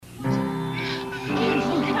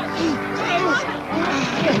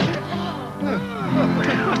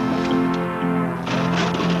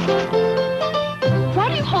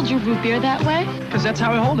your root beer that way? Because that's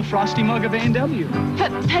how I hold a frosty mug of A&W. But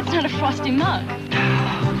that's not a frosty mug.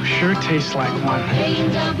 Sure tastes like one.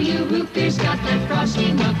 A&W root beer's got that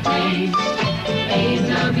frosty mug taste.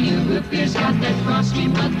 A&W root beer's got that frosty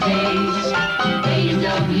mug taste.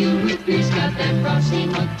 A&W root beer's got that frosty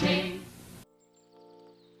mug taste.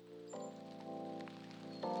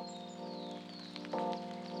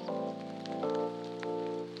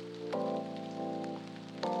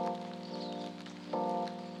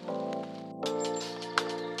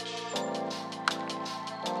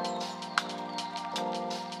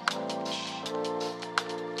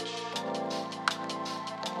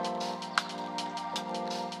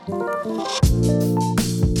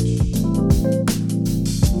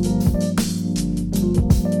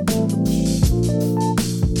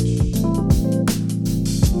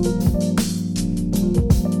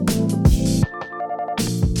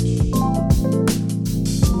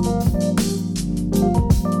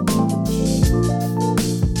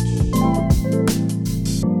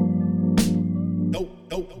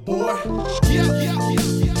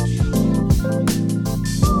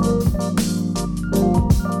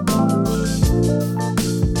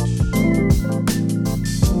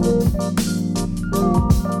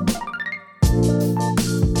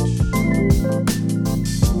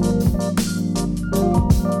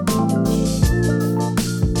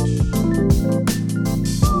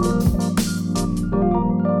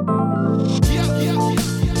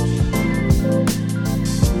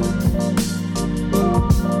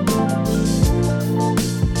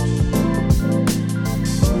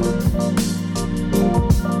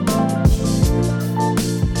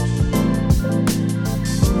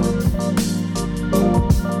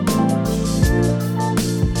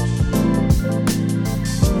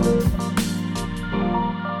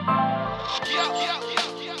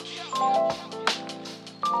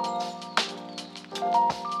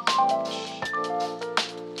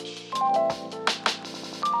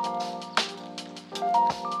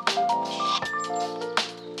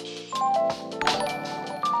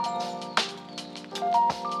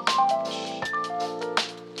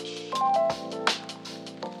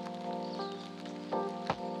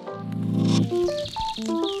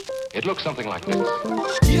 It looks something like this.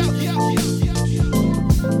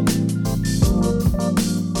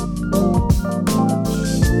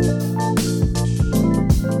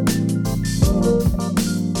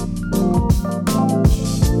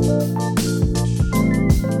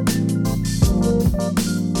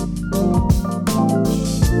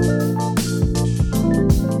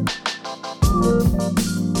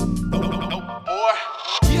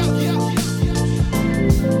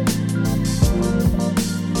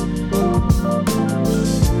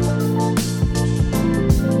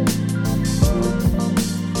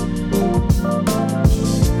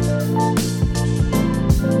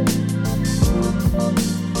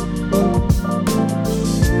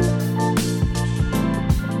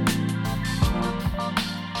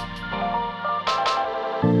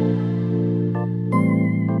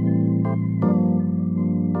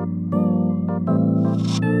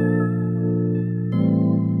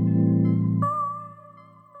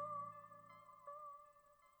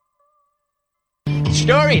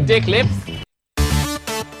 Story, Dick Lip.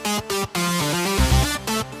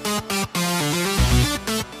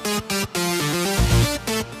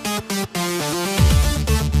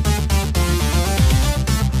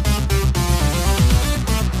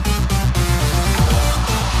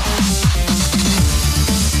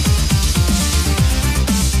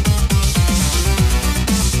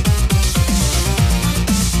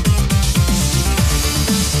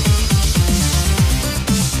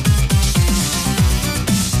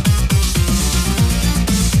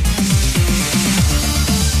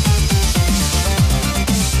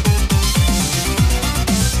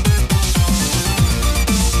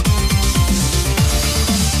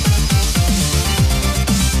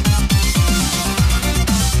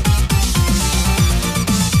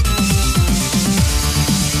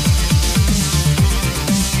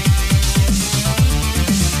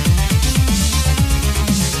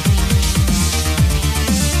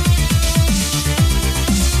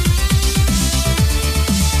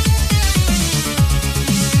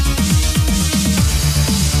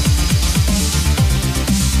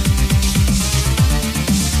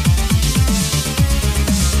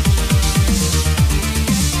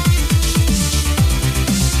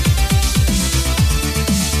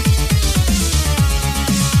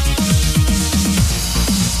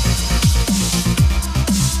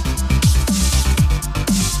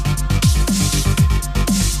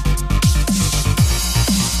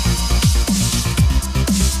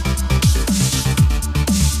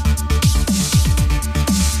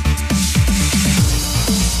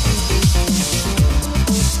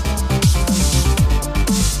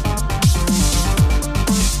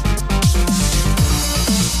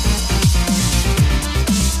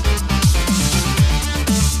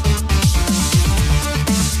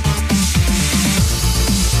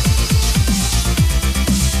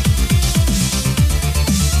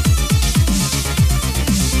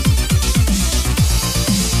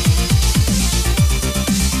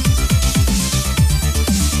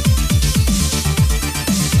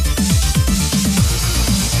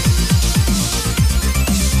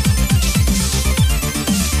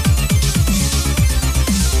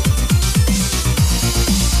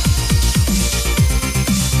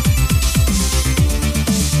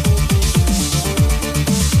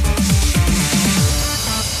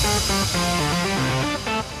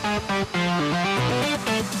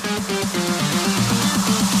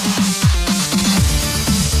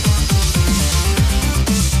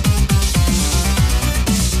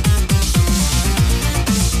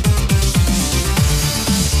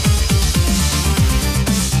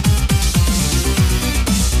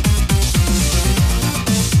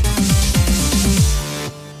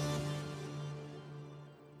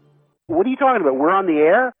 What are you talking about? We're on the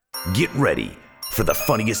air? Get ready for the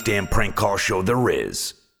funniest damn prank call show there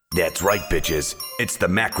is. That's right, bitches. It's the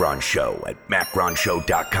Macron Show at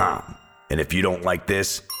macronshow.com. And if you don't like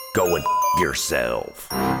this, go and yourself.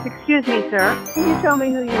 Excuse me, sir. Can you tell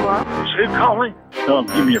me who you are? Who's calling? Don't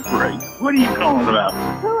give me a break. What are you calling about?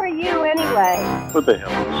 Who are you, anyway? What the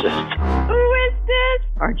hell is this? Who is this?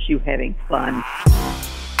 Aren't you having fun?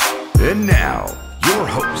 And now, your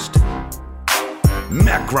host,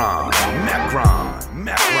 Macron.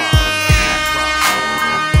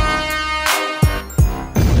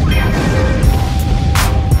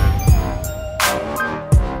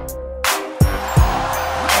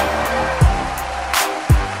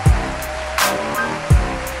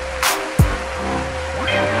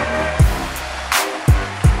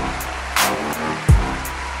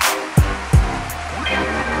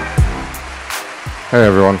 Hey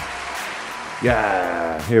everyone.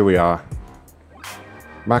 Yeah, here we are.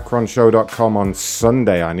 MacronShow.com on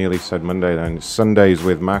Sunday. I nearly said Monday then. Sundays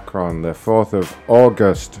with Macron, the 4th of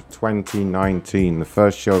August 2019, the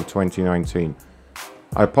first show of 2019.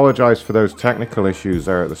 I apologize for those technical issues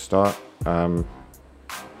there at the start.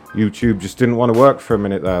 YouTube just didn't want to work for a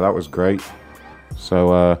minute there. That was great.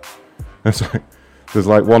 So, there's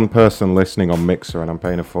like one person listening on Mixer and I'm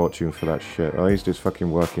paying a fortune for that shit. At least it's fucking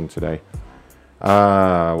working today.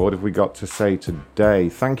 What have we got to say today?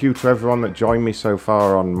 Thank you to everyone that joined me so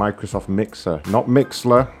far on Microsoft Mixer. Not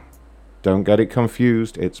Mixler. Don't get it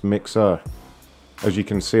confused. It's Mixer. As you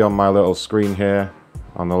can see on my little screen here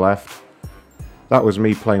on the left. That was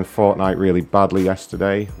me playing Fortnite really badly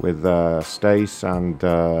yesterday with Stace and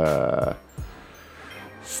Down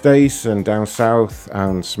South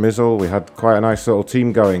and Smizzle. We had quite a nice little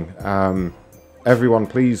team going. Everyone,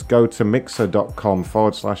 please go to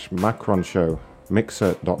mixer.com/Macron Show.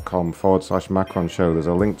 Mixer.com/Macron Show. There's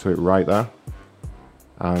a link to it right there.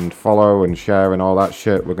 And follow and share and all that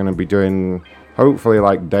shit. We're going to be doing, hopefully,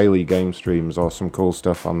 like daily game streams or some cool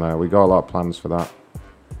stuff on there. We got a lot of plans for that.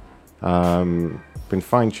 Been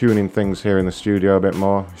fine-tuning things here in the studio a bit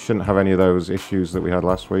more. Shouldn't have any of those issues that we had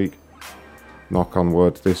last week. Knock on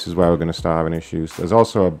wood. This is where we're going to start having issues. There's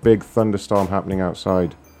also a big thunderstorm happening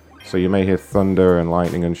outside. So you may hear thunder and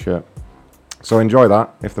lightning and shit. So enjoy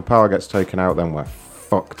that. If the power gets taken out, then we're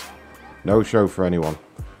fucked. No show for anyone.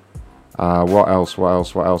 What else?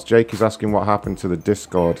 Jake is asking what happened to the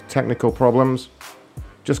Discord. Technical problems?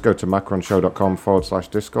 Just go to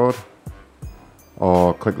macronshow.com/Discord.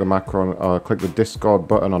 Or click the Discord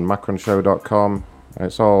button on macronshow.com.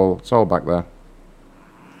 It's all back there.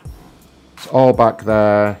 It's all back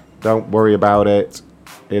there. Don't worry about it.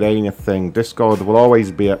 It ain't a thing. Discord will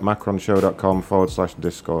always be at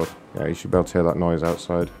macronshow.com/Discord. Yeah, you should be able to hear that noise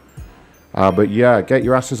outside. But yeah, get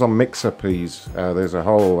your asses on Mixer, please. There's a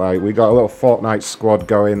whole, we got a little Fortnite squad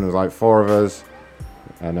going. There's like 4 of us.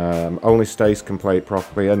 And only Stace can play it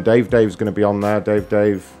properly. And Dave's going to be on there.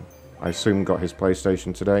 Dave, I assume, got his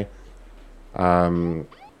PlayStation today. And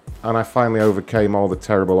I finally overcame all the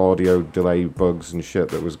terrible audio delay bugs and shit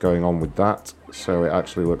that was going on with that. So it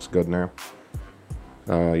actually looks good now.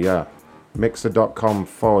 Yeah,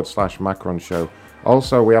 mixer.com/Macron Show.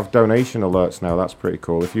 Also, we have donation alerts now. That's pretty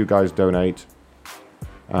cool. If you guys donate,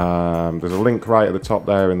 there's a link right at the top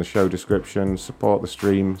there in the show description. Support the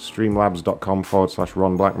stream.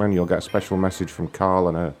 Streamlabs.com/Ron Blackman. You'll get a special message from Carl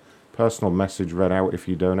and a personal message read out if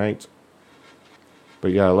you donate.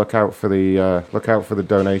 But yeah, look out for the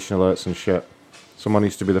donation alerts and shit. Someone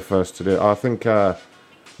needs to be the first to do it. I think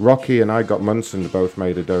Rocky and I Got Munson both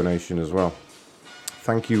made a donation as well.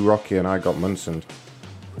 Thank you, Rocky and I Got Munson.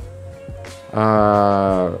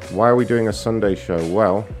 Why are we doing a Sunday show?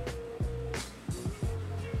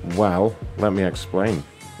 Well, let me explain.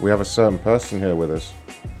 We have a certain person here with us.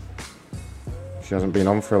 She hasn't been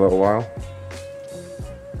on for a little while.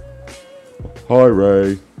 Hi,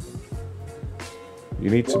 Ray. You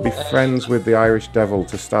need to be friends with the Irish Devil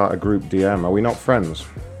to start a group DM. Are we not friends?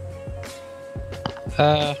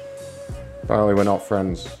 Apparently we're not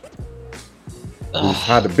friends. We've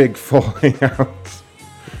had a big falling out.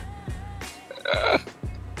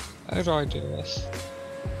 How do I do this?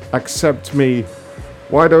 Accept me.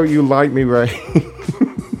 Why don't you like me, Ray?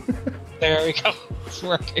 There we go. It's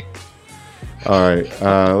working. Alright,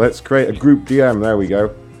 let's create a group DM. There we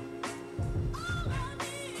go.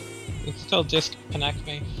 It still disconnect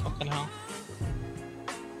me. Fucking hell.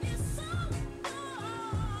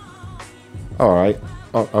 Alright.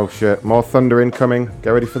 Oh shit. More thunder incoming. Get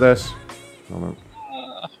ready for this.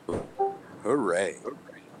 Hooray.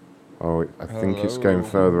 Oh, I think it's getting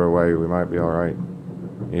further away. We might be alright.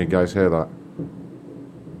 You guys hear that?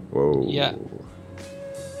 Whoa. Yeah.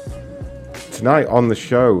 Tonight on the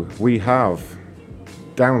show, we have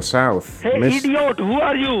Down South. Hey, idiot, who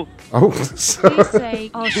are you? Oh, Please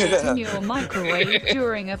say, I'll shit in your microwave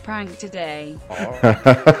during a prank today.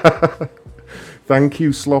 Thank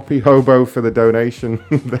you, Sloppy Hobo, for the donation.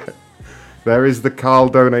 There is the Carl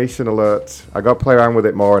donation alert. I got to play around with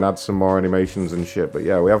it more and add some more animations and shit. But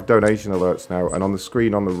yeah, we have donation alerts now. And on the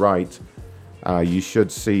screen on the right, you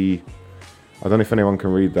should see... I don't know if anyone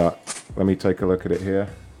can read that. Let me take a look at it here.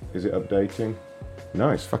 Is it updating? No,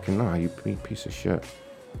 it's fucking not. You piece of shit.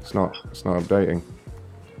 It's not updating.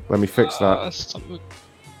 Let me fix that.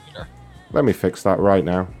 Let me fix that right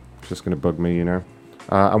now. It's just going to bug me, you know.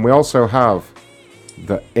 And we also have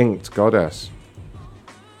the Inked Goddess.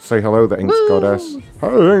 Say hello, the Inked Goddess.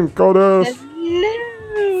 Hi, Inked Goddess.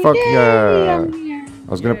 Hello. Fuck Yay, yeah. I'm here.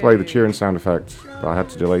 I was going to play the cheering sound effect, but I had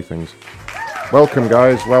to delay things. Welcome,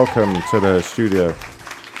 guys. Welcome to the studio.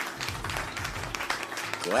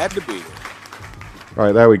 Glad to be here.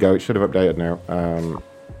 Right, there we go. It should have updated now.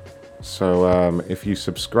 So if you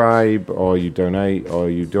subscribe or you donate or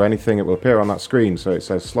you do anything, it will appear on that screen. So it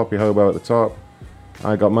says Sloppy Hobo at the top.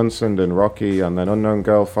 I got Munson and Rocky, and then Unknown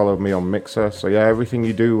Girl followed me on Mixer. So yeah, everything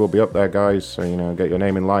you do will be up there, guys. So, you know, get your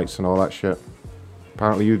name in lights and all that shit.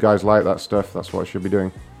 Apparently you guys like that stuff. That's what I should be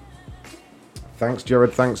doing. Thanks,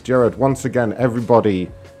 Jared. Thanks, Jared. Once again, everybody,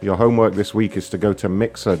 your homework this week is to go to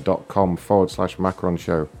mixer.com/Macron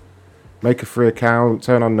Show. Make a free account,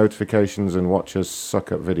 turn on notifications, and watch us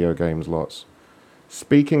suck at video games lots.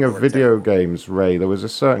 Speaking of video games, Ray, there was a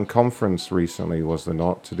certain conference recently, was there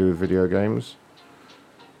not, to do with video games?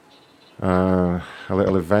 A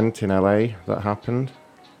little event in LA that happened.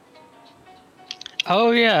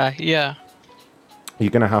 Oh, yeah, yeah.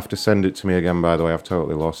 You're going to have to send it to me again, by the way. I've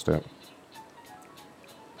totally lost it.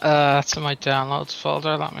 It's in my downloads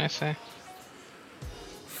folder. Let me see.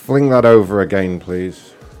 Fling that over again,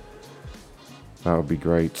 please. That would be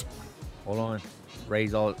great. Hold on.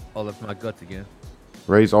 Raise all of my guts again.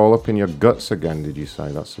 Raise all up in your guts again, did you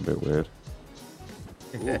say? That's a bit weird.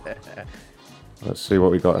 Let's see what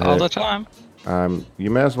we got here. All the time. You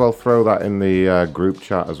may as well throw that in the group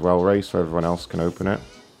chat as well, Ray, so everyone else can open it.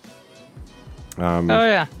 Oh,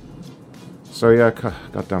 yeah. So, yeah,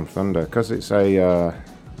 goddamn thunder. Because it's a...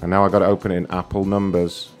 and now I got to open it in Apple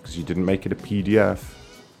numbers, because you didn't make it a PDF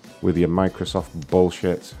with your Microsoft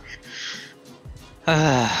bullshit.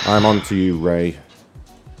 I'm on to you, Ray.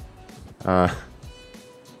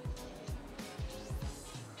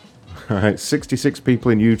 66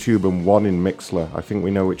 people in YouTube and 1 in Mixler. I think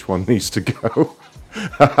we know which one needs to go.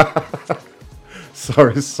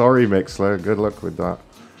 sorry, Mixler. Good luck with that.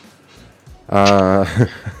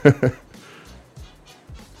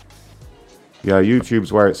 Yeah,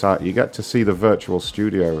 YouTube's where it's at. You get to see the virtual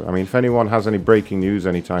studio. I mean, if anyone has any breaking news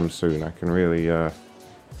anytime soon, I can really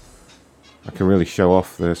show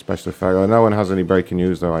off the special effect. No one has any breaking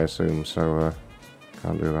news, though, I assume, so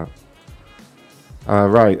can't do that.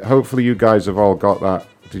 Right, hopefully you guys have all got that.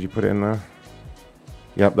 Did you put it in there?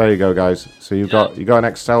 Yep, there you go, guys. So you got an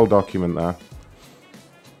Excel document there.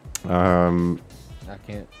 I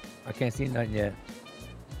can't see nothing yet.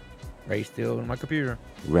 Ray's still on my computer.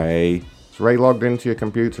 Ray. Is Ray logged into your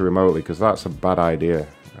computer remotely? Because that's a bad idea.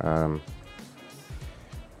 I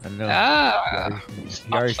know.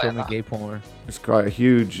 He already showed me gay porn. It's quite a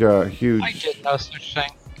huge. I did no such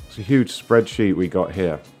thing. It's a huge spreadsheet we got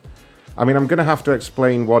here. I mean, I'm going to have to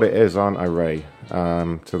explain what it is, aren't I, Ray,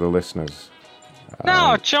 to the listeners?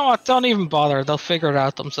 No, you know what? Don't even bother. They'll figure it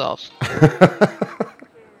out themselves.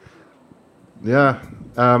 Yeah.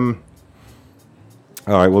 All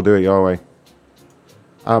right, we'll do it your way.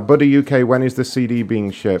 Buddy UK, when is the CD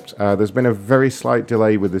being shipped? There's been a very slight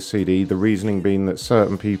delay with the CD, the reasoning being that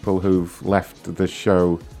certain people who've left the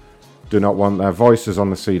show do not want their voices on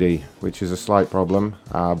the CD, which is a slight problem.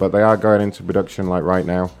 But they are going into production like right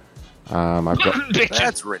now. I've got.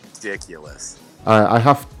 That's ridiculous. I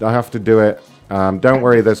have to do it. Don't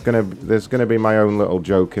worry, there's gonna be my own little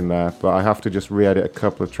joke in there, but I have to just re-edit a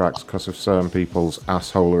couple of tracks because of certain people's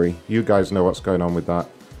assholery. You guys know what's going on with that.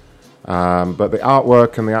 But the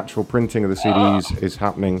artwork and the actual printing of the CDs is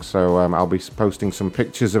happening, so I'll be posting some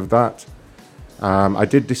pictures of that. I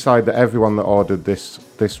did decide that everyone that ordered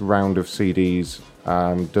this round of CDs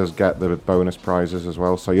does get the bonus prizes as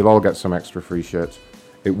well, so you'll all get some extra free shit.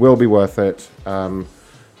 It will be worth it.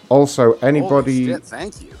 Also, anybody... Holy shit,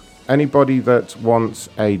 thank you. Anybody that wants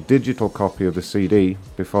a digital copy of the CD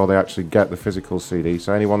before they actually get the physical CD,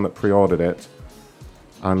 so anyone that pre-ordered it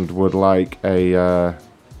and would like a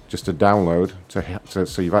just a download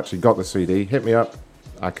so you've actually got the CD, hit me up.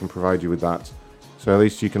 I can provide you with that. So at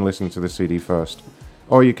least you can listen to the CD first.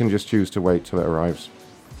 Or you can just choose to wait till it arrives.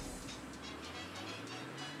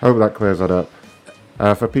 Hope that clears that up.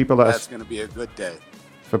 For people that That's going to be a good day.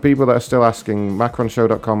 For people that are still asking,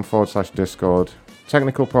 macronshow.com/Discord.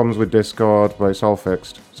 Technical problems with Discord, but it's all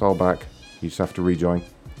fixed. It's all back. You just have to rejoin.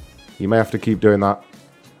 You may have to keep doing that.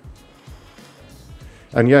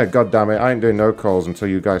 And yeah, goddammit, I ain't doing no calls until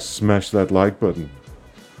you guys smash that like button.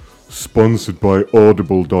 Sponsored by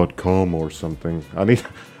audible.com or something.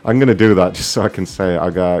 I'm gonna do that just so I can say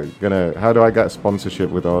it. How do I get sponsorship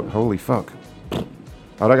with holy fuck.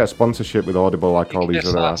 How do I get sponsorship with Audible like all these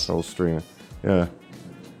other assholes streaming? Yeah.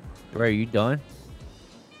 Ray, are you done?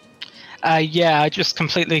 Yeah, I just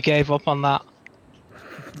completely gave up on that.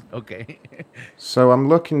 Okay. So I'm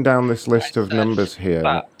looking down this list of numbers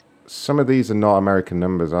here. Some of these are not American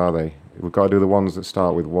numbers, are they? We've got to do the ones that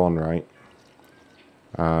start with 1, right?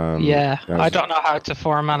 Yeah, I don't know how to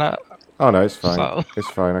format it. Oh no, it's fine. So.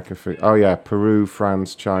 It's fine. I can figure. Oh yeah, Peru,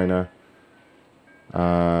 France, China.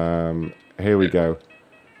 Here we go.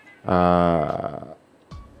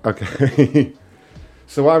 Okay.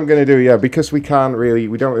 So what I'm going to do, yeah, because we don't really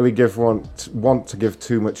want to give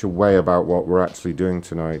too much away about what we're actually doing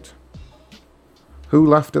tonight. Who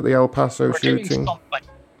laughed at the El Paso shooting?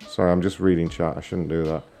 Sorry, I'm just reading chat. I shouldn't do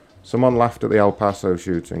that. Someone laughed at the El Paso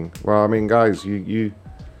shooting. Well, I mean, guys, you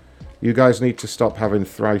guys need to stop having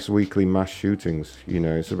thrice weekly mass shootings. You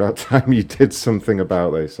know, it's about time you did something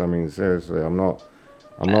about this. I mean, seriously, I'm not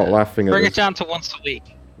laughing at this. Bring it down to once a week.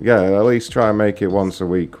 Yeah, at least try and make it once a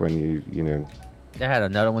week when you know. They had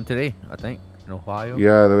another one today, I think, in Ohio.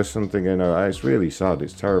 Yeah, there was something in Ohio. It's really sad.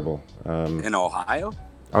 It's terrible. In Ohio?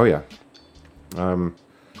 Oh yeah.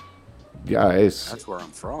 Yeah, it's. That's where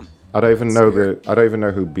I'm from. I don't even know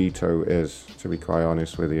who Beto is, to be quite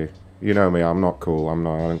honest with you. You know me. I'm not cool. I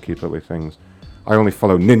don't keep up with things. I only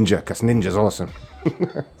follow Ninja because Ninja's awesome.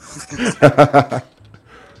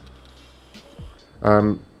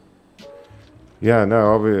 Yeah,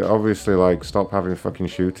 no, obviously, like, stop having fucking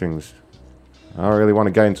shootings. I don't really want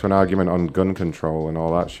to get into an argument on gun control and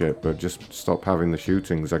all that shit, but just stop having the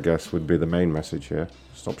shootings, I guess, would be the main message here.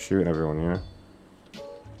 Stop shooting everyone, you know?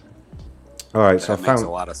 Alright, so that makes a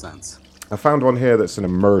lot of sense. I found one here that's an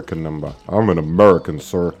American number. I'm an American,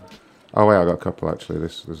 sir. Oh, wait, I got a couple, actually.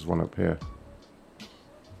 There's one up here.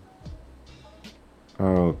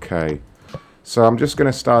 Okay. So I'm just going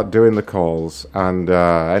to start doing the calls, and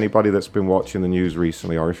anybody that's been watching the news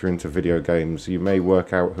recently, or if you're into video games, you may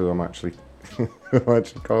work out who I'm actually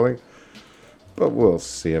calling. But we'll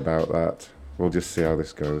see about that. We'll just see how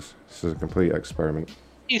this goes. This is a complete experiment.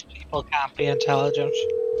 These people can't be intelligent.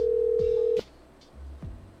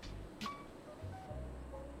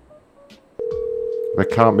 They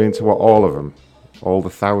can't be into what, all of them? All the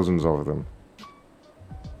thousands of them?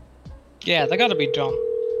 Yeah, they gotta be dumb.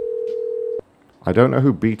 I don't know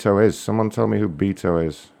who Beto is. Someone tell me who Beto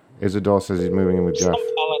is. Isidore says he's moving in with Jeff.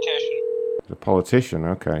 Some politician. The politician,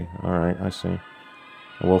 okay. Alright, I see.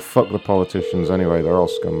 Well, fuck the politicians anyway. They're all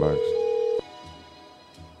scumbags.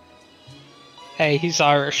 Hey, he's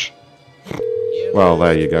Irish. Well,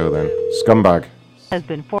 there you go then. Scumbag. Has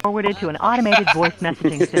been forwarded to an automated voice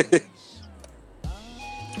messaging system.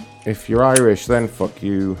 If you're Irish, then fuck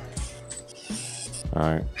you.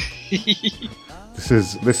 Alright. This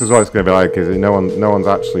is what it's going to be like, is it? No one's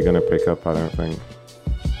actually going to pick up, I don't think.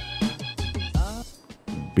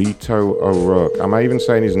 Beto O'Rourke. Am I even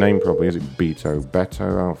saying his name properly? Is it Beto? Beto?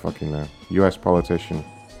 I don't fucking know. US politician.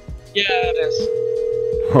 Yeah, it is.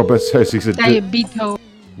 Robert says he's a Diabito.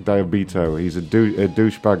 Diabito. He's a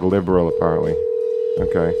douchebag liberal, apparently.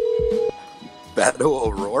 Okay. Beto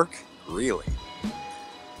O'Rourke? Really?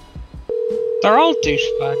 They're all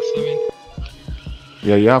douchebags, I mean.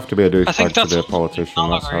 Yeah, you have to be a douchebag to be a that's politician.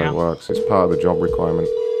 That's how it works. It's part of the job requirement.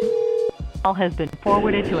 Call has been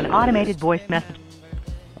forwarded to an automated voice message.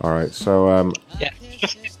 Alright, so Yeah,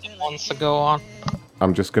 just the ones to go on.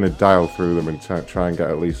 I'm just going to dial through them and try and get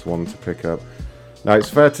at least one to pick up. Now, it's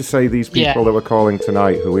fair to say these people that were calling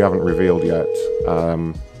tonight, who we haven't revealed yet,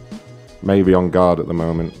 may be on guard at the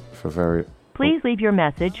moment for very... Please leave your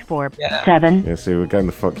message for 7. Yeah, see, we're getting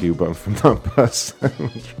the fuck you button from that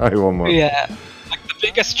person. Try one more. Yeah. Like, the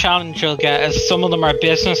biggest challenge you'll get is some of them are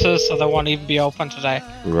businesses, so they won't even be open today.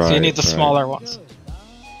 Right, so you need the smaller ones.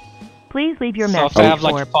 Please leave your So message if they have,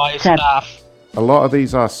 for like, 5 7. staff. A lot of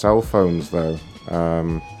these are cell phones, though.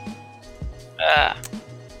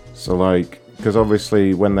 So like, because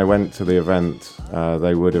obviously when they went to the event,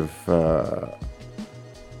 they would have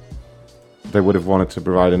wanted to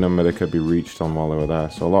provide a number that could be reached on while they were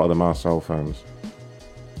there. So a lot of them are cell phones.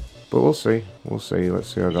 But we'll see. Let's see what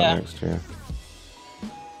I got next year.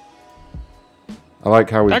 I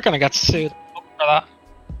like how they're gonna get sued for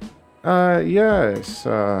that. Yeah, it's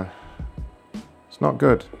not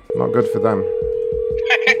good. Not good for them.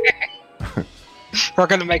 We're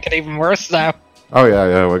gonna make it even worse now. Oh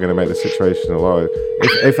yeah, we're gonna make the situation a lot.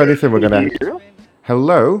 If anything, we're gonna.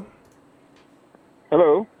 Hello.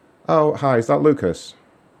 Hello. Oh, hi. Is that Lucas?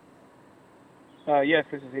 Yes,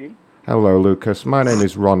 this is he. Hello, Lucas. My name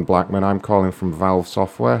is Ron Blackman. I'm calling from Valve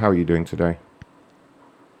Software. How are you doing today?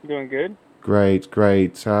 Doing good. Great.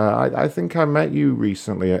 I think I met you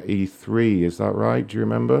recently at E3. Is that right? Do you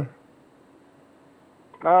remember?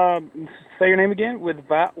 Say your name again. With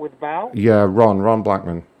Val? Yeah, Ron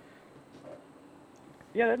Blackman.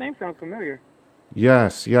 Yeah, that name sounds familiar.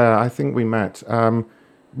 Yes, I think we met.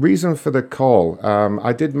 Reason for the call.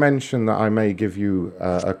 I did mention that I may give you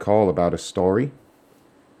a call about a story.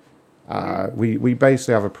 We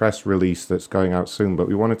basically have a press release that's going out soon, but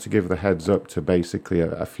we wanted to give the heads up to basically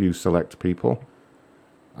a few select people.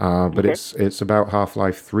 But Okay. it's about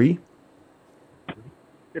Half-Life 3.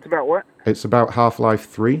 It's about what? It's about Half-Life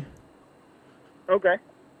 3. Okay.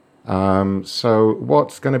 So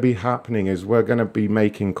what's going to be happening is we're going to be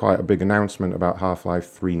making quite a big announcement about Half-Life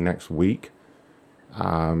 3 next week.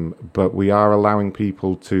 But we are allowing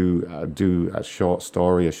people to do a short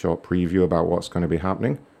story, a short preview about what's going to be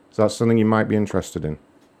happening. So that's something you might be interested in.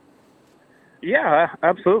 Yeah,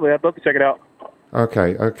 absolutely. I'd love to check it out.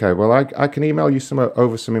 Okay. Well, I can email you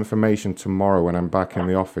over some information tomorrow when I'm back in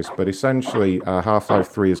the office. But essentially, Half-Life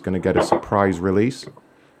 3 is going to get a surprise release.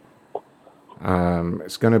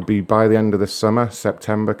 It's going to be by the end of the summer,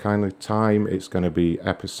 September kind of time. It's going to be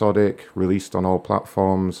episodic, released on all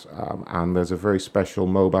platforms, and there's a very special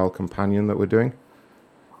mobile companion that we're doing.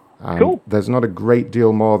 Cool. There's not a great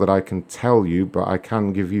deal more that I can tell you, but I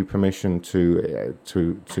can give you permission to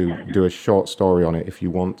do a short story on it if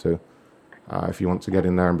you want to. If you want to get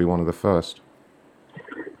in there and be one of the first.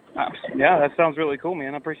 Yeah, that sounds really cool,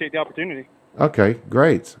 man. I appreciate the opportunity. Okay,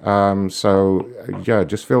 great. Yeah,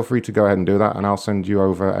 just feel free to go ahead and do that, and I'll send you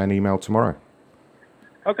over an email tomorrow.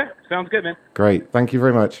 Okay, sounds good, man. Great. Thank you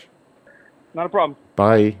very much. Not a problem.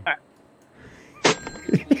 Bye.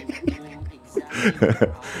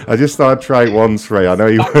 I just thought I'd try it once, Ray. I know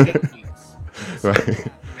you. Right.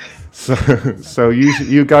 So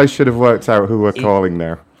you guys should have worked out who we're calling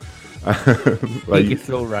now. Like, you're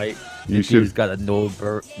so right. You She's should. got a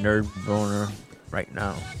nerd boner right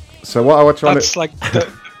now. So what I was trying That's to. like the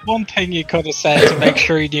one thing you could have said to make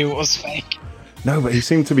sure he knew it was fake. No, but he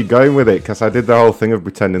seemed to be going with it because I did the whole thing of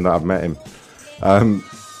pretending that I've met him.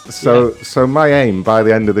 So my aim by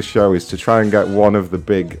the end of the show is to try and get one of the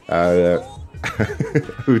big.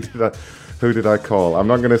 Who did I call? I'm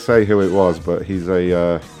not going to say who it was, but he's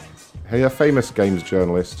a famous games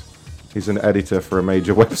journalist. He's an editor for a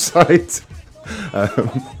major website.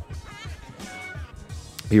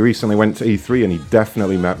 He recently went to E3 and he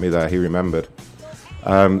definitely met me there. He remembered.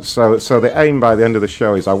 So the aim by the end of the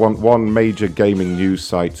show is I want one major gaming news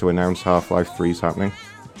site to announce Half-Life 3 is happening.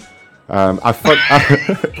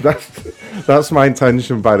 That's my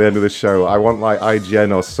intention by the end of the show. I want like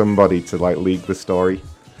IGN or somebody to like leak the story.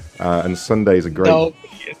 And Sundays are great. Nobody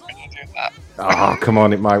is going to do that. Oh, come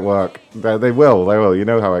on, it might work. They will. You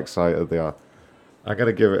know how excited they are. I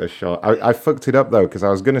gotta give it a shot. I fucked it up though because I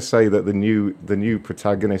was gonna say that the new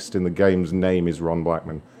protagonist in the game's name is Ron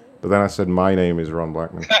Blackman, but then I said my name is Ron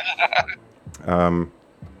Blackman. I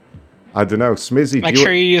don't know, Smizzy. Make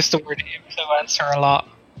sure you use the word influencer a lot.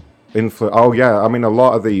 Oh yeah, I mean a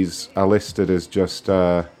lot of these are listed as just.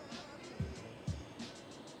 Okay,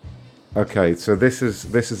 so this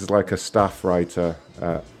is like a staff writer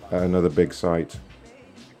at another big site.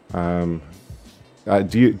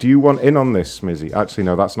 Do you want in on this, Smizzy? Actually,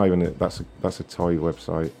 no, that's not even it. That's a toy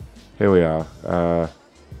website. Here we are.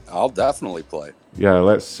 I'll definitely play. Yeah,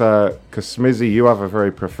 let's. Because Smizzy, you have a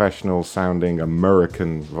very professional-sounding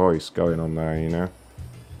American voice going on there. You know.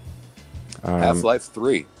 Half-Life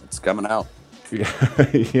 3. It's coming out.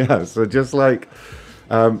 Yeah. So just like.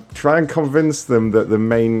 Try and convince them that the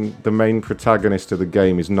main protagonist of the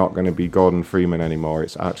game is not going to be Gordon Freeman anymore.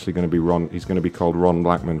 It's actually going to be Ron. He's going to be called Ron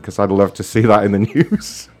Blackman because I'd love to see that in the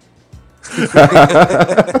news.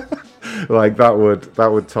 Like that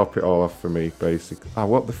would top it all off for me, basically. Ah,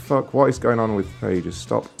 what the fuck? What is going on with pages?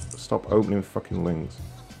 Stop opening fucking links.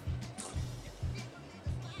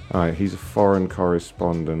 All right, he's a foreign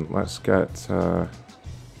correspondent. Let's get.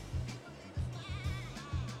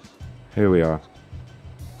 Here we are.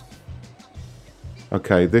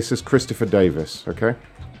 Okay, this is Christopher Davis, okay?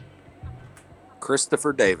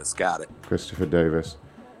 Christopher Davis, got it. Christopher Davis.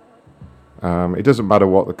 It doesn't matter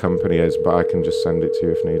what the company is, but I can just send it to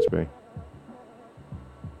you if needs be.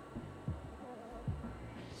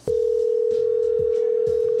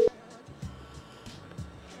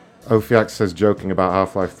 Ophiax says joking about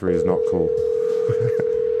Half-Life 3 is not cool.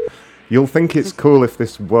 You'll think it's cool if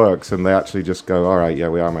this works and they actually just go, alright, yeah,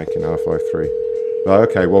 we are making Half-Life 3. Well,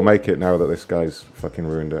 okay, we'll make it now that this guy's fucking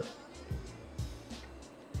ruined it.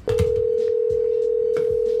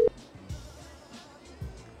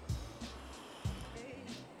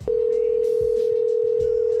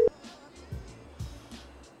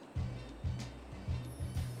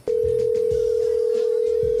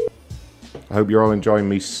 I hope you're all enjoying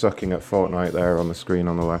me sucking at Fortnite there on the screen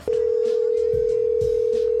on the left.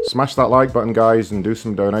 Smash that like button, guys, and do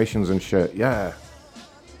some donations and shit. Yeah.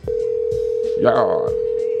 Yeah. Oh,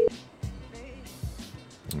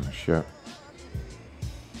 shit.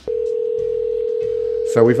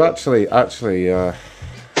 So we've actually, we'll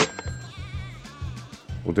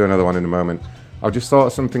do another one in a moment. I've just thought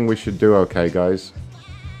of something we should do, okay, guys.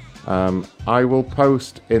 I will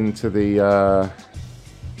post into the,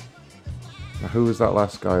 who was that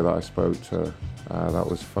last guy that I spoke to? That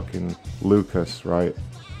was fucking Lucas, right?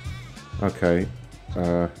 Okay.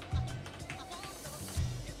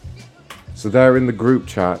 So there in the group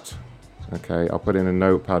chat, okay, I'll put in a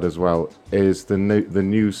notepad as well, is the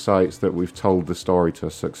news sites that we've told the story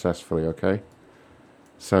to successfully, okay?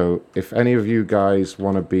 So if any of you guys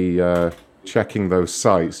want to be checking those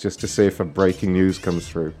sites just to see if a breaking news comes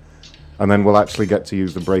through, and then we'll actually get to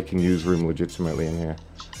use the breaking news room legitimately in here.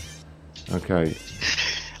 Okay.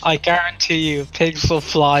 I guarantee you, pigs will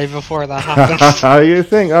fly before that happens. You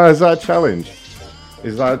think? Oh, is that a challenge?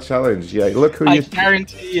 Is that a challenge? Yeah. Look who I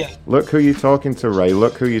guarantee you. Look who you're talking to, Ray.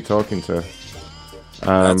 Look who you're talking to.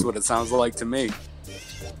 That's what it sounds like to me.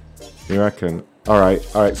 You reckon? All right.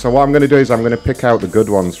 All right. So what I'm going to do is I'm going to pick out the good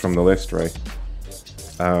ones from the list, Ray.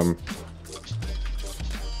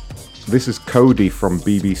 This is Cody from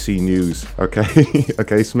BBC News. Okay.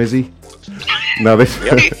 Okay, Smizzy. No, this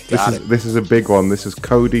this is a big one. This is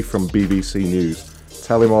Cody from BBC News.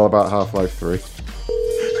 Tell him all about Half-Life 3.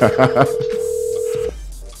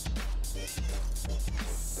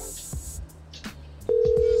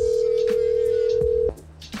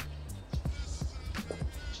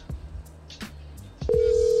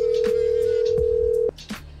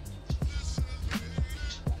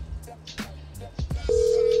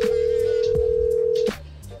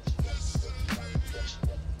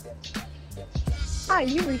 Hi,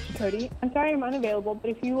 you reached Cody. I'm sorry I'm unavailable, but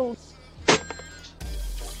if you will...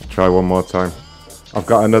 Try one more time. I've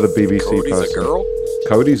got another BBC Cody's person. a girl?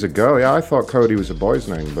 Cody's a girl? Yeah, I thought Cody was a boy's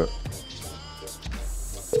name, but...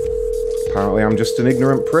 apparently I'm just an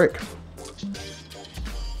ignorant prick.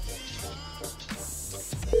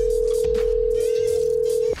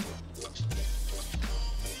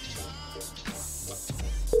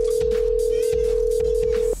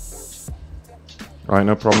 Alright,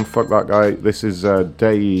 no problem. Fuck that guy. This is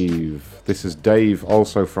Dave. This is Dave,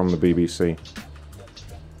 also from the BBC.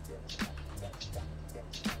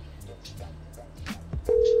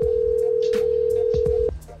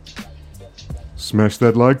 Smash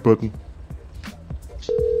that like button.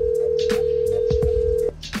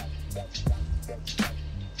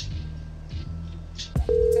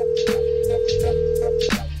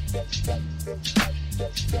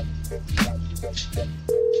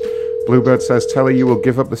 Bluebird says, tell her you will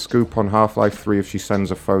give up the scoop on Half-Life 3 if she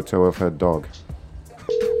sends a photo of her dog.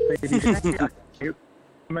 But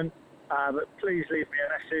please leave me a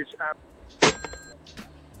message.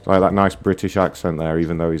 Like that nice British accent there,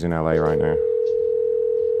 even though he's in LA right now.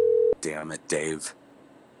 Damn it, Dave.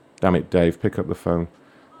 Damn it, Dave. Pick up the phone.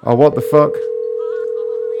 Oh, what the fuck?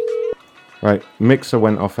 Right, Mixer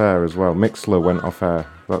went off air as well. Mixler went off air.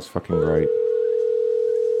 That's fucking great.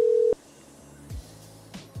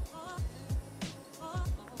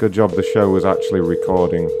 Good job the show was actually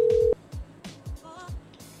recording.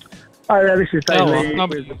 Hi there, this is Dave Lee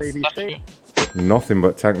with the BBC. Nothing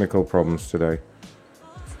but technical problems today.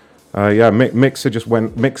 Yeah, Mixer just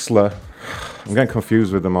went... Mixler. I'm getting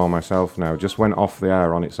confused with them all myself now. Just went off the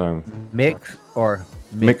air on its own. Mix or...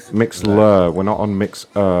 Mixler. We're not on Mix...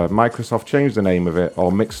 Microsoft changed the name of it,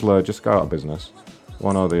 or Mixler just got out of business.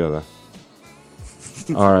 One or the other.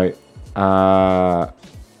 Alright.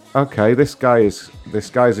 Okay, this guy's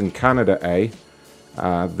in Canada, eh?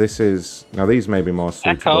 This is... Now, these may be more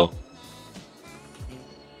suitable.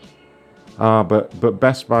 But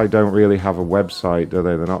Best Buy don't really have a website, do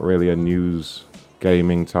they? They're not really a news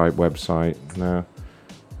gaming type website. No.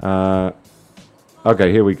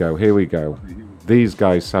 Okay, here we go. These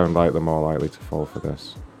guys sound like they're more likely to fall for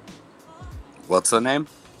this. What's the name?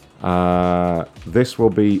 This will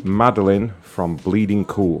be Madeline from Bleeding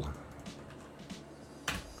Cool.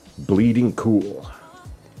 Bleeding Cool.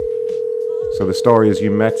 So the story is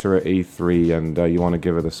you met her at E3 and you want to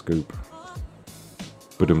give her the scoop.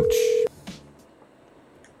 Badumch.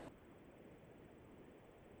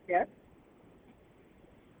 Yes.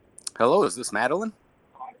 Hello, is this Madeline?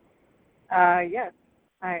 Yes.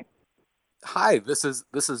 Hi. Hi, this is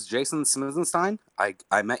Jason Smizenstein.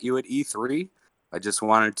 I met you at E3. I just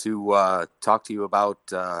wanted to talk to you about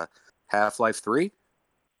Half-Life 3.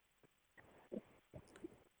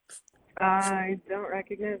 I don't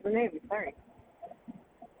recognize the name. Sorry.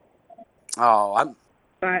 Oh,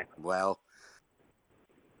 But well.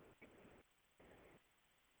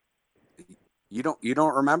 You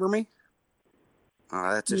don't remember me?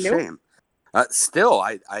 Oh, that's a Nope. shame. Still,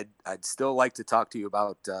 I'd still like to talk to you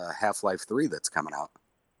about Half-Life 3 that's coming out.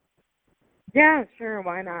 yeah, sure.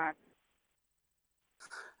 Why not?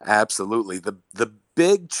 Absolutely. The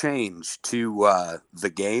big change to the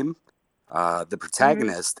game, the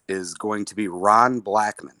protagonist is going to be Ron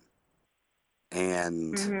Blackman.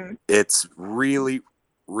 And it's really,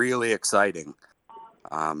 really exciting.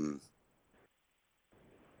 I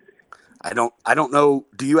don't know.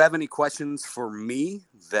 Do you have any questions for me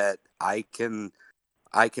that I can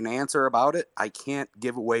answer about it? I can't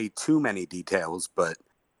give away too many details, but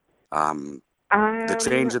the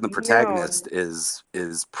change in the protagonist is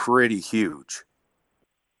pretty huge.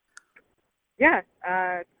 Yeah,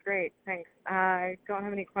 it's great. Thanks. I don't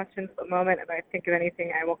have any questions at the moment. If I think of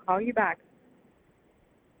anything, I will call you back.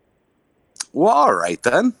 Well, all right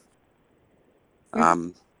then.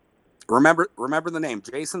 Remember the name,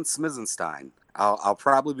 Jason Smizenstein. I'll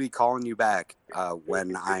probably be calling you back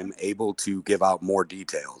when I'm able to give out more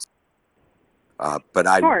details. But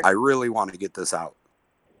I really want to get this out.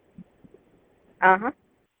 Uh-huh.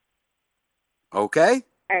 Okay?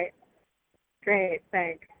 All right. Great.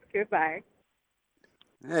 Thanks. Goodbye.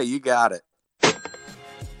 Yeah, you got it.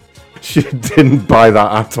 She didn't buy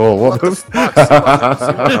that at all. What the fuck?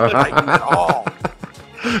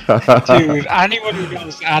 Dude, anyone who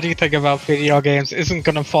knows anything about video games isn't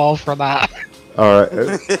gonna fall for that. Alright,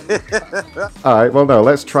 well no,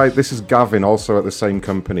 let's try. This is Gavin, also at the same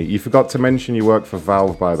company. You forgot to mention you work for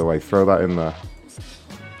Valve, by the way. Throw that in there.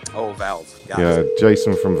 Oh, Valve. Yeah,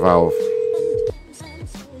 Jason from Valve.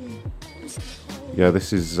 Yeah,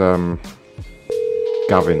 this is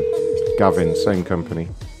Gavin. Gavin, same company.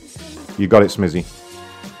 You got it, Smizzy.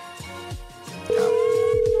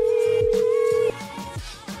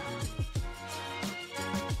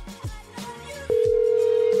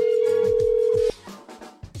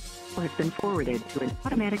 Has been forwarded to an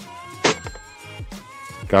automatic.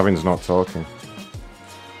 Gavin's not talking.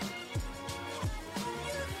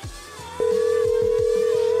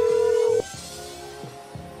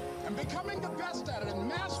 I'm becoming the best at it and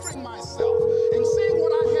mastering myself and seeing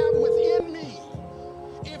what I have within me.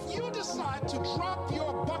 If you decide to drop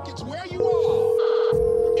your buckets where you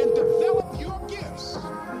are and develop your gifts,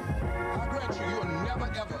 I grant you, you'll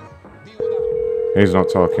never ever be without. He's not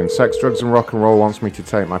talking. Sex, drugs, and rock and roll wants me to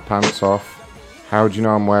take my pants off. How do you know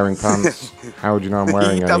I'm wearing pants? How do you know I'm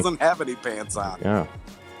wearing He any? doesn't have any pants on. Yeah.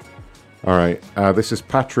 All right. This is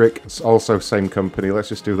Patrick. It's also same company. Let's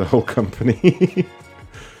just do the whole company.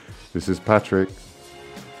 This is Patrick.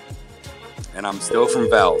 And I'm still from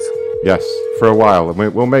Valve. Yes, for a while.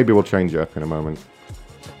 And maybe we'll change it up in a moment.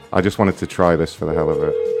 I just wanted to try this for the hell of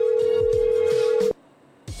it.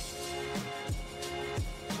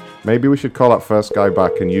 Maybe we should call that first guy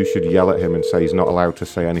back and you should yell at him and say he's not allowed to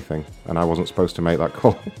say anything. And I wasn't supposed to make that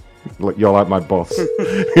call. You're like my boss.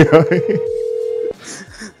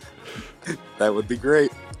 That would be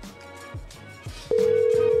great.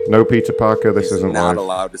 No, Peter Parker, this He's isn't not live.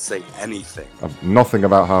 allowed to say anything. Nothing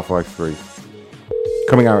about Half-Life 3.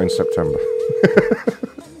 Coming out in September.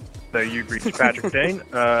 So you've reached Patrick Dane.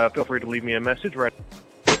 Feel free to leave me a message right.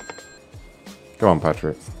 Go on,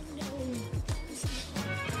 Patrick.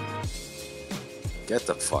 Get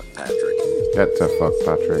the fuck, Patrick. Get the fuck,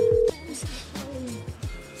 Patrick.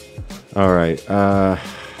 Alright,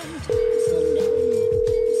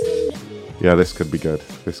 yeah, this could be good.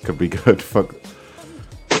 This could be good. Fuck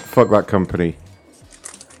that company.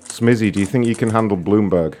 Smizzy, do you think you can handle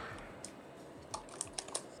Bloomberg?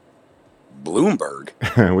 Bloomberg?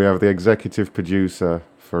 We have the executive producer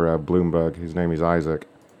for Bloomberg. His name is Isaac.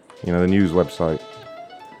 You know, the news website.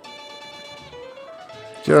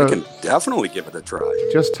 I can definitely give it a try.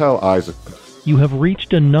 Just tell Isaac. You have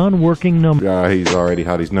reached a non-working number. Yeah, he's already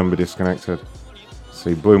had his number disconnected.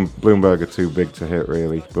 See, Bloomberg are too big to hit,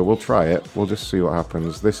 really. But we'll try it. We'll just see what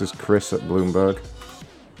happens. This is Chris at Bloomberg.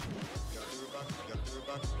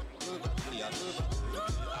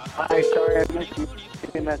 Hi, sorry, I missed you.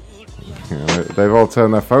 Yeah, they've all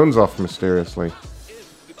turned their phones off mysteriously.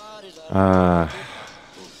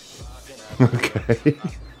 Okay.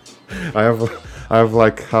 I have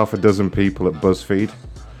like half a dozen people at BuzzFeed.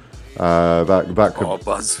 That could. Oh,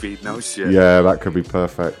 BuzzFeed, no shit. Yeah, that could be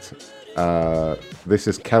perfect. This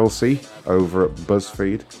is Kelsey over at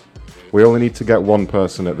BuzzFeed. We only need to get one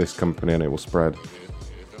person at this company, and it will spread.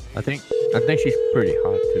 I think she's pretty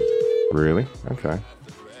hot too. Really? Okay.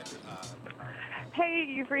 Hey,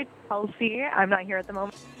 you've reached Kelsey. I'm not here at the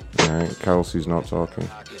moment. All right, Kelsey's not talking.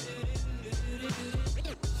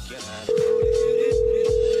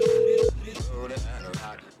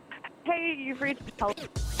 Hey, you've reached Kelsey.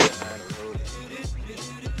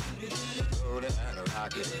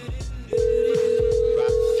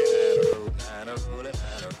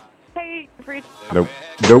 Hey, you've reached.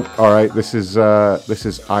 Nope. All right, this is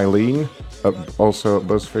Eileen, also at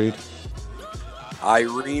BuzzFeed.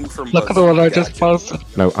 Irene from Look at the one I just posted.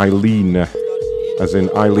 No, Eileen, as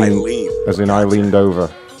in Eileen, as in Eileen Dover.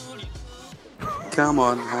 Come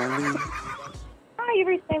on, Eileen. Hi, you've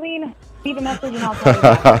reached Eileen. Leave a message and I'll call you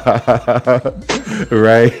back.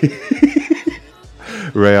 Ray,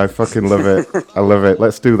 Ray, I fucking love it. I love it.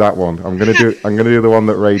 Let's do that one. I'm gonna do the one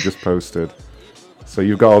that Ray just posted. So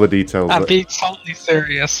you've got all the details. And be totally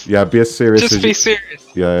serious. Yeah, be as serious. Just be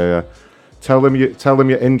serious. Yeah. Tell them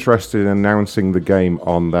you're interested in announcing the game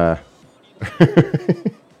on there. Wait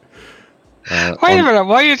a minute,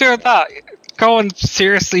 why are you doing that? Go and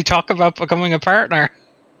seriously talk about becoming a partner.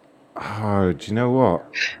 Oh, do you know what?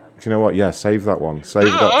 Yeah, save that one. Save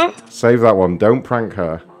that one. Don't prank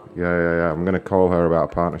her. Yeah. I'm gonna call her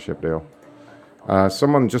about a partnership deal.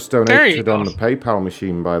 Someone just donated on the PayPal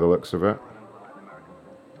machine by the looks of it.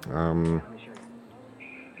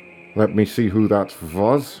 Let me see who that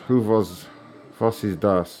was. Who was? Was is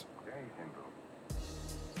das?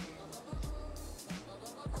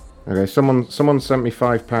 Okay, someone sent me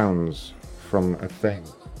 £5 from a thing,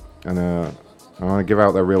 and I don't want to give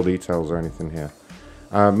out their real details or anything here.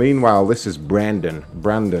 Meanwhile, this is Brandon.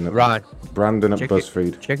 Brandon at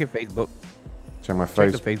BuzzFeed. Check your Facebook. Check my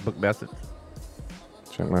Check the Facebook message.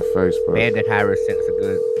 Check my Facebook. Brandon Harris sent us a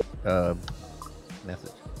good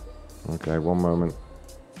message. Okay, one moment.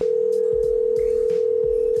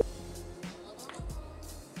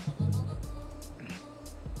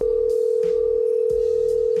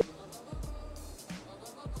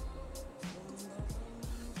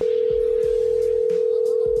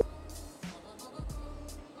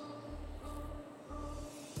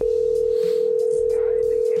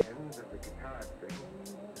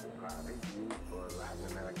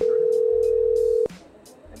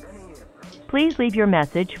 Please leave your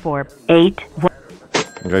message for 8.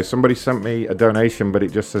 Okay, somebody sent me a donation, but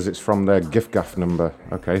it just says it's from their gift-gaff number.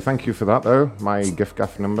 Okay, thank you for that, though. My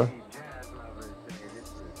gift-gaff number.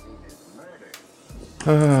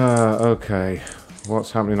 Okay.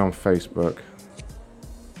 What's happening on Facebook?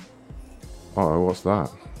 Oh, what's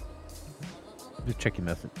that? Just check your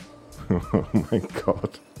message. Oh my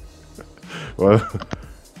god. Well...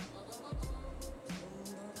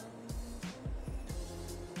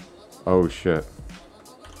 Oh shit.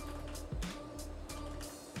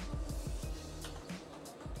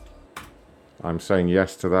 I'm saying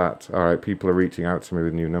yes to that. Alright, people are reaching out to me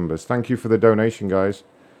with new numbers. Thank you for the donation, guys.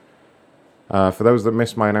 For those that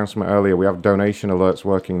missed my announcement earlier, we have donation alerts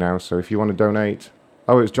working now, so if you want to donate...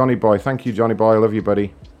 Oh, it's Johnny Boy. Thank you, Johnny Boy. I love you,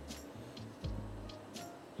 buddy.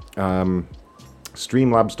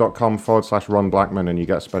 Streamlabs.com/Ron Blackman, and you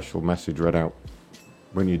get a special message read out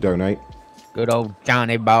when you donate. Good old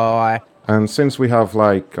Johnny Boy. And since we have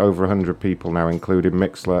like over 100 people now, including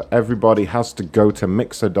Mixler, everybody has to go to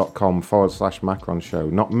mixer.com/Macron Show.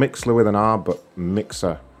 Not Mixler with an R, but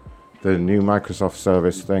Mixer. The new Microsoft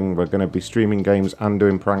service thing. We're going to be streaming games and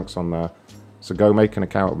doing pranks on there. So go make an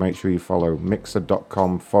account and make sure you follow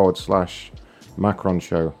mixer.com/Macron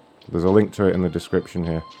Show. There's a link to it in the description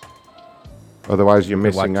here. Otherwise, you're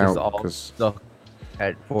missing out. Because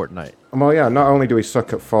at Fortnite. Well, yeah, not only do we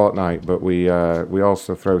suck at Fortnite, but we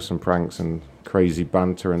also throw some pranks and crazy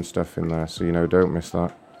banter and stuff in there, so, you know, don't miss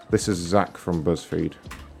that. This is Zach from BuzzFeed.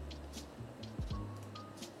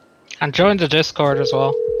 And join the Discord as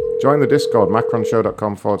well. Join the Discord,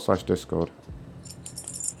 macronshow.com/Discord.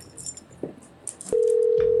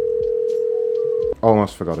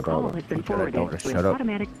 Almost forgot about that. Shut up.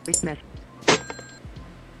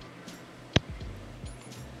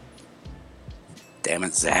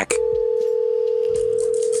 Zach.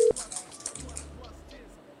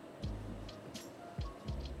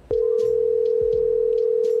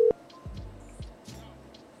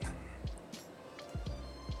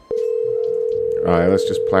 Alright, let's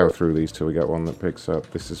just plow through these till we get one that picks up.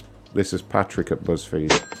 This is Patrick at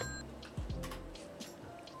BuzzFeed.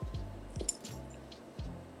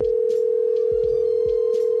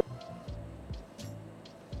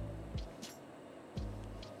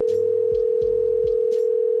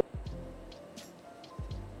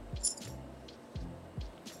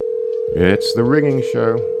 It's the ringing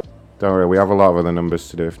show. Don't worry, we have a lot of other numbers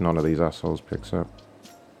to do if none of these assholes picks up.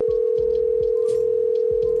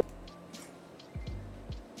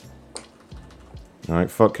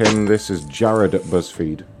 Alright, fuck him. This is Jared at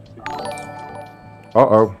BuzzFeed.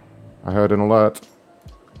 Uh-oh. I heard an alert.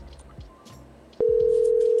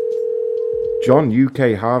 John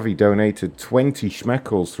UK Harvey donated 20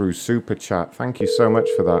 schmeckles through Super Chat. Thank you so much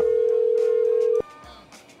for that.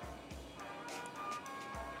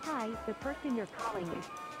 Hi, the person you're calling is...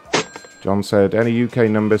 John said, any UK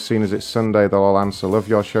numbers, seen as it's Sunday, they'll all answer. Love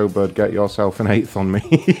your show, bud. Get yourself an 8th on me.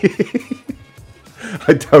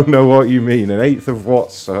 I don't know what you mean. An 8th of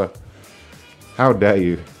what, sir? How dare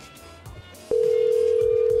you?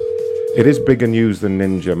 It is bigger news than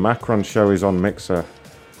Ninja. Macron show is on Mixer.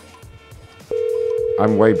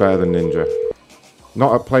 I'm way better than Ninja.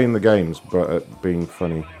 Not at playing the games, but at being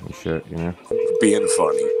funny and shit, you know? Being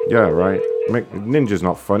funny. Yeah, right. Ninja's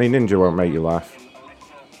not funny. Ninja won't make you laugh.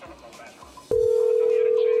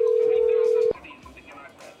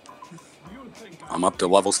 I'm up to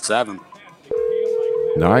level 7.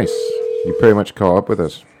 Nice. You pretty much caught up with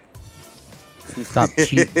us. Stop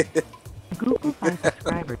cheating. Google 5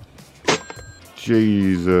 subscribers.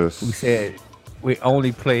 Jesus. We said we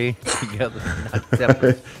only play together, not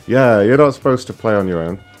separate. Yeah, you're not supposed to play on your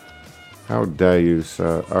own. How dare you,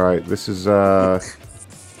 sir? Alright, this is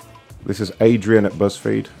Adrian at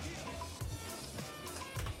BuzzFeed.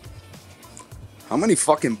 How many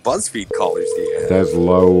fucking BuzzFeed callers do you have? There's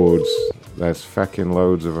loads. There's fucking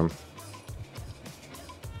loads of them.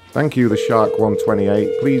 Thank you, the Shark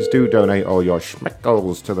 128. Please do donate all your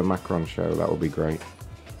schmeckles to the Macron show. That would be great.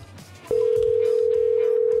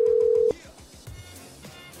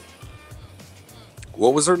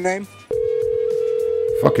 What was her name?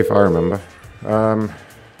 Fuck if I remember.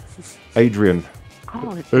 Adrian.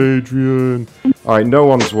 Adrian. Alright, no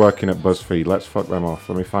one's working at BuzzFeed. Let's fuck them off.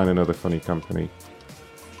 Let me find another funny company.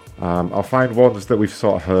 I'll find ones that we've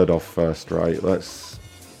sort of heard of first, right? Let's...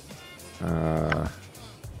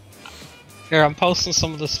 Here, I'm posting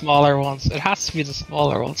some of the smaller ones. It has to be the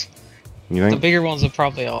smaller ones. You think? The bigger ones have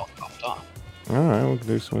probably all popped on. Alright, we'll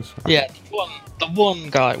do some... Yeah, the one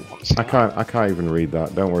guy ones. I can't even read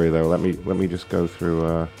that. Don't worry though. Let me just go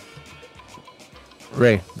through.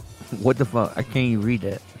 Ray, what the fuck? I can't even read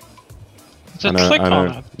that. Just click on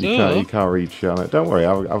it. You can't read shit on it. Don't worry.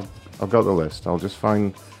 I've got the list. I'll just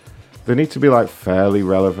find. They need to be like fairly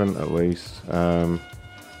relevant at least. Let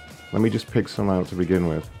me just pick some out to begin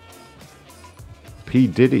with. P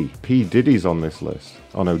Diddy. P Diddy's on this list.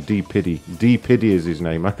 Oh no, D Piddy. D Piddy is his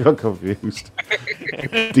name. I got confused.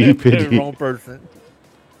 D Piddy. Wrong person.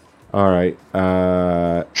 All right.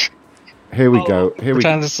 Here we go.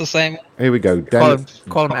 Pretend it's the same. Here we go.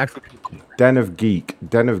 Call him actual. Den of Geek.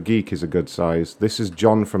 Den of Geek is a good size. This is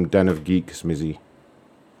John from Den of Geek, Smizzy.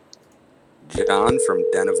 John from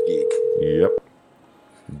Den of Geek. Yep.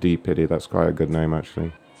 D Piddy. That's quite a good name,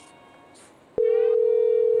 actually.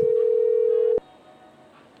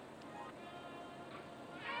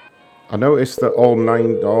 I noticed that all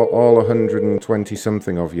 120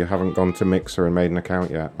 something of you haven't gone to Mixer and made an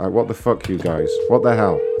account yet. Like, what the fuck, you guys? What the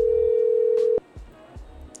hell?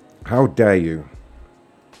 How dare you?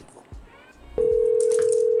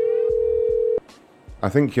 I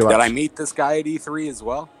think you'll. Did I meet this guy at E3 as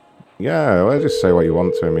well? Yeah, well, just say what you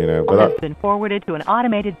want to him, you know. But has been forwarded to an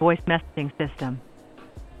automated voice messaging system.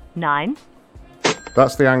 9.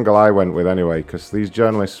 That's the angle I went with anyway, because these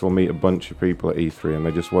journalists will meet a bunch of people at E3 and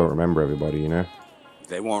they just won't remember everybody, you know?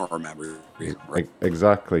 They won't remember.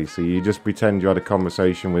 Exactly. So you just pretend you had a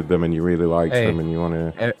conversation with them and you really liked them and you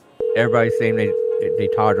want to... Everybody's saying they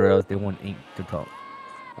tired or else they want Ink to talk.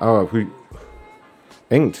 Oh,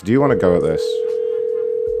 Inked, do you want to go at this?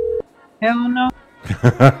 Hell no.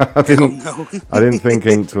 I didn't think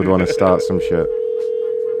Inked would want to start some shit.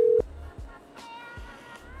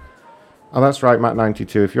 Oh, that's right,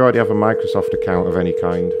 Matt92. If you already have a Microsoft account of any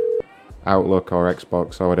kind, Outlook or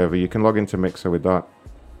Xbox or whatever, you can log into Mixer with that.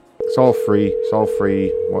 It's all free. It's all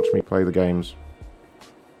free. Watch me play the games.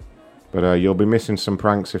 But you'll be missing some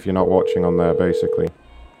pranks if you're not watching on there, basically.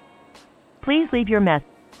 Please leave your message.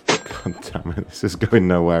 God damn it, this is going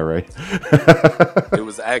nowhere, Ray. It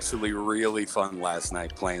was actually really fun last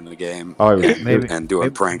night playing the game Maybe- and doing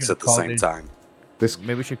maybe pranks we at the should same call time.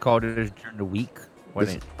 Maybe we should call this during the week when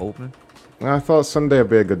This- it opens. I thought Sunday would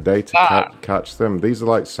be a good day to catch them. These are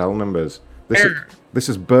like cell numbers. This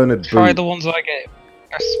is Bernard Try Boo. the ones I get.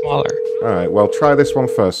 They're smaller. Alright, well, try this one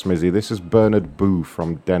first, Smizzy. This is Bernard Boo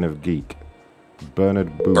from Den of Geek.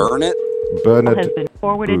 Bernard Boo. Burn it? Bernard Has been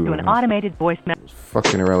forwarded Boo. to an automated voice message.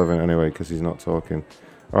 Fucking irrelevant anyway, because he's not talking.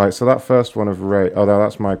 Alright, so that first one of Ray... Oh, no,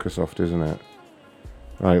 that's Microsoft, isn't it?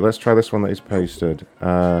 Right, let's try this one that he's pasted.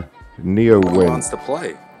 Neo Who Win. wants to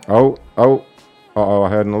play? Oh, I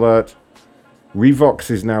heard an alert. Revox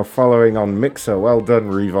is now following on Mixer. Well done,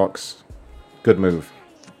 Revox. Good move.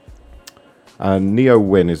 Neo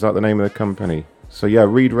Win, is that the name of the company? So yeah,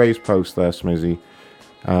 read Ray's post there, Smizzy.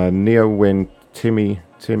 Neo Win, Timmy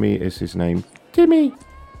is his name. Timmy!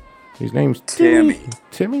 His name's Timmy.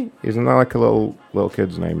 Timmy? Isn't that like a little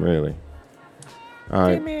kid's name, really?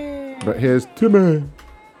 Alright. Timmy! But here's Timmy.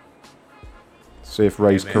 See if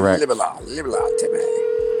Ray's correct. Libela, Timmy.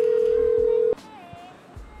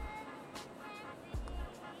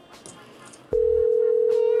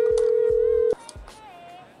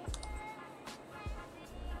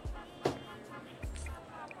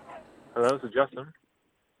 Hello, this is Justin.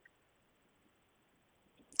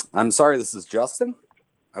 I'm sorry, this is Justin.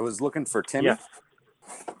 I was looking for Timmy. Yes.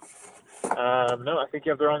 No, I think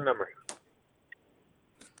you have the wrong number.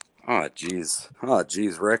 Oh,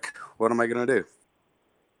 jeez, Rick. What am I going to do?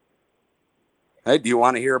 Hey, do you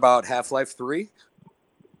want to hear about Half-Life 3?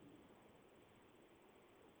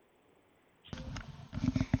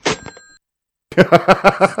 All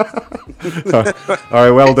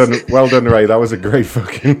right, well done, Ray. That was a great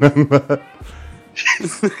fucking number.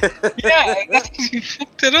 Yeah, you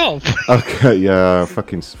fucked it up. Okay, yeah,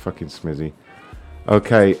 fucking Smizzy.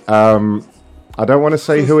 Okay, I don't want to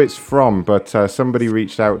say who it's from, but somebody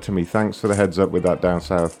reached out to me. Thanks for the heads up with that down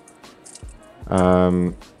south.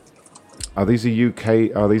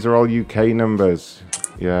 These are all UK numbers.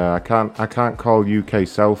 Yeah, I can't call UK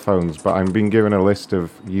cell phones, but I'm being given a list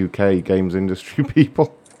of UK games industry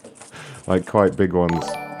people, like quite big ones.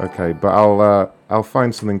 Okay, but I'll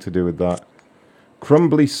find something to do with that.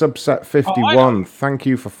 Crumbly Subset 51, thank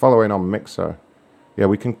you for following on Mixer. Yeah,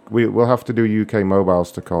 we'll have to do UK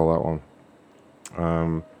mobiles to call that one.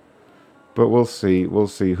 But we'll see.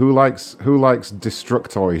 Who likes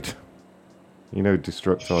Destructoid? You know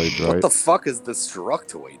Destructoid, right? What the fuck is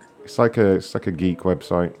Destructoid? It's like a geek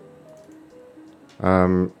website.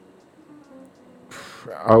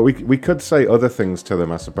 We could say other things to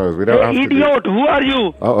them, I suppose. We don't have to. Idiot! Who are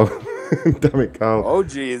you? Uh-oh. Damn it, Carl. Oh,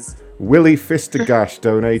 jeez. Willie Fistergash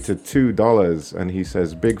donated $2, and he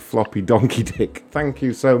says, "Big floppy donkey dick." Thank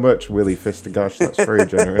you so much, Willie Fistergash. That's very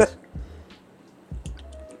generous.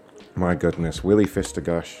 My goodness, Willie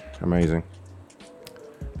Fistergash, amazing.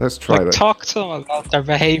 Let's try that. Talk to them about their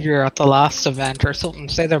behavior at the last event or something.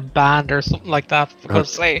 Say they're banned or something like that.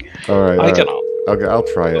 Because all right, I don't know. I'll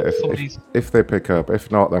try it if they pick up. If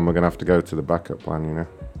not, then we're gonna have to go to the backup plan. You know.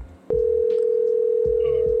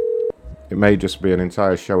 It may just be an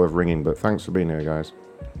entire show of ringing, but thanks for being here, guys.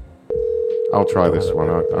 I'll try this one.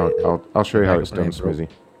 I'll show you how it's done, Smizzy.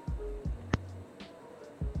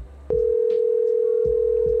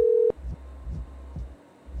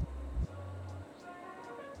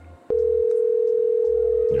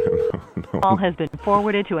 Call has been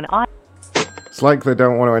forwarded to an It's like they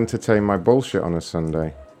don't want to entertain my bullshit on a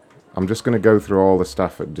Sunday. I'm just going to go through all the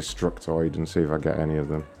staff at Destructoid and see if I get any of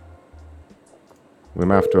them. We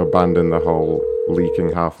may have to abandon the whole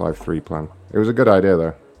leaking Half-Life 3 plan. It was a good idea,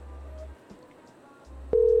 though.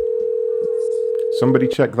 Somebody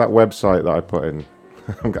check that website that I put in.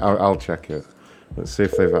 I'll check it. Let's see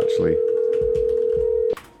if they've actually...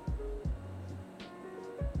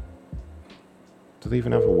 Do they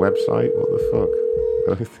even have a website? What the fuck?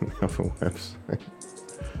 I don't think they have a website.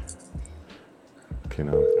 Okay,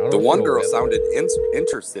 no. The one girl sounded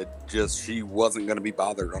interested, just she wasn't going to be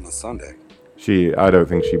bothered on a Sunday. I don't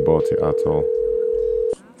think she bought it at all.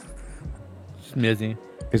 Smizzy,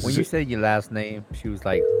 when you said your last name, she was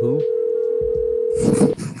like, who?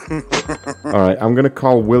 Alright, I'm going to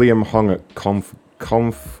call William Hung at Conf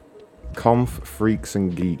Freaks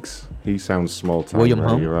and Geeks. He sounds small time. William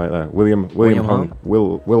Hung? You're right there. William Hung. Hung?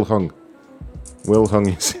 Will Hung. Will Hung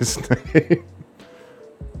is his name.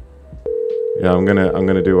 Yeah, I'm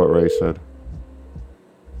gonna do what Ray said.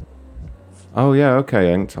 Oh yeah, okay,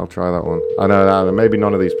 Enkt, I'll try that one. I know maybe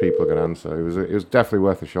none of these people are gonna answer. It was definitely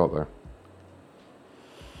worth a shot though.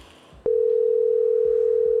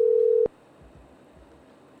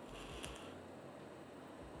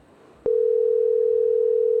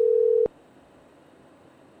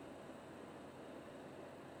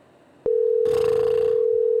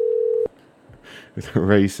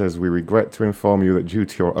 Ray says, we regret to inform you that due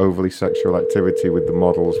to your overly sexual activity with the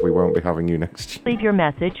models, we won't be having you next year. Leave your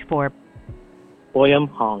message for William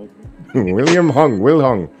Hung. William Hung, Will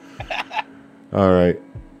Hung. All right.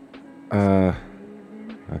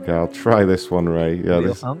 Okay, I'll try this one, Ray.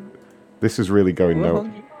 Yeah, this is really going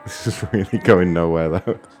This is really going nowhere,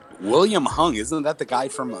 though. William Hung, isn't that the guy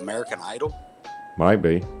from American Idol? Might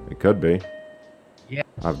be. It could be. Yeah.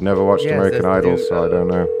 I've never watched American Idol, so I don't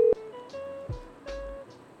know.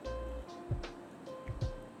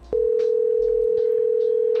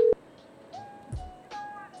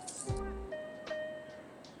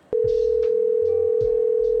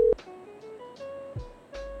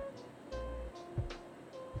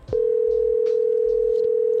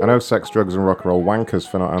 I know sex, drugs, and rock and roll. Wankers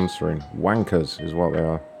for not answering. Wankers is what they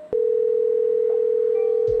are.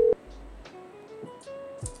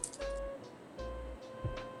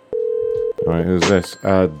 Alright, who's this?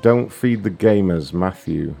 Don't feed the gamers,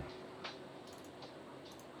 Matthew.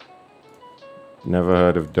 Never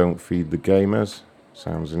heard of Don't Feed the Gamers.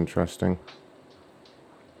 Sounds interesting.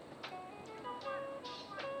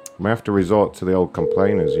 We have to resort to the old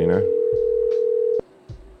complainers, you know?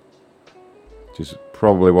 Which is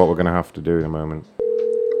probably what we're going to have to do in a moment.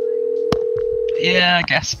 Yeah, I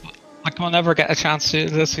guess. But like, we'll never get a chance to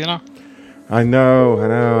do this, you know? I know.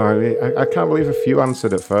 I can't believe a few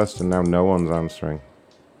answered at first and now no one's answering.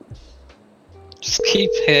 Just keep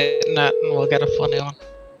hitting it and we'll get a funny one.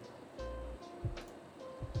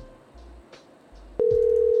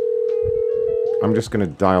 I'm just going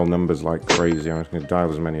to dial numbers like crazy. I'm just going to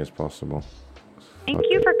dial as many as possible. Thank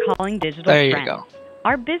you for calling Digital There you Trends. go.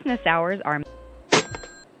 Our business hours are...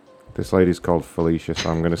 This lady's called Felicia, so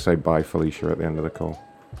I'm going to say bye, Felicia, at the end of the call.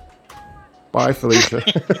 Bye, Felicia.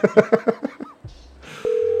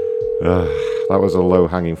 That was a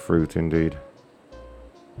low-hanging fruit, indeed.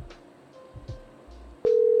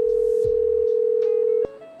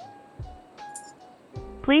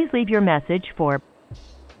 Please leave your message for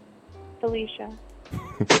Felicia.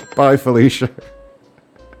 Bye, Felicia.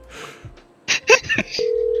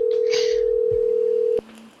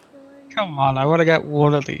 Come on, I want to get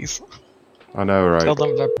one of these. I know, right? Tell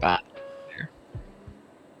them they're bad.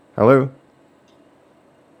 Hello?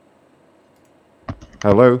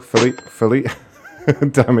 Hello, Philly?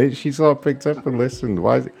 Damn it, she's all picked up and listened.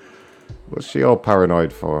 What's she all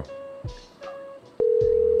paranoid for?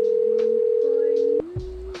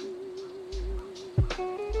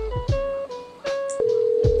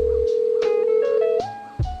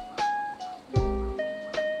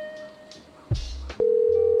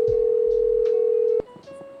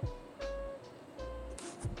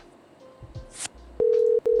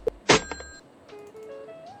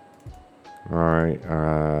 Alright,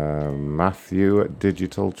 Matthew at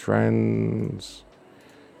Digital Trends.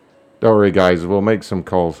 Don't worry, guys, we'll make some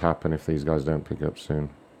calls happen if these guys don't pick up soon.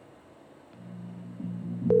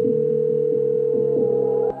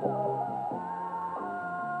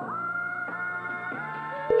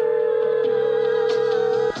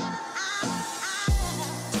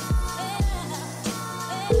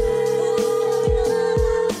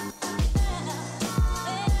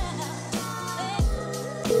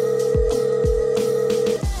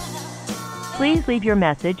 Please leave your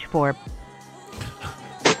message for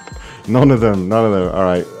None of them.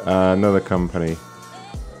 Alright, another company.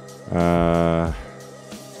 Oh,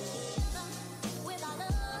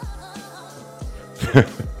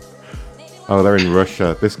 they're in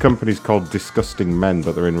Russia. This company's called Disgusting Men,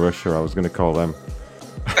 but they're in Russia. I was going to call them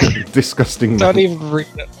Disgusting Men. Don't even read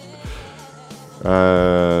it.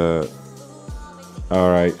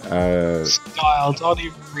 Alright, Style, don't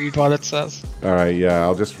even read what it says. Alright,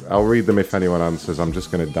 yeah, I'll read them if anyone answers. I'm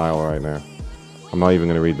just going to dial right now. I'm not even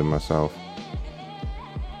going to read them myself.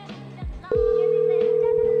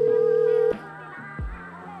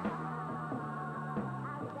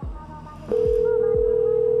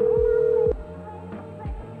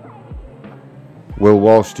 Will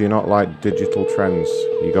Walsh, do you not like Digital Trends?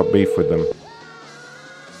 You got beef with them?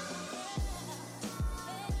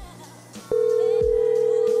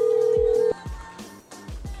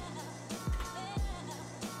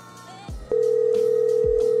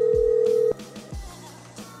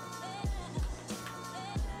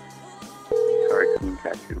 Sorry, couldn't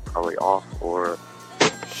catch you. Probably off or...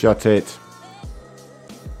 Shut it.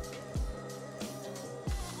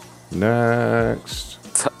 Next.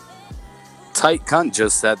 Tight Cunt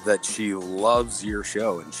just said that she loves your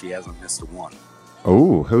show and she hasn't missed a one.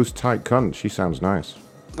 Oh, who's Tight Cunt? She sounds nice.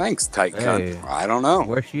 Thanks, Tight Cunt. I don't know.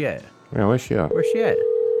 Where's she at? Yeah, where's she at? Where's she at?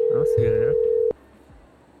 I don't see her there.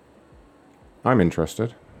 I'm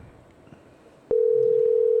interested.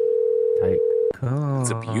 Tight It's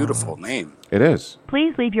a beautiful name. It is.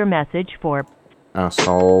 Please leave your message for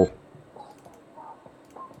Asshole.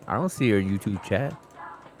 I don't see your YouTube chat.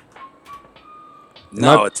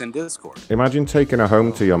 No, it's in Discord. Imagine taking her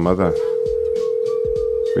home to your mother.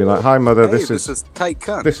 Be like, hi mother, Hey, this is Tight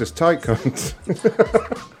Cunt. This is Tight Cunt.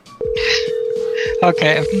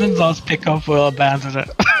 Okay, if none of those pick up, we'll abandon it.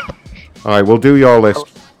 Alright, we'll do your list.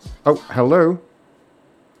 Oh, hello.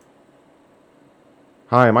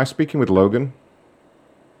 Hi, am I speaking with Logan?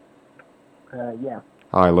 Yeah.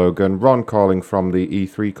 Hi Logan, Ron calling from the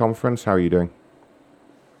E3 conference. How are you doing?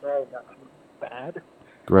 Not bad.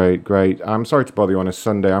 Great. I'm sorry to bother you on a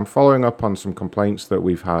Sunday. I'm following up on some complaints that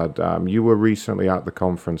we've had. You were recently at the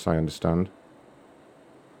conference, I understand.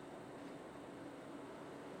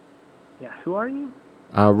 Yeah, who are you?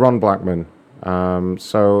 Ron Blackman.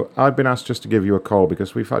 So I've been asked just to give you a call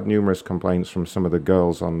because we've had numerous complaints from some of the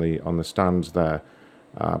girls on the stands there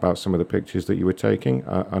about some of the pictures that you were taking.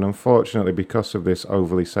 And unfortunately, because of this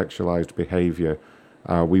overly sexualized behavior,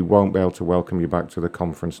 we won't be able to welcome you back to the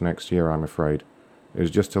conference next year, I'm afraid. It was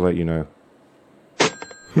just to let you know.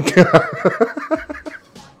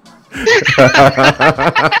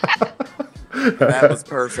 That was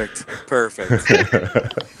perfect. Perfect.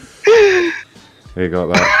 You got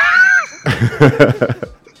that.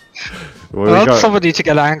 Well, got somebody to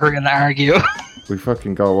get angry and argue. We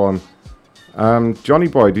fucking go on. Johnny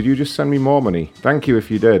boy, did you just send me more money? Thank you if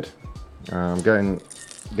you did. I'm getting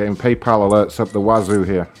PayPal alerts up the wazoo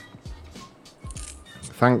here.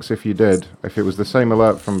 Thanks if you did. If it was the same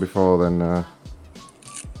alert from before, then...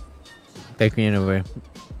 Take me anyway.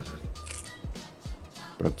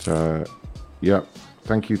 But, yeah.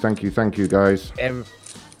 Thank you, guys.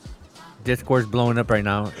 Discord's blowing up right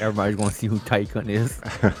now. Everybody's going to see who Tight Cunt is.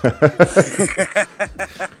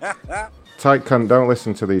 Tight Cunt, don't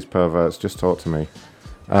listen to these perverts. Just talk to me.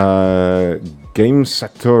 Game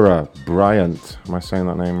Satura Bryant. Am I saying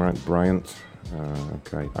that name right? Bryant?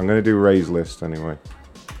 Okay. I'm going to do Ray's list anyway.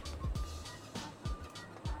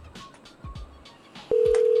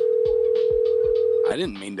 I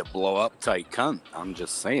didn't mean to blow up Tight Cunt. I'm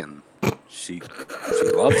just saying. She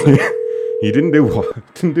loves it. You didn't do what?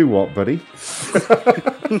 Didn't do what, buddy?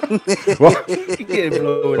 What?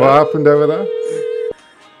 What happened over there?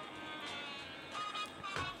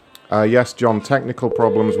 Yes, John, technical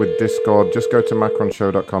problems with Discord. Just go to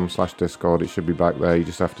macronshow.com/Discord. It should be back there. You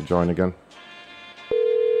just have to join again.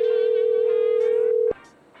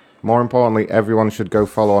 More importantly, everyone should go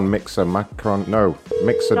follow on Mixer.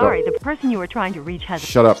 Mixer. Sorry, the person you were trying to reach has...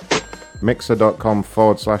 Shut up.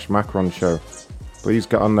 Mixer.com/MacronShow. Please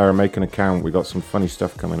get on there and make an account. We got some funny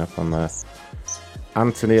stuff coming up on there.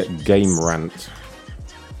 Anthony at Game Rant.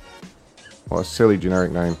 What a silly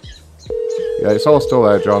generic name. Yeah, it's all still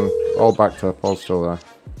there, John. All backed up, all still there.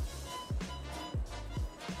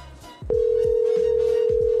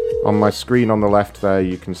 On my screen on the left there,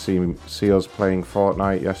 you can see us playing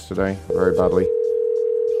Fortnite yesterday, very badly.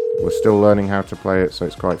 We're still learning how to play it, so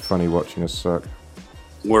it's quite funny watching us suck.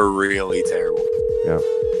 We're really terrible. Yeah.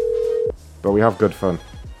 But we have good fun.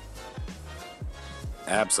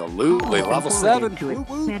 Absolutely. Level 7.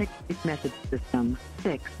 Message system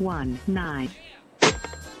 619.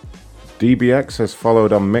 DBX has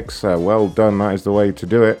followed on Mixer. Well done, that is the way to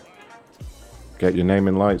do it. Get your name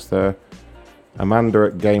in lights there. Amanda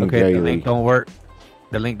at Game Gaily. The link don't work.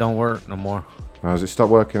 The link don't work no more. Oh, has it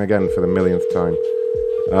stopped working again for the millionth time?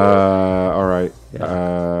 Alright.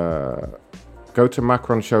 Yeah. Go to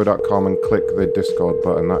macronshow.com and click the Discord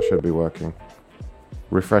button. That should be working.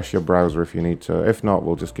 Refresh your browser if you need to. If not,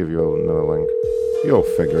 we'll just give you another link. You'll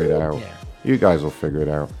figure it out. Yeah. You guys will figure it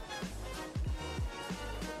out.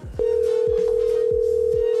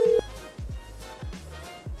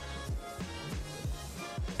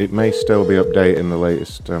 It may still be updating the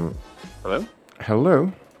latest... Hello?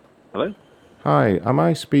 Hello? Hello? Hi, am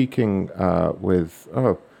I speaking with...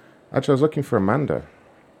 Oh, actually I was looking for Amanda.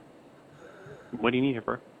 What do you need here,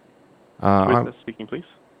 bro? Who I'm- is this speaking, please?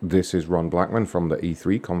 This is Ron Blackman from the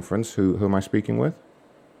E3 conference. Who am I speaking with?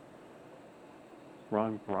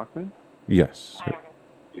 Ron Brockman? Yes.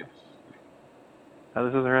 Yes. This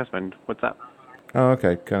is her husband. What's up? Oh,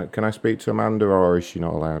 okay. Can I speak to Amanda, or is she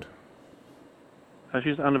not allowed?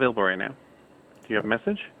 She's unavailable right now. Do you have a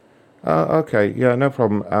message? Okay. Yeah, no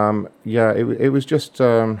problem. Yeah, it was just...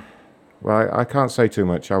 well, I can't say too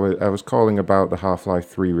much. I was calling about the Half-Life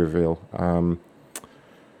 3 reveal.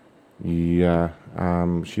 Yeah,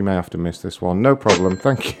 she may have to miss this one. No problem,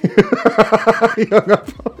 thank you.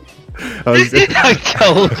 I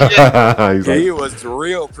told you. He was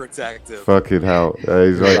real protective. Fucking hell.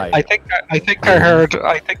 He's like, I think I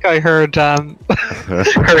heard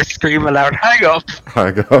her scream aloud, hang up.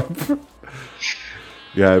 Hang up.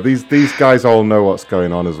 Yeah, these guys all know what's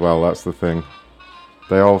going on as well, that's the thing.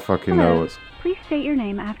 They all fucking know what's... Please state your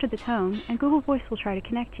name after the tone, and Google Voice will try to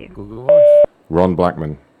connect you. Google Voice. Ron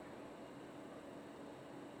Blackman.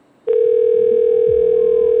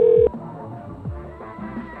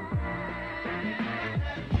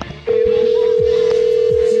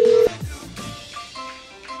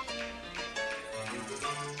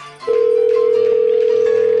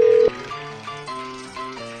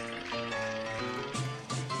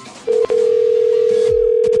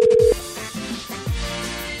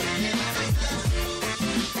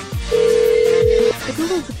 The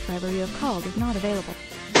Google subscriber you have called is not available.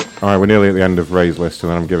 Alright, we're nearly at the end of Ray's list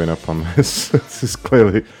and then I'm giving up on this. This is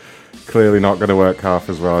clearly not going to work half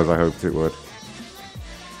as well as I hoped it would.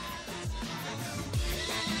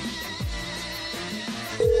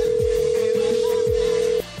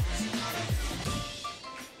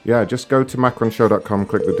 Yeah, just go to macronshow.com,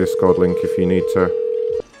 click the Discord link if you need to.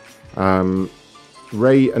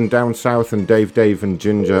 Ray and Down South and Dave and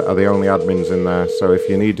Ginger are the only admins in there, so if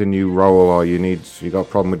you need a new role or you got a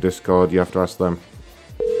problem with Discord, you have to ask them.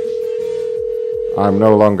 I'm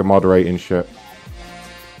no longer moderating shit.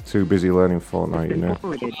 Too busy learning Fortnite, you know.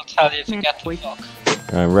 I'll tell you to get the fuck.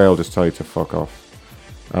 Ray will just tell you to fuck off.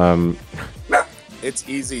 It's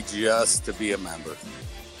easy just to be a member.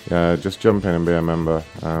 Yeah, just jump in and be a member.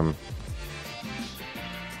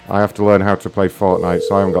 I have to learn how to play Fortnite,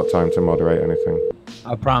 so I haven't got time to moderate anything.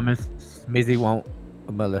 I promise, Mizzy won't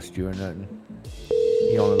molest you or nothing.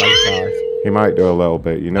 He only likes ours. He might do a little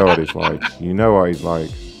bit. You know what he's like. You know what he's like.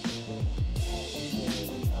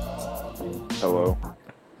 Hello.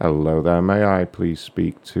 Hello there. May I please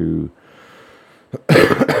speak to...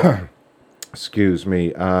 Excuse me.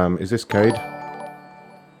 Is this Cade?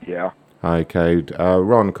 Yeah. Hi, Cade.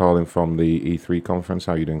 Ron calling from the E3 conference.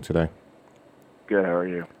 How are you doing today? Good, how are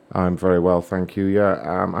you? I'm very well, thank you. Yeah,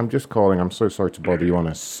 I'm just calling. I'm so sorry to bother you on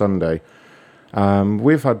a Sunday.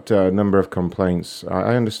 We've had a number of complaints.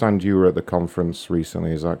 I understand you were at the conference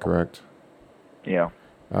recently, is that correct? Yeah.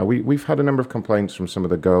 We've had a number of complaints from some of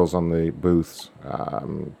the girls on the booths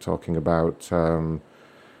talking about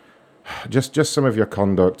just some of your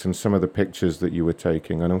conduct and some of the pictures that you were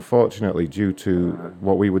taking. And unfortunately, due to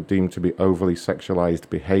what we would deem to be overly sexualized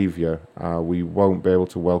behavior, we won't be able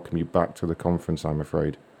to welcome you back to the conference, I'm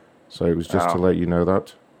afraid. So it was just to let you know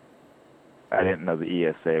that. I didn't know the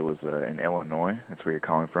ESA was in Illinois. That's where you're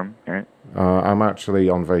calling from, right? I'm actually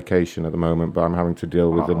on vacation at the moment, but I'm having to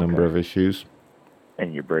deal with a number of issues.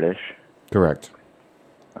 And you're British? Correct.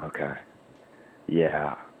 Okay.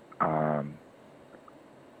 Yeah.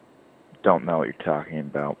 Don't know what you're talking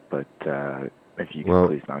about, but if you could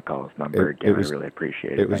please not call this number again, I really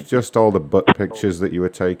appreciate it. It was just all the butt pictures that you were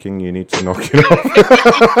taking. You need to knock it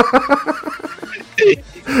off.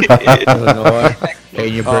 Illinois. Hey,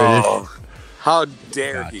 you're British. Oh, how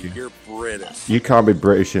dare he? You're British. You can't be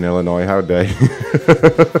British in Illinois. How dare you?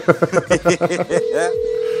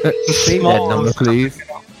 Say that number, please.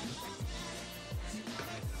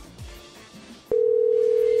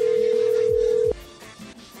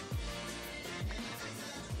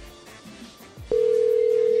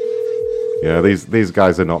 Yeah, these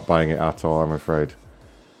guys are not buying it at all, I'm afraid.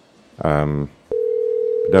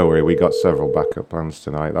 Don't worry, we got several backup plans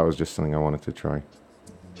tonight. That was just something I wanted to try.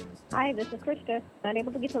 Hi, this is Krista.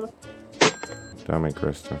 Unable to get to the... Damn it,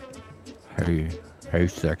 Krista. Hey,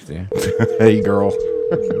 sexy. Hey, girl.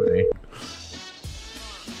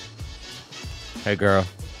 Hey, girl.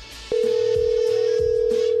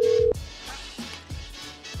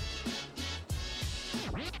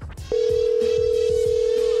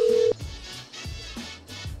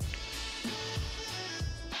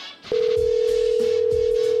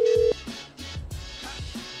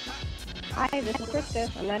 Hi, this is Krista.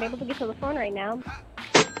 I'm not able to get to the phone right now.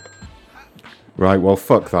 Right, well,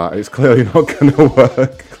 fuck that. It's clearly not going to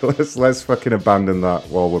work. Let's fucking abandon that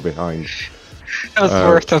while we're behind. It was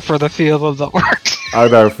worth it for the few of them that worked. I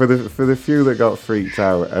know, for the few that got freaked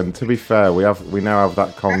out. And to be fair, we now have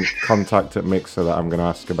that contact at Mixer that I'm going to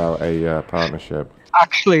ask about a partnership.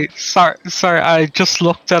 Actually, sorry, I just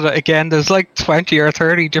looked at it again. There's like 20 or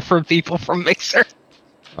 30 different people from Mixer.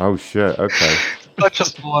 Oh shit, okay. Not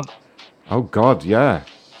just one. Oh god, yeah.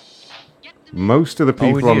 Most of the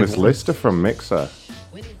people on this list are from Mixer.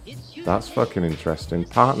 That's fucking interesting.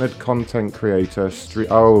 Partnered content creator,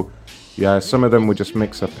 Yeah, some of them were just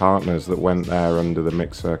Mixer partners that went there under the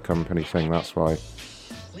Mixer company thing, that's why.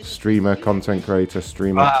 Streamer, content creator,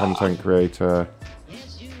 content creator,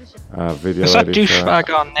 video Is that editor.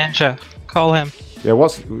 douchebag on Ninja? Call him. Yeah,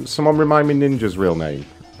 someone remind me Ninja's real name,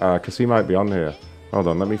 because he might be on here. Hold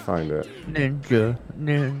on, let me find it. Ninja.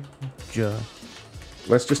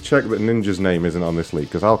 Let's just check that Ninja's name isn't on this leak,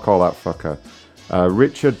 because I'll call that fucker.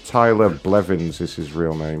 Richard Tyler Blevins is his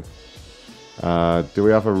real name. Do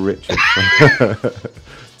we have a Richard?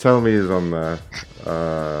 Tell me he's on there.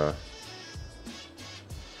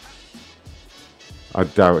 I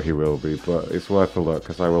doubt he will be, but it's worth a look,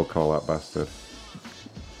 because I will call that bastard.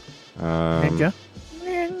 Ninja.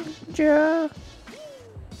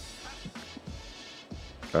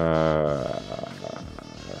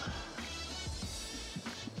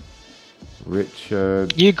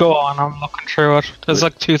 Richard. You go on, I'm looking through it. There's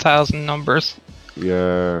like 2,000 numbers.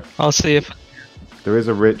 Yeah. I'll see if... There is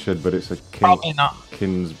a Richard, but it's a Probably not.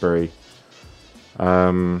 Kinsbury.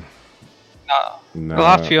 No. It'll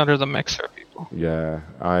have to be under the Mixer, people. Yeah,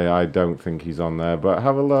 I don't think he's on there, but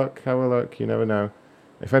have a look, you never know.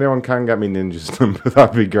 If anyone can get me Ninja's number,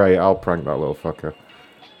 that'd be great. I'll prank that little fucker.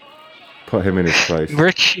 Put him in his place.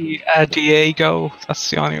 Richie Diego,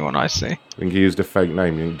 that's the only one I see. I think he used a fake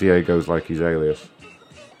name. You think Diego's like his alias.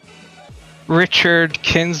 Richard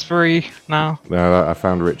Kinsbury, no. No, I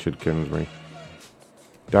found Richard Kinsbury.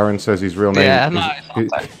 Darren says his real name.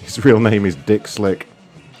 His real name is Dick Slick.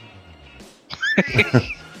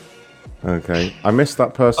 Okay, I missed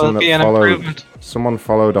that person that followed. Someone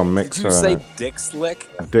followed on Mixer. Did you say Dick Slick?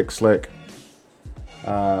 Dick Slick.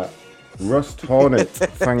 Rust Hornet,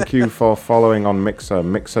 thank you for following on Mixer.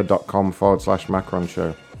 Mixer.com/Macron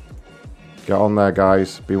Show. Get on there,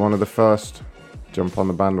 guys. Be one of the first. Jump on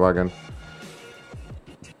the bandwagon.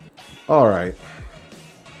 All right.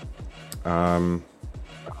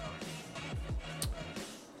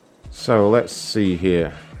 So let's see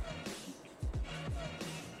here.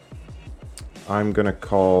 I'm going to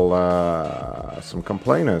call some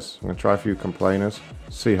complainers. I'm going to try a few complainers.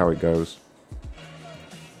 See how it goes.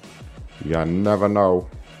 You never know.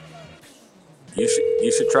 You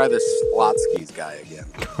should try this Slotsky's guy again.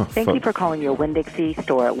 Thank you for calling your Winn-Dixie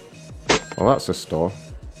store. Well, that's a store.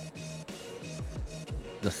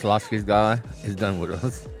 The Slotsky's guy is done with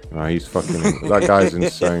us. No, he's fucking... That guy's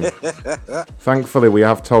insane. Thankfully, we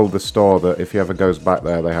have told the store that if he ever goes back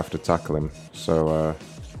there, they have to tackle him. So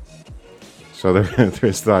there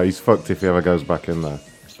is that. He's fucked if he ever goes back in there.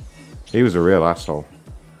 He was a real asshole.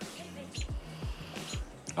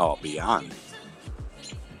 Oh, beyond.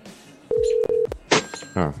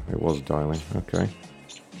 Oh, it was dialing. Okay.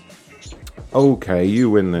 Okay, you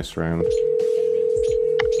win this round.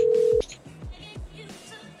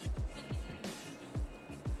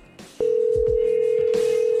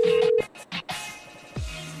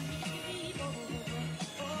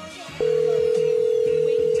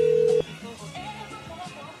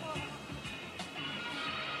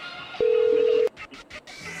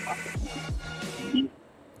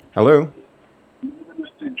 Hello? And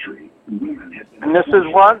this is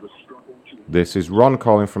what? This is Ron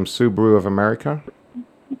calling from Subaru of America.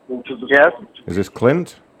 Yes? Is this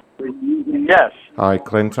Clint? Yes. Hi,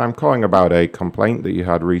 Clint. I'm calling about a complaint that you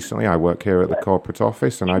had recently. I work here at the corporate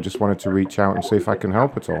office, and I just wanted to reach out and see if I can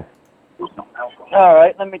help at all. All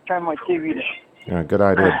right, let me turn my TV down. Yeah, good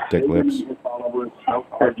idea, Dick Lips.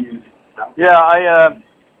 Yeah, I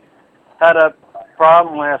had a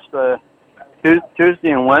problem last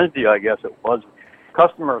Tuesday and Wednesday, I guess it was.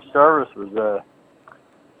 Customer service was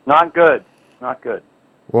not good. Not good.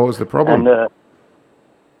 What was the problem? And,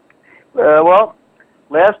 well,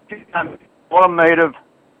 last time automated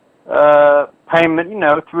payment,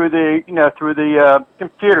 through the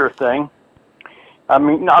computer thing. I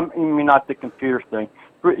mean not the computer thing.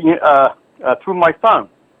 Through my phone.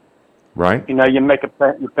 Right. You make you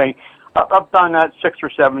pay. I've done that 6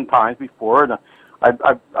 or 7 times before, and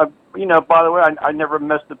I by the way, I never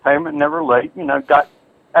missed a payment, never late. Got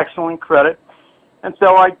excellent credit, and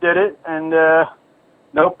so I did it, and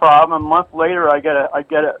no problem. A month later, I get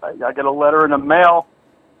a letter in the mail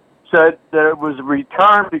said that it was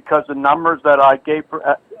returned because the numbers that I gave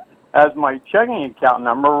as my checking account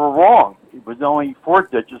number were wrong. It was only 4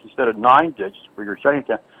 digits instead of 9 digits for your checking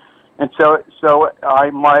account, and so I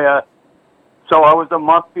was a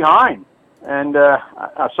month behind. And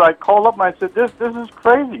so I called up and I said, "This is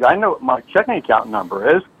crazy. I know what my checking account number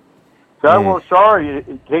is." So, well, sorry,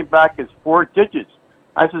 it came back as 4 digits.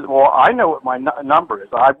 I said, "Well, I know what my number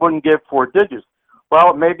is. I wouldn't give 4 digits."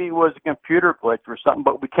 Well, maybe it was a computer glitch or something,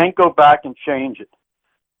 but we can't go back and change it.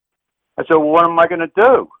 I said, "Well, what am I going to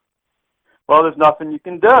do?" Well, there's nothing you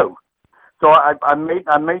can do. So I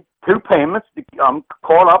made 2 payments,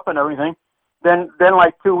 caught up and everything. Then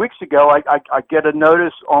like 2 weeks ago, I get a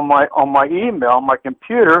notice on my email, my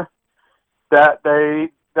computer, that they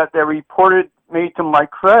reported me to my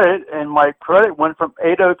credit, and my credit went from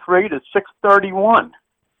 803 to 631.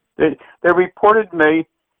 They reported me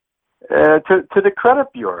to the credit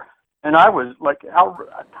bureau, and I was like,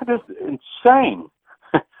 that is insane.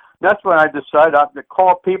 That's when I decided I have to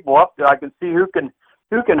call people up that I can see who can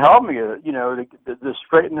help me, to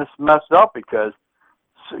straighten this mess up, because,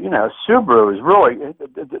 Subaru is really,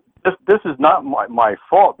 this is not my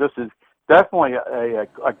fault. This is definitely a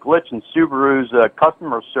glitch in Subaru's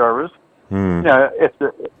customer service. It's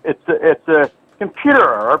a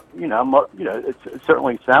computer error. It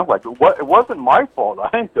certainly sounds like it. It wasn't my fault. I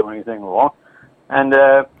didn't do anything wrong. And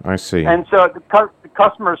I see. And so the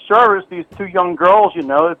customer service, these 2 young girls,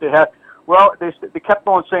 that they had. Well, they kept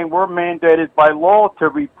on saying we're mandated by law to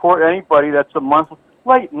report anybody that's a month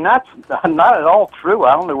late, and that's not at all true.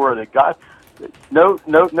 I don't know where they got. No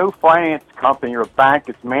finance company or bank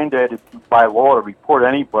is mandated by law to report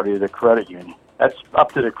anybody to the credit union. That's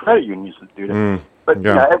up to the credit unions to do that. But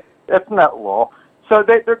that's not law. So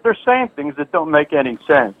they're saying things that don't make any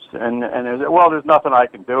sense, and there's nothing I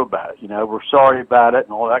can do about it. We're sorry about it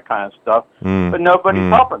and all that kind of stuff. But nobody's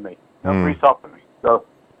helping me. Nobody's helping me. So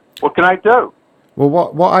what can I do? Well,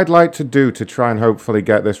 what I'd like to do to try and hopefully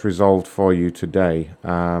get this resolved for you today,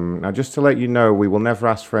 now just to let you know, we will never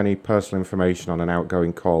ask for any personal information on an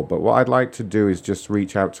outgoing call, but what I'd like to do is just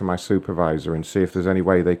reach out to my supervisor and see if there's any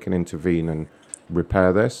way they can intervene and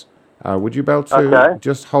repair this. Would you be able to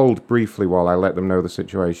just hold briefly while I let them know the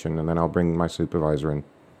situation, and then I'll bring my supervisor in?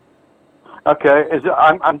 Okay.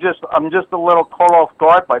 I'm just a little caught off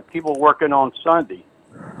guard by people working on Sunday.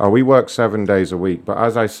 Oh, we work 7 days a week, but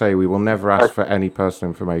as I say, we will never ask for any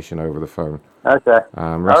personal information over the phone. Okay.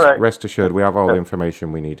 Rest assured, we have all the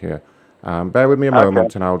information we need here. Bear with me a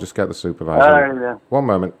moment, and I'll just get the supervisor. Yeah. 1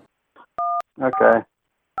 moment. Okay.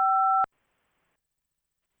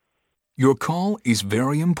 Your call is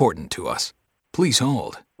very important to us. Please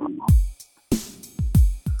hold.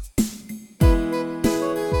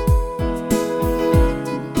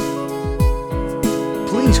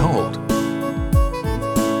 Please hold.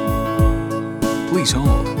 Please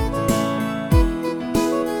hold.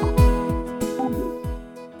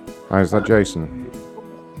 Hi, is that Jason?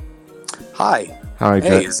 Hi. Hi,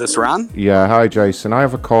 Hey, is this Ron? Yeah, hi, Jason. I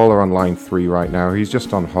have a caller on line 3 right now. He's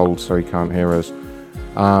just on hold, so he can't hear us.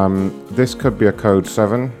 This could be a code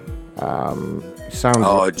 7. Oh,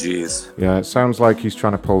 jeez. Yeah, it sounds like he's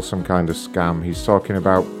trying to pull some kind of scam. He's talking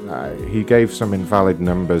about he gave some invalid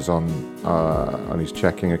numbers on his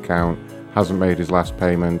checking account. Hasn't made his last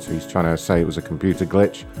payment. He's trying to say it was a computer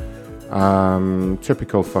glitch.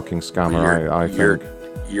 Typical fucking scammer, I think.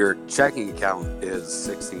 Your checking account is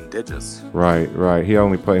 16 digits. Right. He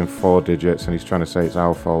only put in 4 digits, and he's trying to say it's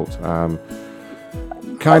our fault.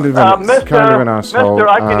 Kind of an asshole. Mister,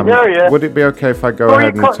 I can hear you. Would it be okay if I go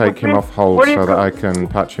ahead and take him off hold so that I can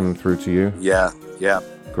patch him through to you? Yeah.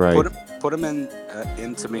 Great. Put him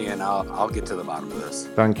into me, and I'll get to the bottom of this.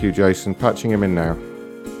 Thank you, Jason. Patching him in now.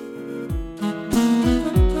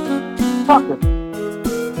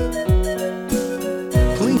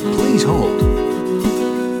 Please hold.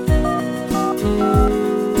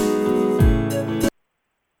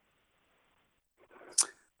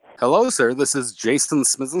 Hello, sir. This is Jason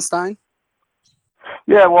Smizenstein.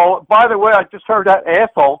 Yeah, well, by the way, I just heard that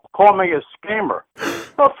asshole call me a scammer.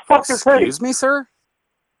 What the fuck is he? Excuse me, sir?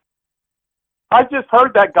 I just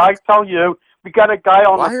heard that guy tell you we got a guy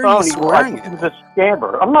on the phone. He's a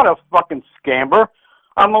scammer. I'm not a fucking scammer.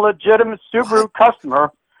 I'm a legitimate Subaru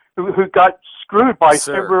customer who got screwed by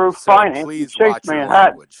Subaru Finance in Chase,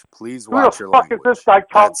 Manhattan. Please watch your language. Who the fuck is this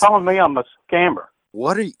guy telling me I'm a scammer?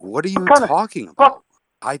 What are you talking about?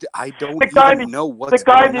 I don't even know what's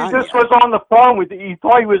going on. The guy that just was on the phone with you, he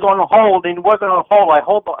thought he was on hold, and he wasn't on hold.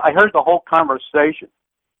 I heard the whole conversation.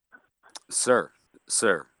 Sir,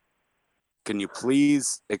 can you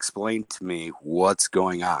please explain to me what's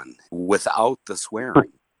going on without the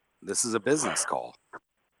swearing? This is a business call.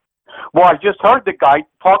 Well, I just heard the guy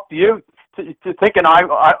talk to you, thinking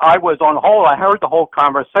I was on hold. I heard the whole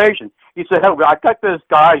conversation. He said, "Hey, I got this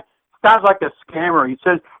guy. Sounds like a scammer." He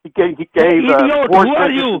says he gave. Idiot, who are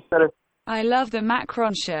you? I love the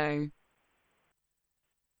Macron show.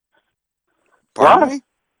 Pardon me?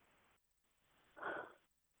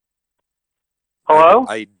 Hello?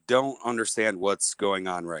 I don't understand what's going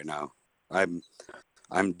on right now. I'm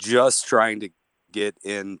just trying to get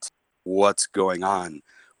into what's going on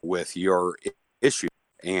with your issue,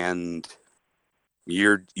 and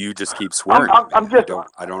You just keep swearing. I'm just.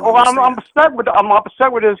 I don't well, I'm upset with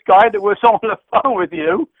this guy that was on the phone with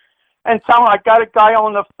you, and tell him I got a guy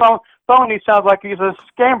on the phone. He sounds like he's a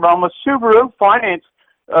scammer. I'm a Subaru finance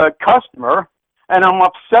customer, and I'm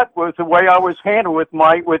upset with the way I was handled with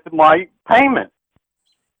my payment.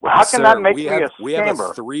 How can that make me a scammer? We have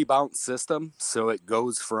a 3 bounce system, so it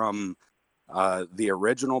goes from the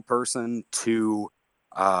original person to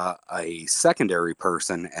a secondary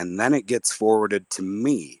person, and then it gets forwarded to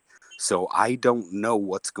me. So I don't know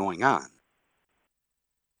what's going on.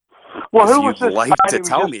 Well, if who was this like guy to that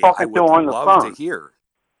tell was me, just I talking would to on the love phone? to hear.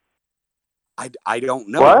 I don't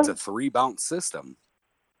know. What? It's a 3 bounce system.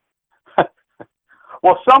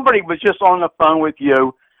 Well, somebody was just on the phone with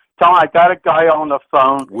you. Tell me I got a guy on the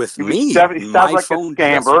phone with he me. He sounds My like phone a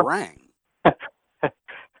scammer. just rang.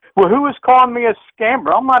 Well, who was calling me a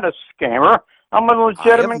scammer? I'm not a scammer. I'm a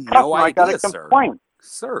legitimate customer. No I got a idea, complaint.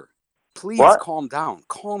 Sir, please What? calm down.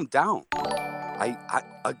 Calm down.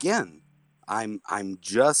 I'm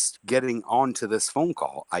just getting onto this phone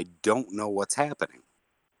call. I don't know what's happening.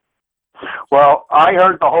 Well, I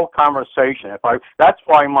heard the whole conversation. That's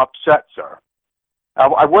why I'm upset, sir.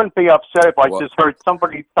 I wouldn't be upset if I just heard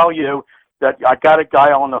somebody tell you that I got a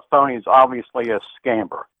guy on the phone. He's obviously a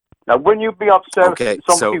scammer. Now, wouldn't you be upset? Okay,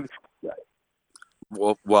 if somebody...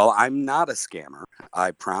 Well, I'm not a scammer.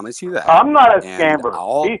 I promise you that. I'm not a scammer.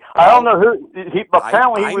 I don't know who.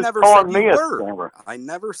 Apparently, he was calling me a scammer. I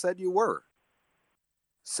never said you were.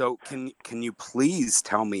 So can you please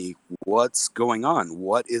tell me what's going on?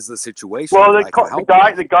 What is the situation? Well, the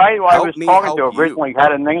guy who I was talking to originally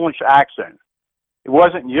had an English accent. It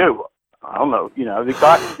wasn't you. I don't know. You know, the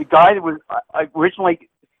guy that was originally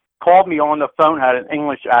called me on the phone had an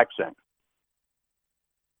English accent.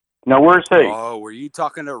 Now, where's he? Oh, were you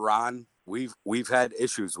talking to Ron? We've had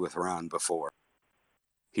issues with Ron before.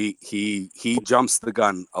 He jumps the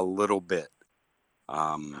gun a little bit.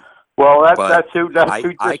 Well, that's who just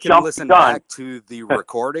I can jumped listen the gun. back to the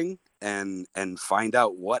recording and find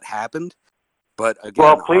out what happened. But again,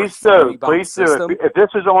 well, please do. If this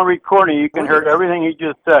is on recording, you can hear everything he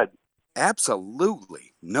just said.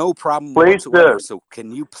 Absolutely, no problem Please whatsoever. do. So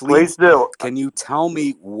can you please do. Can you tell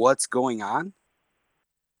me what's going on?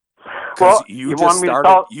 Well, you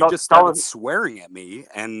just started swearing at me,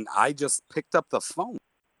 and I just picked up the phone.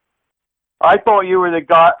 I thought you were the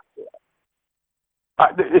guy.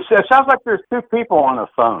 It sounds like there's 2 people on the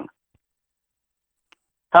phone.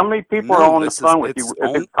 How many people are on the phone with you? Is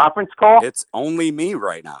it a conference call? It's only me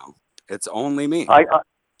right now. It's only me.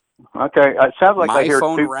 Okay, it sounds like I hear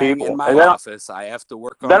 2 people. My phone rang in my office. I have to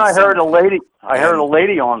work on. Then I heard a lady. I heard a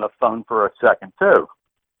lady on the phone for a second too.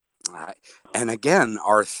 And again,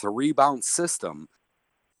 our 3 bounce system.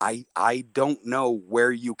 I don't know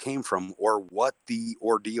where you came from or what the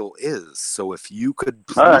ordeal is. So if you could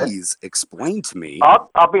please explain to me,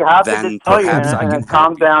 I'll be happy to tell you in a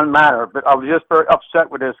calm down manner. But I was just very upset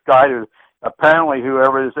with this guy who apparently,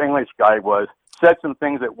 whoever this English guy was, said some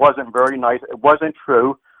things that wasn't very nice. It wasn't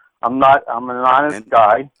true. I'm an honest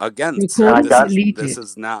guy. Again, this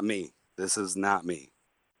is not me. This is not me.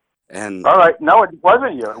 And all right, no, it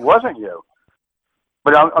wasn't you. It wasn't you.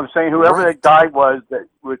 But I'm saying whoever that guy was that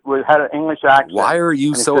had an English accent. Why are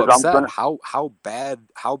you so upset? How bad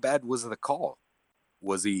was the call?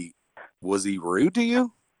 Was he rude to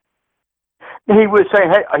you? He was saying,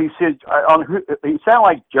 hey, he said, he sounded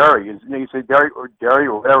like Jerry. He said Jerry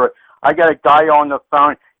or whatever. I got a guy on the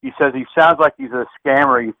phone. He says he sounds like he's a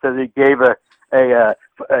scammer. He says he gave a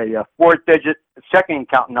 4-digit checking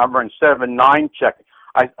account number instead of a 9 checking.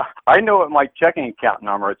 I know what my checking account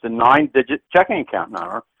number. It's a 9-digit checking account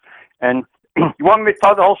number. And you want me to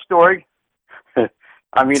tell the whole story?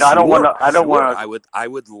 I mean, I don't want to. I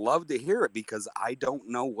would love to hear it because I don't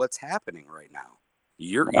know what's happening right now.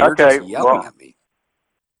 You're okay, just yelling at me.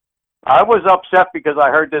 I was upset because I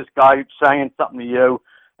heard this guy saying something to you,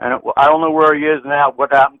 and I don't know where he is now.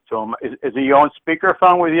 What happened to him? Is he on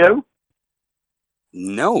speakerphone with you?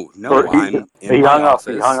 No, he hung up.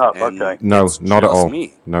 He hung up. Okay. No, not at all.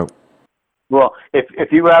 Me. No. Well,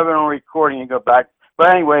 if you have it on recording, you go back. But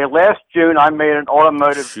anyway, last June I made an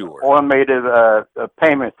automated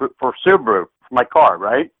payment for Subaru for my car,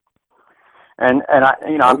 right? And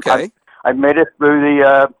I made it through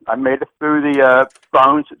the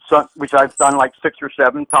phones, which I've done like 6 or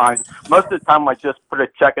 7 times. Most of the time, I just put a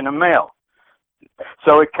check in the mail.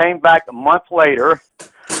 So it came back a month later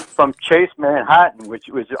from Chase Manhattan, which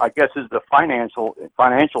was, I guess, is the financial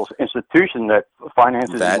institution that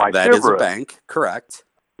finances my Subaru. That is a bank, correct?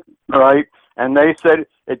 Right, and they said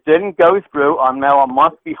it didn't go through. I'm now a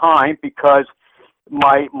month behind because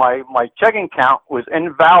my checking account was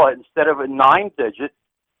invalid. Instead of a 9-digit,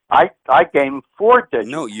 I gave him 4 digits.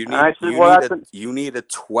 No, you need, and I said, you need a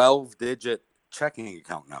 12-digit checking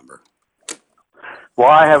account number. Well,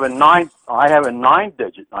 I have a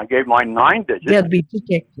 9-digit. I gave my 9-digit. They'll be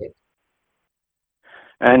detected.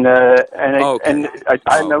 And I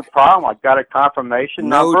had no problem. I got a confirmation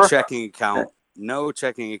number. No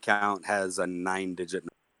checking account has a 9-digit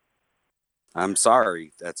number. I'm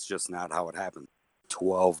sorry, that's just not how it happened.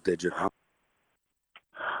 12-digit number.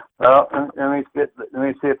 Well, let me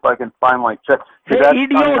see if I can find my check. Hey,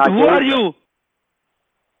 idiot! Who are you?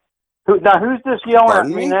 Now, who's this yelling at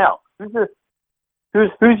me now? Who's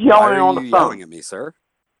yelling on the phone? Yelling at me, sir?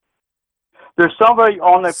 There's somebody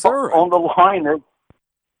on the line.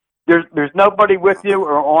 There's nobody with you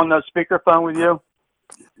or on the speakerphone with you?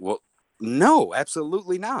 Well, no,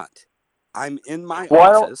 absolutely not. I'm in my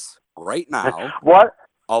office right now. What?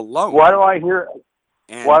 Alone. Why do I hear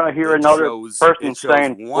another person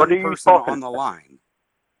saying, "What are you talking on the line?"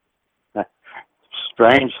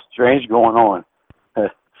 Strange going on.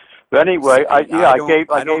 But anyway, I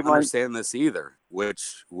don't understand this either.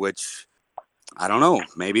 Which I don't know.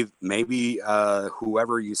 Maybe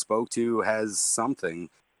whoever you spoke to has something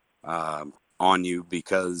on you,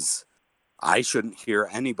 because I shouldn't hear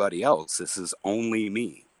anybody else. This is only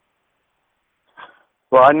me.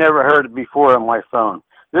 Well, I never heard it before on my phone.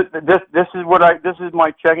 This is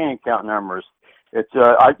my checking account numbers. It's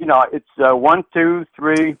it's 1, 2,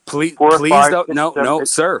 3, please, 4, please 5, don't, 6, no, 7, no, 8.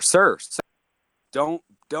 sir, don't.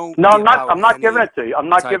 No, I'm not giving it to you. I'm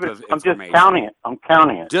not giving it. I'm just counting it. I'm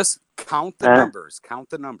counting it. Just count the numbers. Count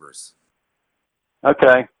the numbers.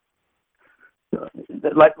 Okay.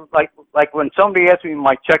 Like when somebody asks me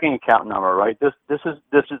my checking account number, right? This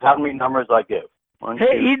is how many numbers I give. 1,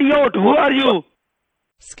 hey, 2, idiot! Who are you?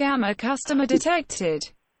 Scammer customer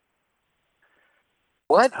detected.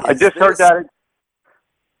 What? I just heard that.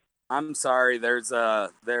 I'm sorry. They're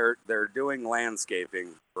doing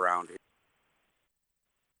landscaping around here,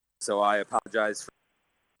 so I apologize.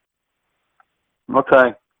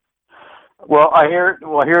 Okay. Well, here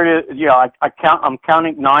it is. Yeah, I'm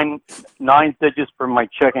counting nine digits for my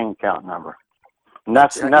checking account number, and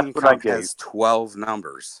that's what I gave. Has 12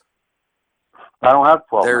 numbers. I don't have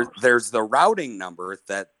 12 numbers. There's the routing number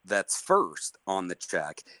that's first on the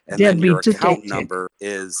check, and They'll then be your account detected. number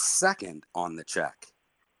is second on the check.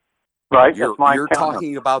 Right. You're that's my talking account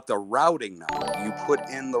number. about the routing number. You put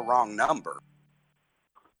in the wrong number.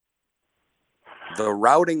 The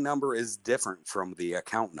routing number is different from the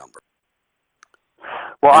account number.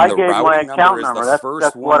 Well, And I gave my account number.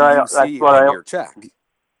 That's what I your check.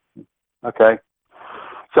 Okay.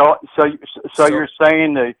 So you're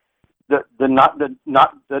saying the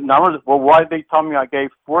numbers? Well, why did they tell me I gave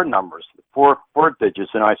 4 numbers, four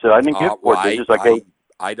digits? And I said I didn't give 4 digits.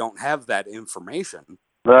 I don't have that information.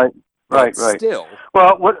 Right. But still,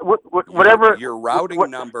 well, whatever your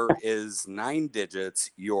routing number is 9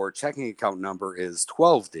 digits. Your checking account number is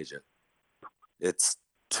 12 digits. It's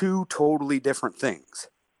 2 totally different things.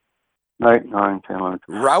 Right, 9, 10, 11.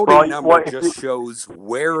 Routing number just shows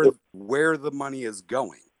where the money is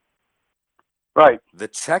going. Right. The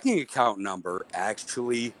checking account number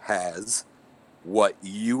actually has what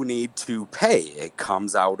you need to pay. It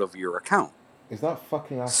comes out of your account. Is that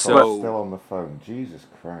fucking asshole still on the phone? Jesus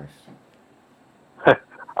Christ.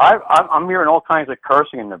 I'm hearing all kinds of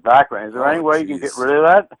cursing in the background. Is there any way you can get rid of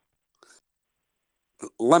that?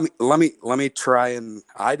 Let me try, and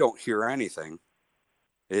I don't hear anything.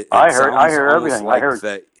 I hear everything. I heard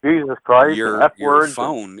that Jesus Christ, your F words.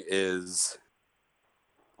 phone is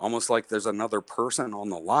almost like there's another person on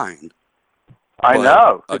the line. I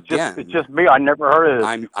know. Again, it's just me. I never heard of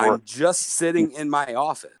this before. I'm just sitting in my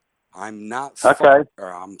office. I'm not. Okay.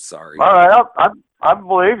 I'm sorry. All right, I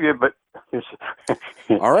believe you, but.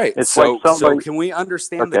 All right. It's so like somebody... can we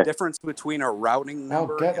understand the difference between a routing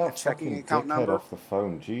number get and a that checking account number? Off the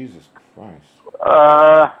phone, Jesus Christ.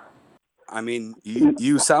 I mean,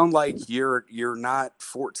 you sound like you're not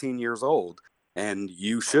 14 years old, and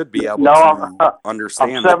you should be able to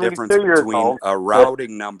understand the difference between a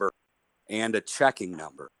routing number and a checking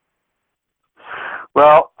number.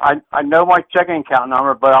 Well, I know my checking account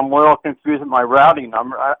number, but I'm a little confused with my routing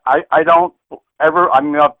number. I don't ever. I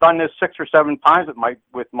mean, I've done this 6 or 7 times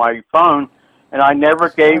with my phone, and I never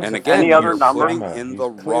gave any other number. In the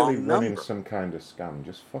wrong running number. Some kind of scam.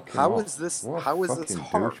 Just fucking. How is this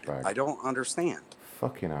hard? Douchebag. I don't understand.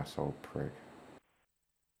 Fucking asshole prick.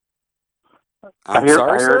 I'm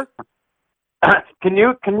sorry, sir. Can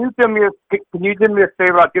you do me a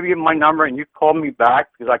favor? I'll give you my number, and you call me back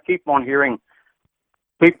because I keep on hearing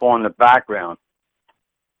people in the background.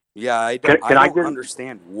 Yeah, I don't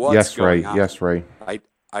understand what's going on. Yes, Ray.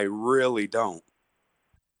 I really don't.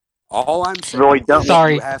 All I'm saying Really don't. is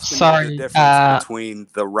you have to know the difference between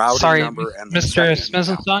the routing number and the Mr.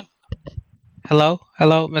 Smizenstein? Hello,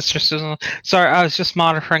 Mr. Susan. Sorry, I was just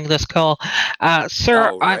monitoring this call.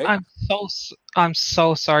 Sir, I'm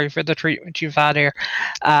so sorry for the treatment you've had here.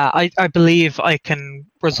 I believe I can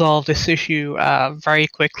resolve this issue very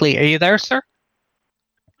quickly. Are you there, sir?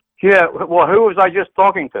 Yeah. Well, who was I just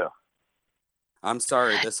talking to? I'm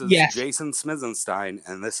sorry. This is Jason Smizenstein,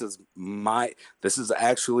 and this is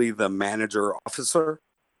actually the manager officer.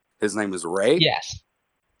 His name is Ray.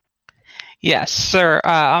 Yes, sir.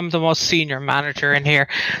 I'm the most senior manager in here.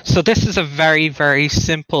 So this is a very, very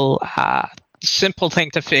simple thing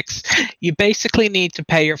to fix. You basically need to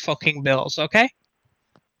pay your fucking bills, okay?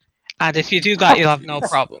 And if you do that, you'll have no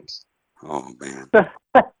problems. Oh, man.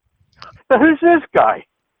 So who's this guy?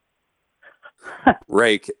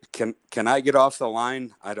 Ray, can I get off the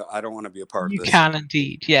line? I don't want to be a part of this. You can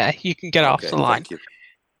indeed. Yeah, you can get off the line. Thank you.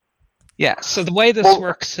 Yeah, so the way this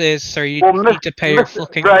works is, sir, you need to pay your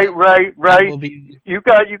fucking... Ray, you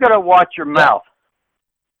got to watch your mouth.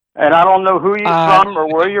 And I don't know who you're from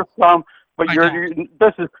or where you're from, but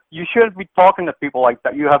you shouldn't be talking to people like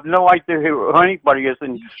that. You have no idea who anybody is,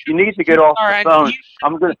 and you need to get off the phone.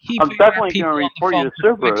 I'm definitely going to report you to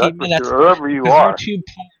Subaru. That's for sure, whoever you are. You're too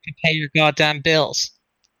poor to pay your goddamn bills.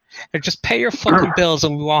 Just pay your fucking bills,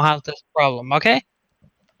 and we won't have this problem. Okay?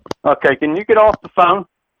 Okay. Can you get off the phone?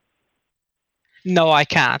 No, I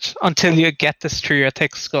can't. Until you get this through your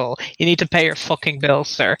thick skull. You need to pay your fucking bills,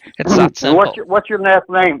 sir. It's that simple. And what's your last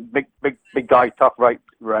name, big guy, tough, right?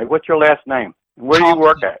 What's your last name? Where do you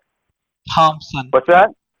work at? Thompson. What's that?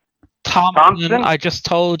 Thompson. I just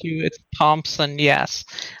told you it's Thompson, yes.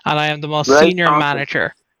 And I am the most senior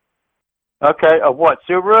manager. Okay, of what,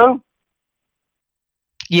 Subaru?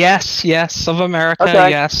 Yes, of America, okay,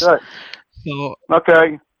 yes. Good. So,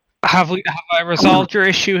 okay. Have I resolved your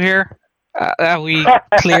issue here? Are we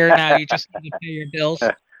clear now? You just need to pay your bills.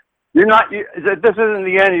 You're not. This isn't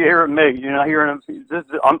the end. You're hearing me. You're not hearing.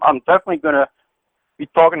 I'm definitely going to be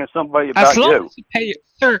talking to somebody about you. As you pay,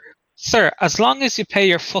 sir. As long as you pay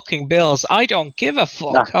your fucking bills, I don't give a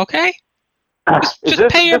fuck. Okay. Just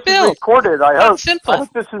pay your bills. Is recorded? I hope. Simple. I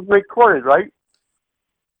hope this is recorded, right?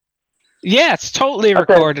 Yeah, it's totally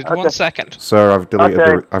recorded. Okay. 1 second. Sir, I've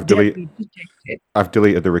deleted. I've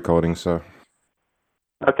deleted the recording, sir.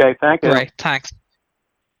 Okay, thank you. Right, thanks.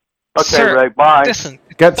 Okay, sir, Ray, bye. Listen,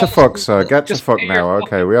 get to fuck, sir. Get to fuck now.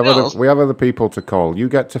 Okay, we have other people to call. You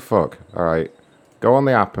get to fuck. All right. Go on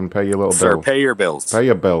the app and pay your little bill. Sir, pay your bills. Pay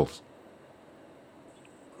your bills.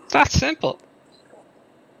 That's simple.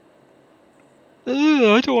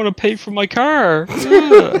 I don't want to pay for my car.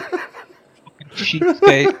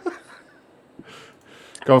 Cheapskate.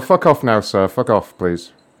 Go fuck off now, sir. Fuck off,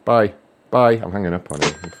 please. Bye. I'm hanging up on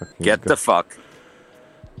you. Get the fuck.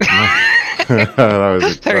 That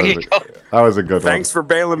was a good one. Thanks for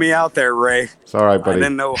bailing me out there, Ray. It's all right, buddy. I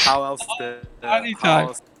didn't know how else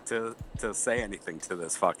to say anything to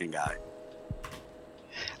this fucking guy.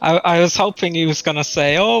 I was hoping he was going to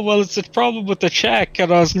say, oh, well, it's a problem with the check.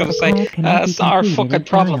 And I was going to say, it's not our fucking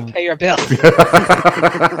problem. Pay your bill.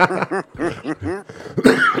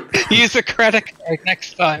 Use a credit card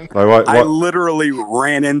next time. I literally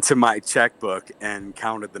ran into my checkbook and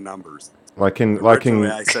counted the numbers. Originally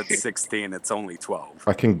I said 16, it's only 12.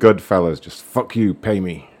 Like in Goodfellas, just fuck you, pay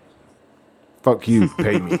me. Fuck you,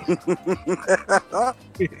 pay me.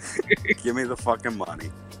 Give me the fucking money.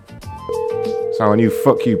 So a new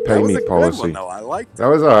fuck you, pay me policy. Good one, though. I liked it. That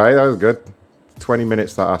was alright, that was good. 20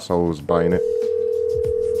 minutes that asshole was buying it.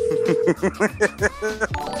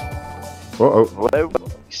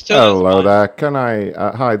 Hello there, can I...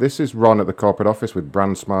 hi, this is Ron at the corporate office with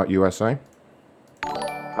BrandSmart USA.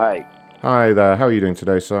 Hi. Hi there, how are you doing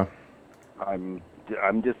today, sir? I'm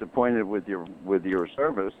disappointed with your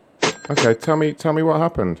service. Okay, tell me what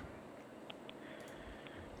happened.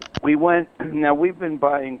 We've been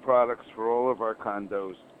buying products for all of our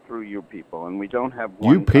condos through you people, and we don't have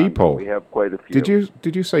one You people? condo. We have quite a few.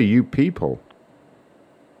 Did you say you people?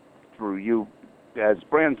 Through you as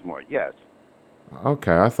BrandSmart, yes.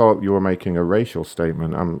 Okay, I thought you were making a racial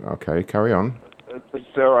statement. Okay, carry on.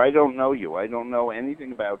 Sir, I don't know you. I don't know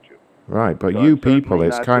anything about you. Right, but So you I'm certainly people,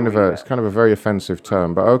 it's not kind of doing a very offensive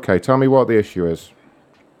term. But okay, tell me what the issue is.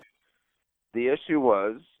 The issue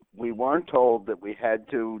was we weren't told that we had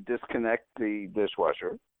to disconnect the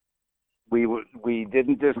dishwasher. We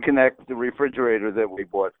didn't disconnect the refrigerator that we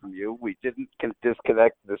bought from you. We didn't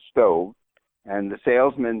disconnect the stove, and the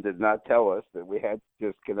salesman did not tell us that we had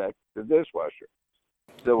to disconnect the dishwasher.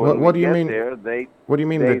 So what do you mean? What do you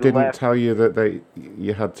mean they didn't left. tell you that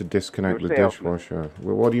you had to disconnect the salesmen. dishwasher?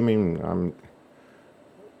 Well, what do you mean?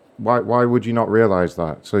 Why would you not realize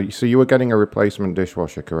that? So you were getting a replacement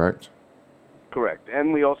dishwasher, correct? Correct.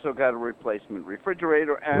 And we also got a replacement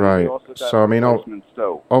refrigerator, and Right. we also got So a I mean, replacement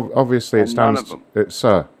stove. obviously it And none stands. of them.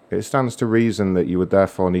 Sir, it stands to reason that you would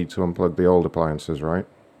therefore need to unplug the old appliances, right?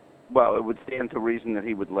 Well, it would stand to reason that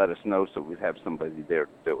he would let us know, so we'd have somebody there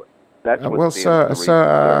to do it. That's what Well, stands to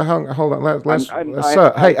sir, reason. hold on. Let's, I'm-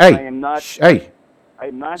 sir. I Hey, am not- hey.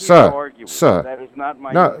 I'm not here Sir, to argue with sir. you. That is not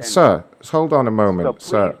my No, intention. sir. Hold on a moment, So please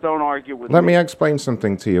sir. don't argue with Let me. me explain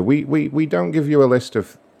something to you. We don't give you a list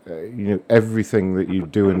of everything that you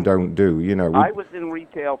do and don't do. I was in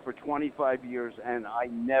retail for 25 years, and I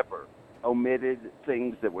never omitted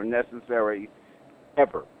things that were necessary,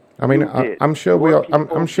 ever. I mean, You did. I'm sure Your I'm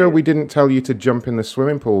people sure did. we didn't tell you to jump in the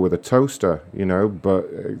swimming pool with a toaster, but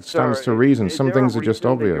it stands Sir, to reason. is Some there things a are just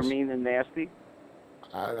reason that obvious. You're mean and nasty.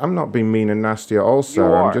 I'm not being mean and nasty at all, sir.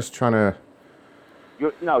 are. I'm just trying to.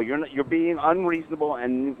 You're not. You're being unreasonable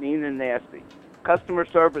and mean and nasty. Customer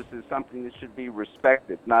service is something that should be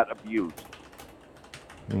respected, not abused.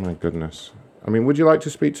 Oh my goodness. I mean, would you like to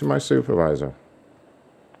speak to my supervisor?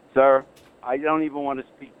 Sir, I don't even want to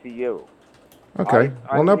speak to you. Okay.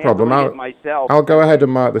 I'm No problem. handling it myself. I'll go ahead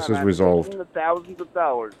and mark this And as I'm resolved. taking the thousands of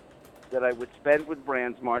dollars that I would spend with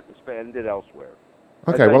BrandsMart and spend it elsewhere.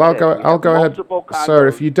 Okay, As I well, I'll said, go. we I'll have go ahead, multiple sir.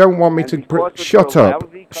 If condos, you don't want me and to, because of shut your up,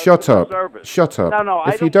 lousy shut customer up, service- shut up. No, I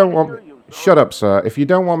If you don't don't wanna want, hear you, shut up, sir. If you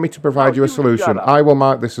don't want me to provide you a you solution, shut up. I will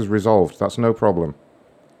mark this as resolved. That's no problem.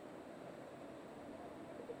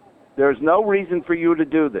 There's no reason for you to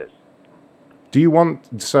do this. Do you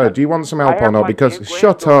want, sir? Do you want some I help or have not? my Because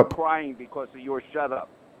shut granddaughter up. crying because of your shut up.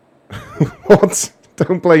 What?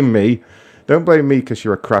 Don't blame me. Don't blame me because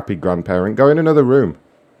you're a crappy grandparent. Go in another room.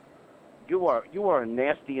 You are a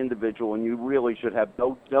nasty individual, and you really should have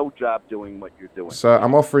no job doing what you're doing. Sir,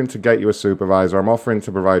 I'm offering to get you a supervisor. I'm offering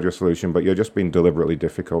to provide you a solution, but you're just being deliberately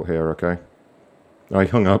difficult here, okay? I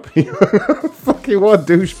hung up. Fucking what a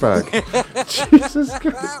douchebag. Jesus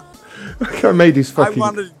Christ. Look, I made his fucking... I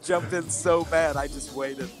wanted to jump in so bad, I just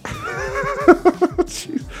waited. I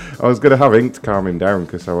was going to have Ink to calm him down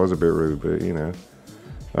because I was a bit rude, but,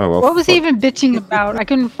 Oh, well. What was he even bitching about? I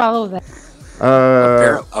couldn't follow that.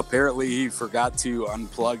 Apparently, he forgot to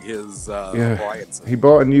unplug his Yeah, appliances. he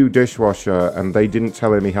bought a new dishwasher and they didn't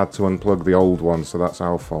tell him he had to unplug the old one, so that's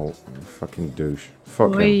our fault. Fucking douche.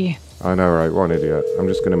 Fuck him. Oy. I know, right? What an idiot. I'm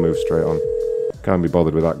just going to move straight on. Can't be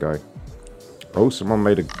bothered with that guy. Oh, someone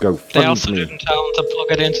made a GoFundMe. They also didn't tell him to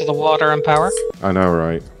plug it into the water and power. I know,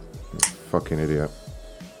 right? Fucking idiot.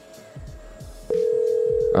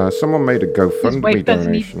 Someone made a His GoFundMe wife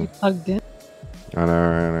doesn't need to donation. be plugged in. I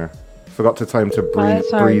know. Forgot to tell him to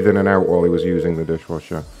sorry. breathe in and out while he was using the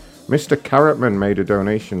dishwasher. Mr. Carrotman made a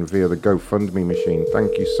donation via the GoFundMe machine.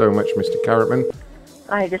 Thank you so much, Mr. Carrotman.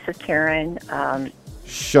 Hi, this is Karen.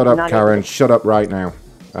 Shut up, Karen. Shut up right now.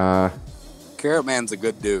 Carrot Man's a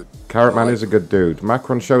good dude. Carrotman is a good dude.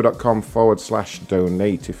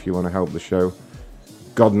 Macronshow.com/donate if you want to help the show.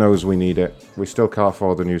 God knows we need it. We still can't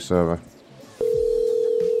afford the new server.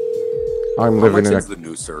 I'm How living much in is a... the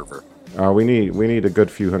new server? We need a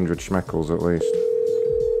good few hundred schmeckles at least.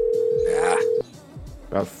 Yeah.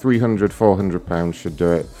 About 300, 400 pounds should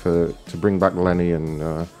do it to bring back Lenny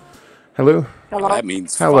and... Hello? Hello? That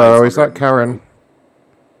means Hello, is that Karen?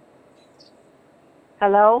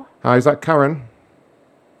 Hello? Hi, is that Karen?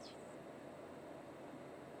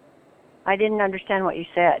 I didn't understand what you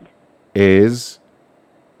said. Is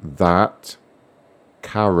that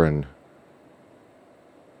Karen?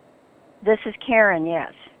 This is Karen,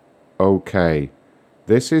 yes. Okay.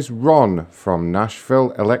 This is Ron from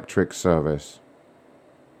Nashville Electric Service.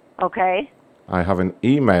 Okay. I have an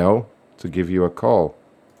email to give you a call.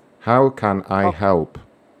 How can I help?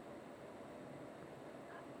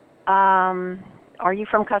 Are you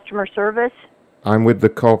from customer service? I'm with the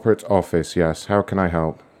corporate office, yes. How can I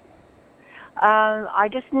help? I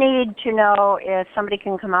just need to know if somebody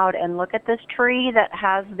can come out and look at this tree that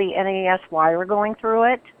has the NES wire going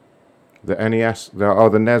through it. The NES, the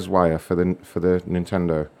NES wire for the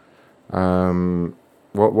Nintendo.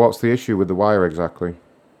 What's the issue with the wire exactly?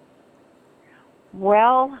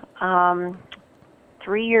 Well,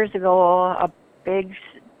 3 years ago, a big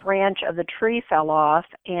branch of the tree fell off,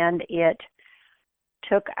 and it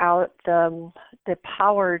took out the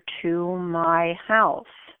power to my house.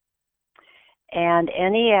 And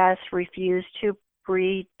NES refused to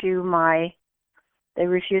they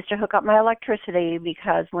refused to hook up my electricity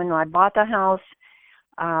because when I bought the house,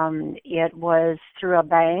 it was through a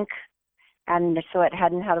bank, and so it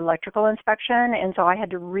hadn't had electrical inspection, and so I had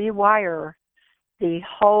to rewire the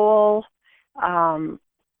whole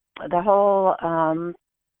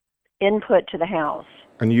input to the house.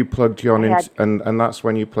 And you plugged your and that's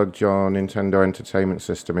when you plugged your Nintendo Entertainment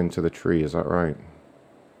System into the tree. Is that right?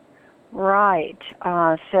 Right.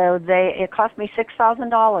 So it cost me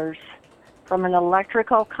 $6,000 from an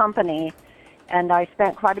electrical company, and I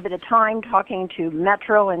spent quite a bit of time talking to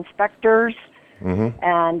Metro inspectors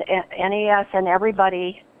and NES and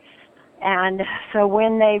everybody. And so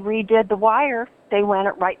when they redid the wire, they went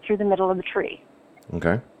it right through the middle of the tree.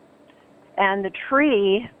 Okay. And the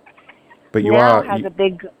tree But the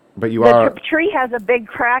tree has a big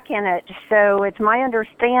crack in it, so it's my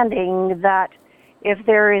understanding that if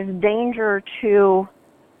there is danger to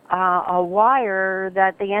a wire,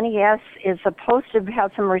 that the NES is supposed to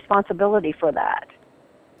have some responsibility for that.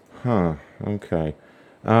 Huh. Okay.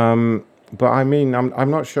 But I mean,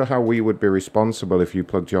 I'm not sure how we would be responsible if you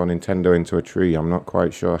plugged your Nintendo into a tree. I'm not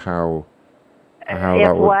quite sure how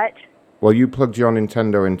that would. What? Well, you plugged your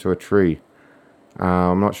Nintendo into a tree.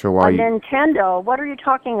 I'm not sure why. Nintendo? What are you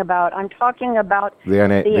talking about? I'm talking about the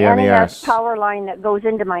NES power line that goes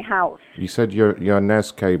into my house. You said your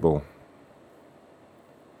NES cable.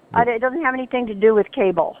 It doesn't have anything to do with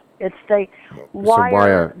cable. It's the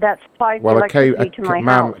wire that supplies electricity to my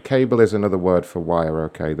house. Cable is another word for wire,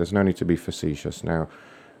 okay? There's no need to be facetious. Now,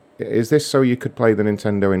 is this so you could play the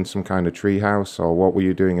Nintendo in some kind of tree house, or what were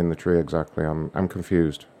you doing in the tree exactly? I'm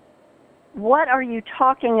confused. What are you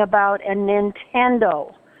talking about, a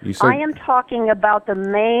Nintendo? I am talking about the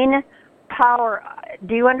main power.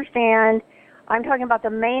 Do you understand? I'm talking about the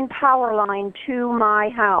main power line to my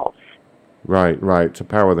house. Right, to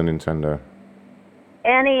power the Nintendo.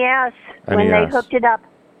 NES, when they hooked it up,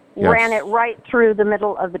 ran it right through the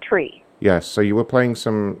middle of the tree. Yes, so you were playing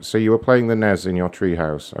the NES in your tree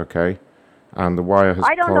house, okay? And the wire has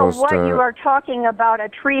caused... I don't know what you are talking about, a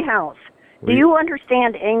tree house. Do you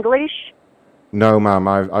understand English? No, ma'am,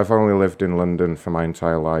 I've only lived in London for my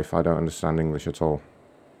entire life. I don't understand English at all.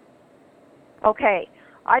 Okay,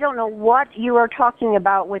 I don't know what you are talking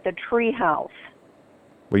about with a tree house.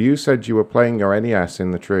 Well, you said you were playing your NES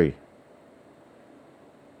in the tree.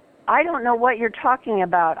 I don't know what you're talking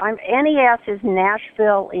about. NES is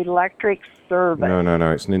Nashville Electric Service. No,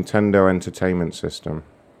 it's Nintendo Entertainment System.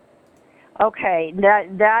 Okay,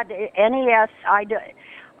 that NES, I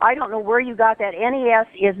don't know where you got that. NES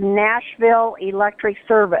is Nashville Electric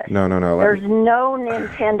Service. No. There's no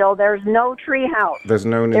Nintendo. There's no Treehouse. There's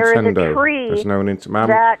no Nintendo. There is a tree. There's no Nintendo.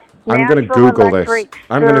 Ma'am, I'm going to Google this.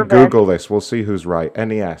 I'm going to Google this. We'll see who's right.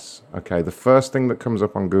 NES. Okay, the first thing that comes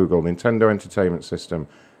up on Google, Nintendo Entertainment System,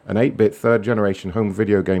 an 8-bit third-generation home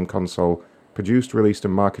video game console produced, released,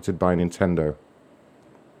 and marketed by Nintendo.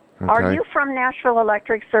 Okay. Are you from Nashville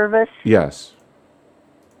Electric Service? Yes.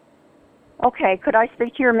 Okay, could I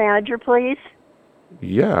speak to your manager, please?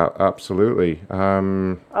 Yeah, absolutely.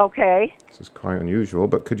 Okay. This is quite unusual,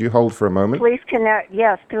 but could you hold for a moment? Please connect.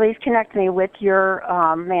 Yes, please connect me with your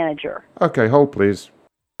manager. Okay, hold please.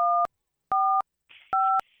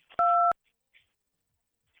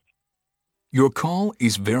 Your call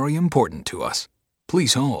is very important to us.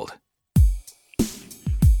 Please hold.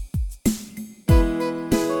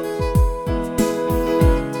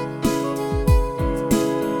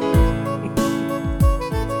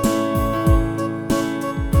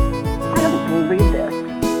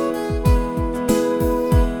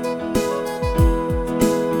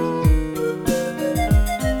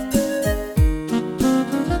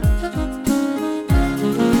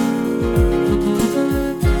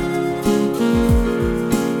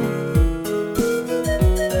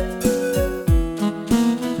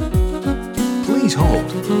 Please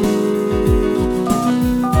hold.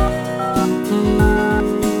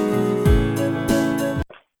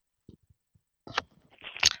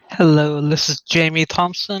 Hello, this is Jamie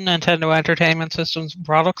Thompson, Nintendo Entertainment Systems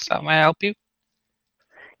Products. How may I help you?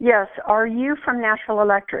 Yes, are you from Nashville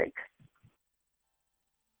Electric?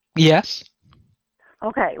 Yes.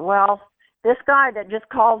 Okay, well, this guy that just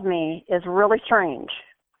called me is really strange.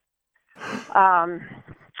 What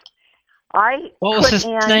was his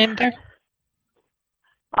name there?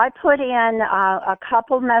 I put in a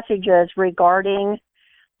couple messages regarding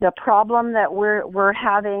the problem that we're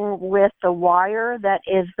having with the wire that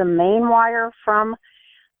is the main wire from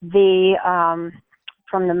the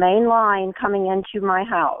main line coming into my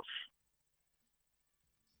house.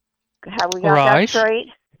 Have we got that straight?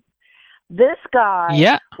 This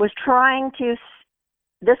guy was trying to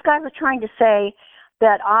say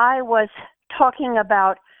that I was talking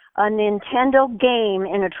about a Nintendo game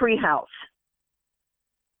in a treehouse.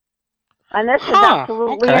 And this is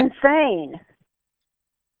absolutely insane.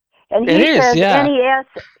 And he says NES,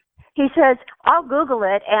 he says, I'll Google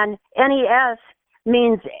it, and NES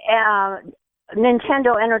means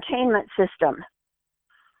Nintendo Entertainment System.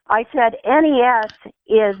 I said, NES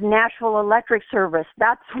is Nashville Electric Service.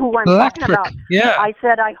 That's who I'm talking about. Yeah. I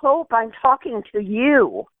said, I hope I'm talking to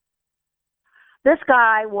you. This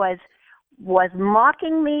guy was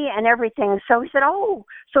mocking me and everything. So he said, oh,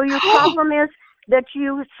 so your problem is that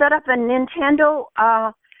you set up a Nintendo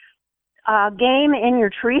game in your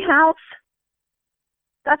treehouse?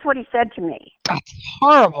 That's what he said to me. That's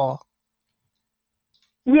horrible.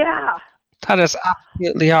 Yeah. That is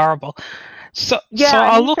absolutely horrible. So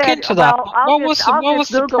I'll look into that. I'll What just was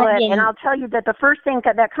the Google it, problem? and I'll tell you that the first thing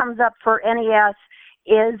that comes up for NES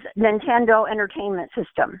is Nintendo Entertainment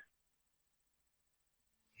System.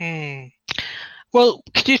 Well,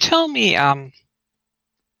 could you tell me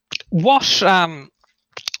what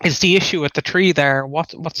is the issue with the tree there?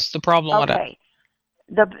 What's the problem with it?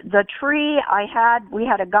 The tree we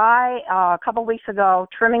had a guy a couple weeks ago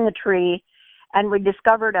trimming the tree, and we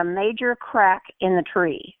discovered a major crack in the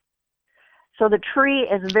tree. So the tree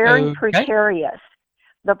is very precarious.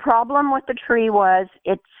 The problem with the tree was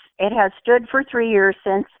it has stood for 3 years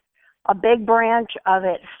since a big branch of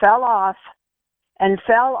it fell off and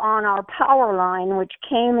fell on our power line, which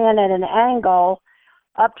came in at an angle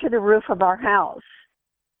up to the roof of our house.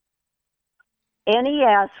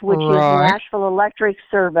 NES, which is Nashville Electric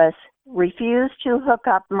Service, refused to hook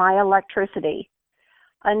up my electricity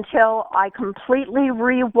until I completely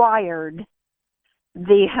rewired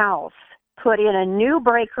the house, put in a new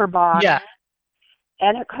breaker box,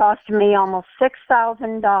 and it cost me almost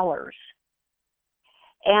 $6,000.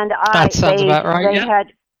 And that sounds about right.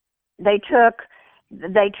 They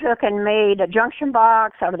took and made a junction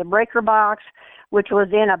box out of the breaker box, which was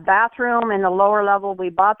in a bathroom in the lower level. We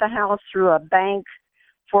bought the house through a bank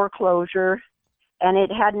foreclosure, and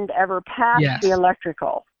it hadn't ever passed the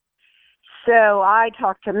electrical. So I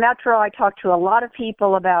talked to Metro. I talked to a lot of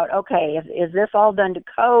people about, okay, is this all done to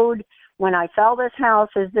code? When I sell this house,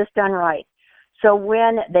 is this done right? So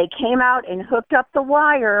when they came out and hooked up the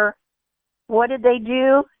wire, what did they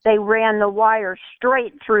do? They ran the wire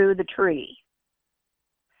straight through the tree.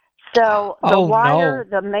 So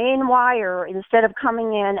the main wire, instead of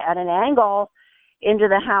coming in at an angle into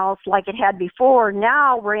the house like it had before,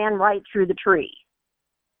 now ran right through the tree.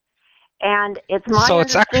 And it's my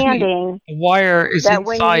understanding the wire is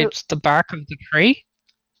inside the bark of the tree.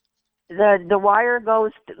 The wire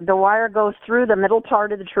goes through the middle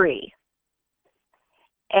part of the tree,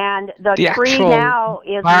 and the tree now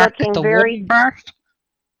is looking very.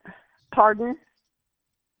 Pardon?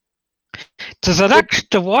 Does it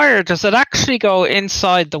actually go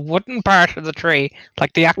inside the wooden part of the tree,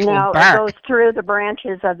 like the actual bark? No, it goes through the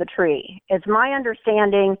branches of the tree. It's my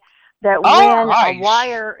understanding that when a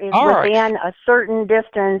wire is within a certain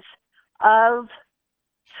distance of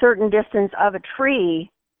a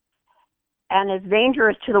tree and is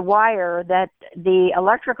dangerous to the wire, that the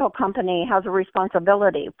electrical company has a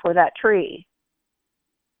responsibility for that tree.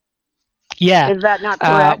 Yeah. Is that not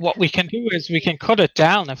correct? What we can do is we can cut it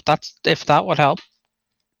down if that would help.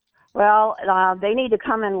 Well, they need to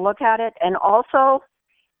come and look at it. And also,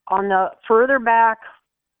 on the further back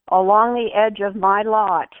along the edge of my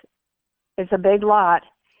lot, it's a big lot,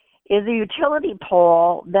 is a utility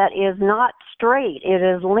pole that is not straight. It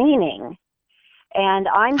is leaning. And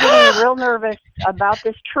I'm getting real nervous about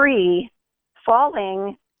this tree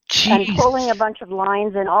falling and pulling a bunch of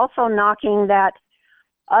lines and also knocking that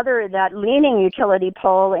leaning utility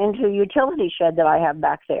pole into a utility shed that I have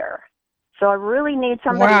back there. So I really need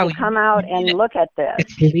somebody to come out and look at this.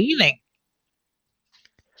 It's leaning.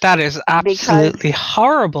 That is absolutely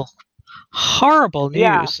horrible. Horrible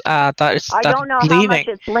news. I don't know how much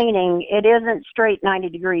it's leaning. It isn't straight 90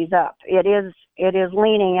 degrees up. It is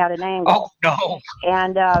leaning at an angle. Oh no.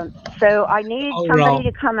 And so I need somebody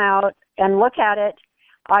to come out and look at it.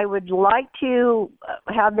 I would like to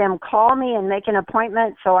have them call me and make an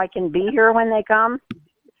appointment so I can be here when they come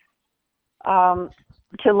to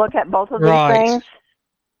look at both of these things.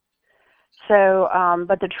 So,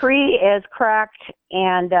 but the tree is cracked,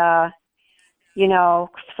 and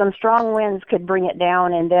some strong winds could bring it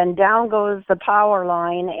down, and then down goes the power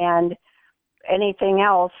line and anything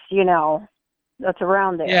else, that's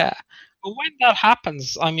around there. Yeah. But when that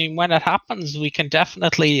happens, we can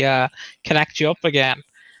definitely connect you up again.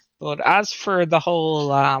 But as for the whole,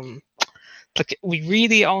 we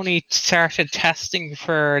really only started testing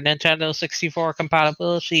for Nintendo 64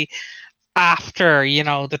 compatibility after,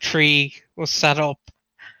 the tree was set up.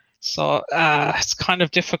 So it's kind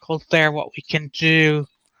of difficult there what we can do.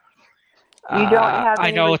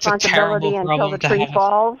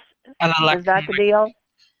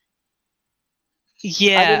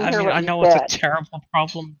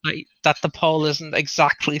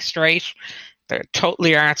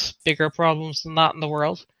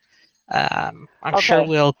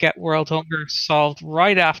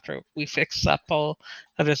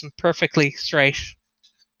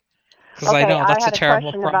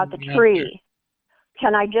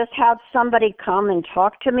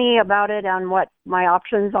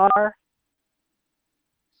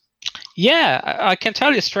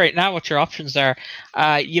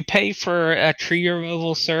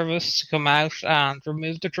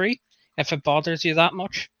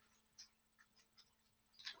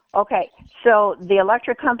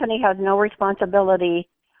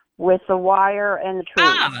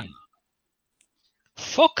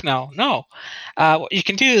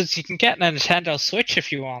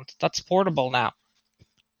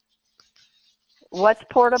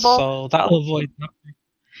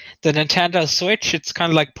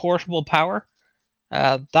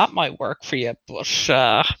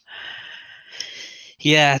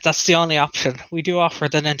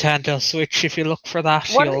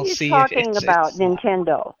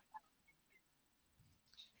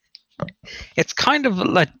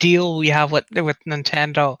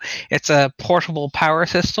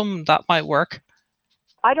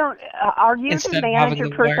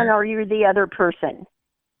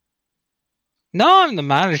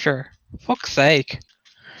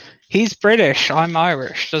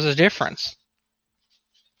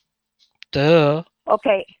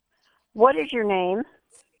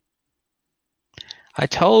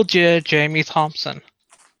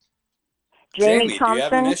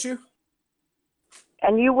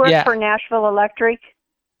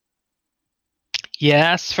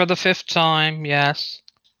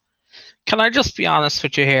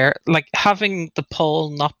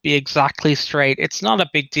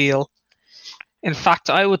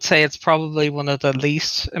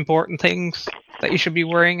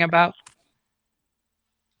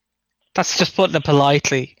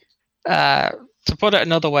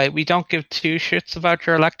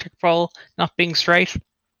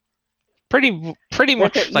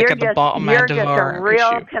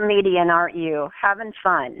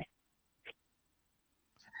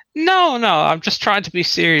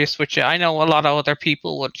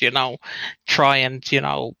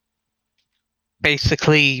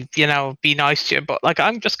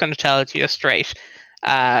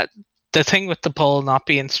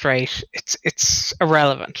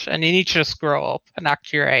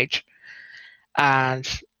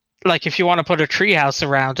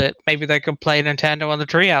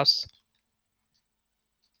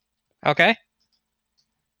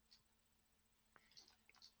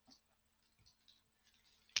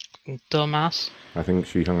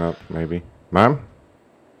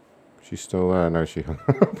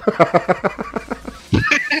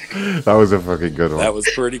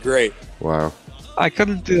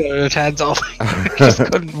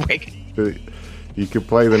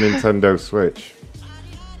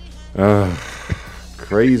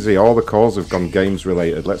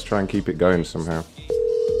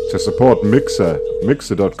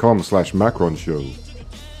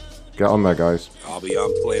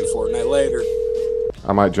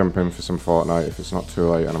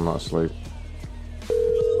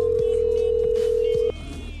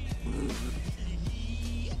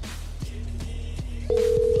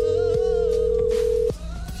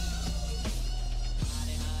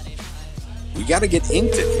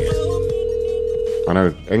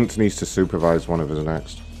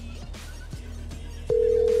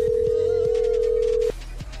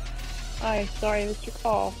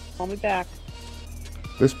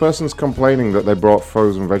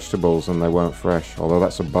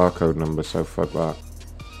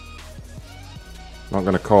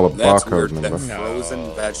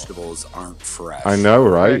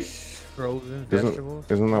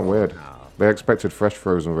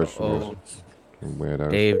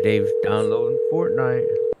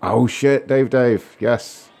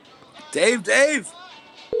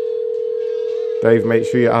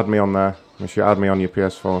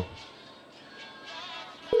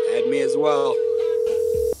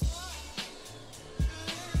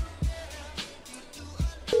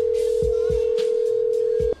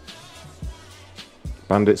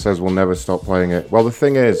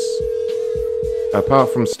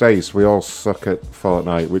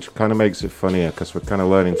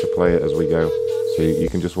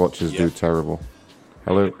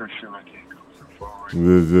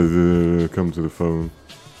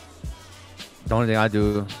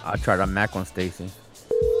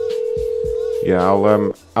 Yeah,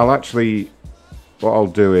 I'll actually, what I'll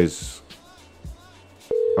do is,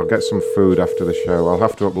 I'll get some food after the show. I'll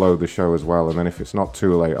have to upload the show as well, and then if it's not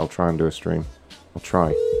too late, I'll try and do a stream. I'll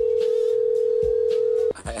try.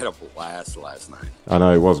 I had a blast last night. I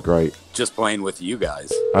know, it was great. Just playing with you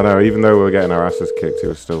guys. I know, even though we were getting our asses kicked, it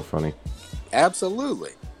was still funny.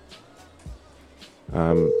 Absolutely.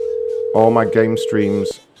 All my game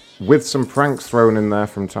streams, with some pranks thrown in there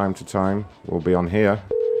from time to time, will be on here.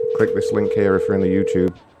 Click this link here if you're in the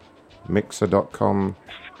YouTube. Mixer.com.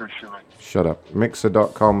 Shut up.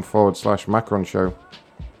 Mixer.com/Macron Show.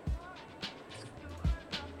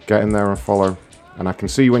 Get in there and follow. And I can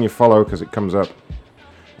see when you follow because it comes up.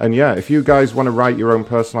 And yeah, if you guys want to write your own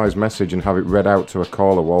personalized message and have it read out to a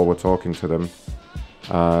caller while we're talking to them,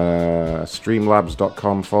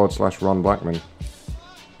 streamlabs.com/Ron Blackman.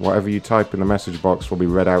 Whatever you type in the message box will be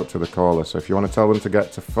read out to the caller. So if you want to tell them to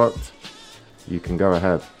get to fucked, you can go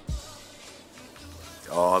ahead.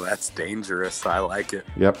 Oh, that's dangerous. I like it.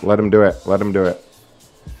 Yep, let them do it. Let them do it.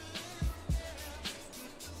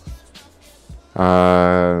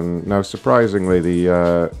 No, surprisingly,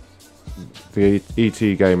 the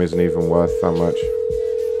ET game isn't even worth that much.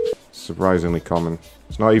 Surprisingly common.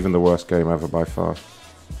 It's not even the worst game ever by far.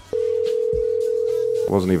 It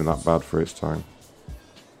wasn't even that bad for its time.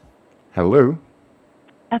 Hello?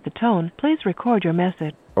 At the tone, please record your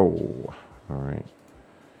message. Oh, alright.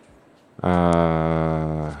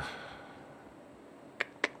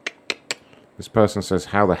 This person says,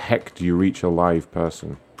 how the heck do you reach a live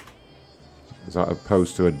person? Is that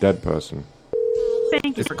opposed to a dead person?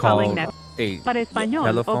 Thank you for calling now. Para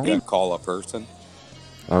español, Call a person.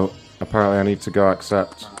 Oh, apparently I need to go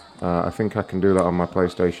accept. I think I can do that on my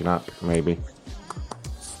PlayStation app, maybe.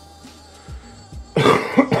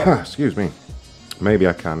 Excuse me. Maybe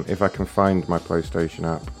I can, if I can find my PlayStation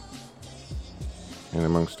app. In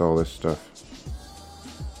amongst all this stuff.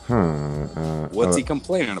 What's he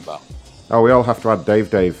complaining about? Oh, we all have to add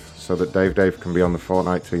Dave so that Dave can be on the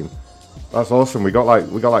Fortnite team. That's awesome. We got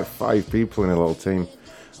like 5 people in a little team.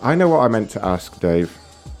 I know what I meant to ask, Dave.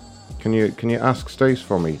 Can you ask Stace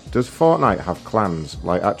for me? Does Fortnite have clans,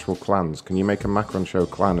 like actual clans? Can you make a Macron Show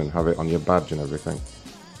clan and have it on your badge and everything?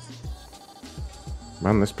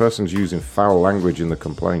 Man, this person's using foul language in the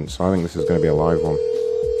complaints, so I think this is going to be a live one.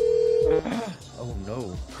 Oh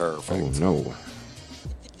no. Perfect. Oh no.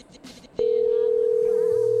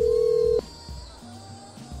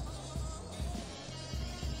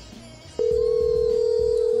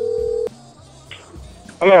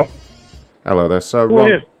 Hello. Hello there, sir. Who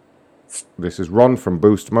Ron. is? This is Ron from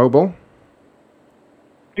Boost Mobile.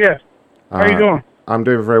 Yes. How you doing? I'm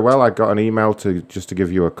doing very well. I got an email to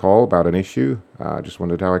give you a call about an issue. I just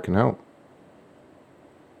wondered how I can help.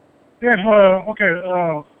 Yes. Okay.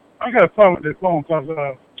 I got a problem with this phone because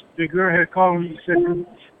the girl had called me and said,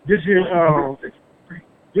 "This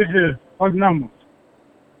is her number."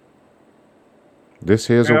 This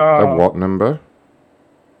here's a what number?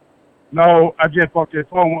 No, I just bought this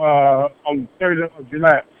phone on the 30th of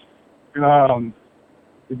July. And,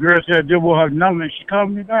 the girl said this was her number, and she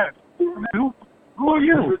called me back. Who are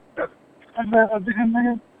you? I said, this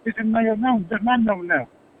is my number. That's my number now.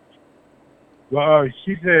 Well,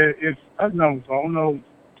 she said it's her number, so I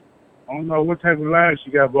don't know what type of line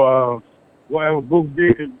she got, but whatever Boost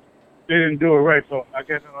did, they didn't do it right. So I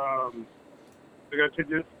guess I got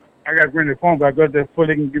to bring the phone back up there before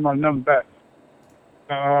they can get my number back.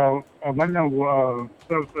 My number was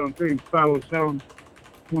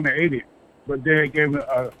 773-507-2080, but they gave me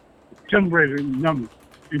a temporary number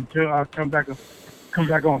until I come back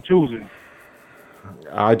on Tuesday.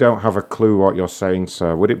 I don't have a clue what you're saying,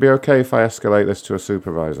 sir. Would it be okay if I escalate this to a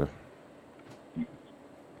supervisor?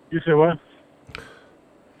 You said what?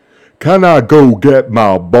 Can I go get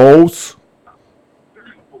my boss?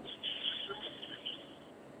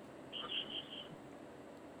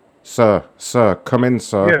 Sir, come in,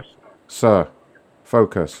 sir. Yes. Sir,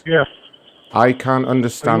 focus. Yes. I can't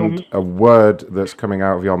understand a word that's coming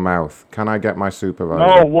out of your mouth. Can I get my supervisor?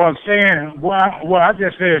 No, what I'm saying, I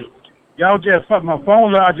just said, y'all just fuck my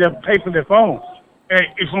phone up, I just pay for the phone. And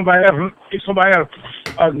if somebody else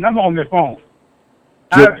a number on their phone.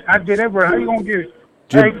 I did everything. How you gonna get it?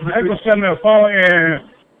 How you gonna sell me a phone and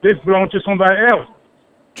this belongs to somebody else?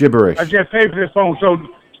 Gibberish. I just paid for this phone. So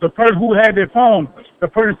the person who had their phone, the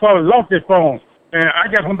person probably lost their phone. And I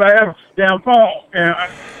got somebody else's damn phone, and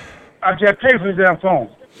I just paid for the damn phone.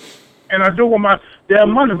 And I do with my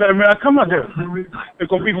damn money, but when I come out there, it's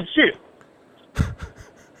going to be some shit.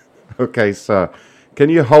 Okay, sir. Can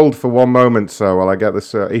you hold for one moment, sir, while I get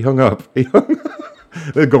this? He hung up.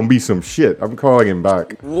 There's gonna be some shit. I'm calling him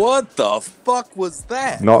back. What the fuck was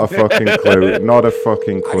that? Not a fucking clue. Not a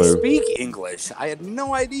fucking I clue. speak English. I had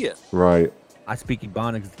no idea. Right. I speak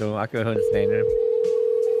Ebonics though. I could understand him.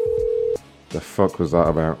 The fuck was that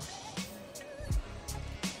about?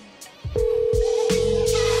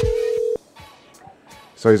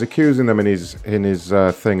 So he's accusing them in his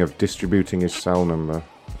thing of distributing his cell number.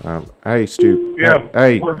 Hey, Yeah.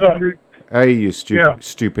 Hey. What's up, dude? Hey, you Yeah.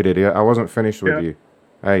 stupid idiot. I wasn't finished with you.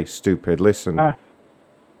 Hey, stupid. Listen.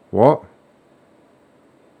 What?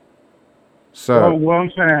 Sir. Well, what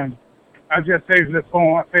I'm saying, I just paid the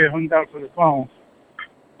phone. I paid $100 for the phone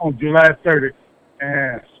on July 30th.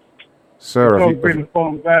 And Sir, so bring the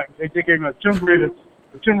phone back. They gave me a temporary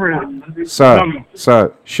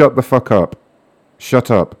Sir, shut the fuck up.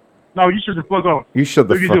 Shut up. No, you shut the fuck up. You shut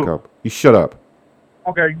the What you fuck do? up. You shut up.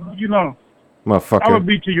 Okay, you know. Motherfucker. I'm going to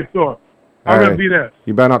be to your store. I'm going to be there.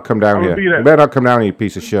 You better not come down I'm here. gonna be there. You better not come down here, you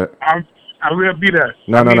piece of shit. I will be there.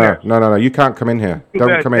 No, I'll no, be no, there. no. You can't come in here. You Don't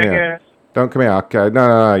better come in take here. Don't come here. Okay.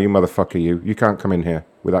 No, you motherfucker, you. You can't come in here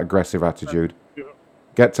with that aggressive attitude.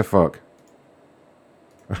 Get to fuck.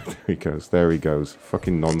 There he goes. There he goes.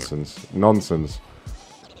 Fucking nonsense. Nonsense.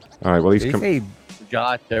 All right. Well, he's Did he say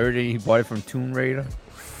July 30? He bought it from Tomb Raider.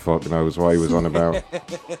 Fuck knows what he was on about.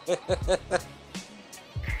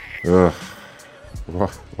 Ugh.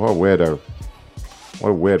 What a weirdo. What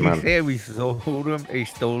a weird man. He said we sold him a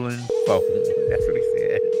stolen phone. That's what he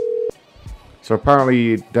said. So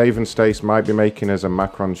apparently Dave and Stace might be making us a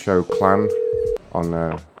Macron Show clan on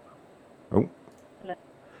oh.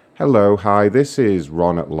 Hello, hi, this is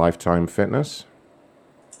Ron at Lifetime Fitness.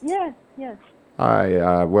 Yes, yes.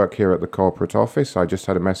 I work here at the corporate office. I just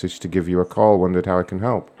had a message to give you a call, wondered how I can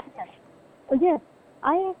help. Oh, yes.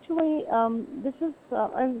 I actually,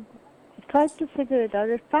 I tried to figure it out.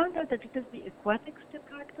 I found out that it is the aquatics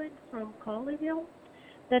department from Colleyville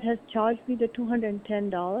that has charged me the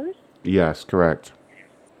 $210. Yes, correct.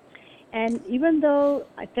 And even though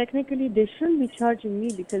technically they shouldn't be charging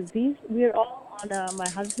me because we're all on my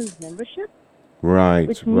husband's membership. Right,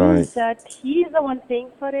 Which means that he's the one paying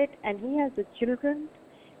for it and he has the children.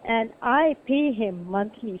 And I pay him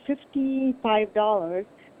monthly $55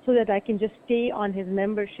 so that I can just stay on his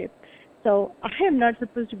membership. So I am not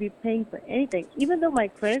supposed to be paying for anything, even though my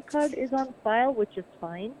credit card is on file, which is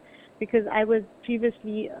fine, because I was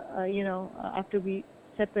previously, after we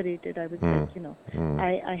separated, I was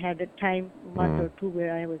I had a month or two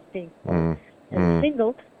where I was paying for it as a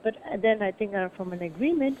single, but then I think from an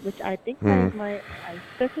agreement, which I think I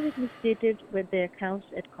specifically stated with the accounts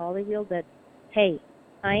at Colleyville that, hey,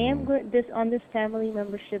 I am on this family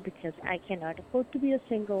membership because I cannot afford to be a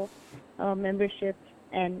single membership,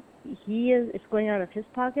 and it's going out of his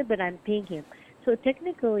pocket, but I'm paying him. So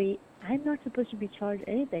technically, I'm not supposed to be charged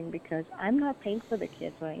anything because I'm not paying for the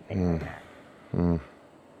kids or anything like that.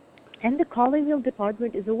 And the Colleyville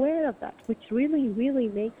department is aware of that, which really, really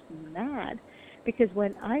makes me mad. Because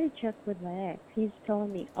when I check with my ex, he's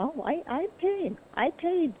telling me, oh, I paid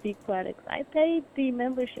the aquatics, I paid the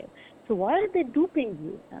membership. So why are they duping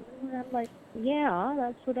you? And I'm like, yeah,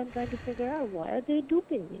 that's what I'm trying to figure out. Why are they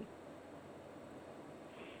duping me?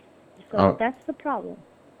 So that's the problem.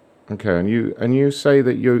 Okay, and you say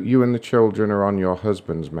that you and the children are on your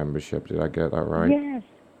husband's membership. Did I get that right?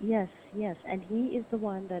 Yes. And he is the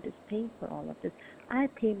one that is paying for all of this. I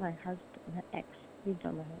pay my husband, my ex. He's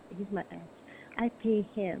my ex. I pay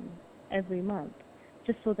him every month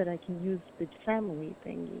just so that I can use the family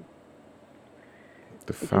thingy.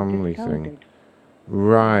 The family thing.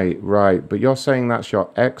 Right. But you're saying that's your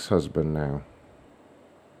ex-husband now?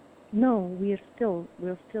 No, we're still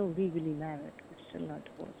legally married. We're still not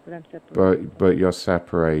divorced, but I'm separated. But you're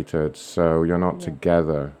separated, so you're not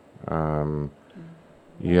together.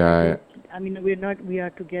 Yeah. I mean, we are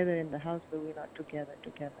together in the house, but we're not together.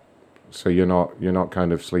 So you're not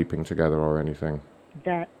kind of sleeping together or anything?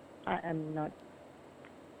 That I am not.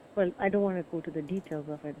 Well, I don't want to go to the details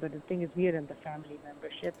of it, but the thing is, we are in the family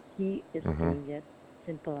membership. He is doing it.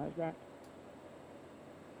 Simple as that.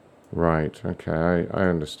 Right. Okay. I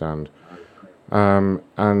understand.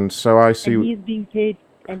 And so I see. And he's being paid,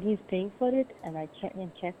 and he's paying for it. And I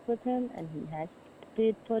checked with him, and he has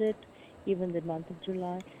paid for it, even the month of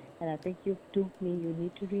July. And I think you told me you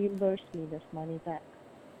need to reimburse me this money back.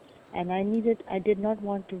 And I did not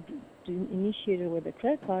want to initiate it with a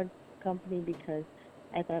credit card company because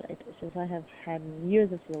I thought since I have had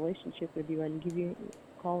years of relationship with you, I'll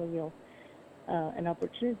call you an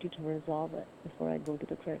opportunity to resolve it before I go to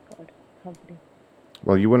the credit card company.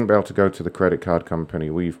 Well, you wouldn't be able to go to the credit card company.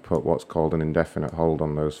 We've put what's called an indefinite hold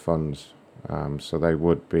on those funds, so they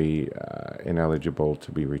would be ineligible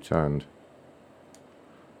to be returned.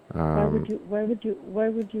 Why would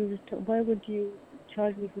you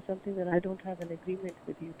charge me for something that I don't have an agreement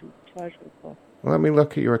with you to charge me for? Let me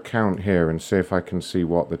look at your account here and see if I can see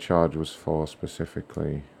what the charge was for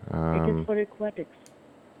specifically. It is for aquatics.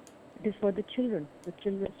 It is for the children's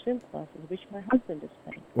swim classes, which my husband is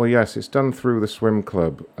paying. Well, yes, it's done through the swim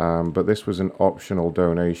club, but this was an optional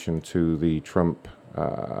donation to the Trump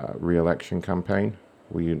re-election campaign.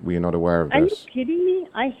 Were you not aware of Are you this? kidding me?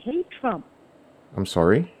 I hate Trump. I'm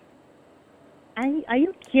sorry? Are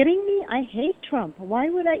you kidding me? I hate Trump. Why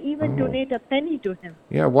would I even donate a penny to him?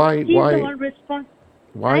 Yeah, why? He's the one responsible.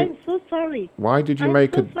 Why? I'm so sorry. Why did you I'm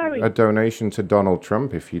make so sorry. a donation to Donald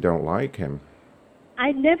Trump if you don't like him?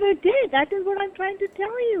 I never did. That is what I'm trying to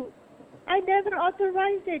tell you. I never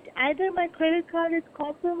authorized it. Either my credit card is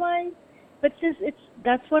compromised, but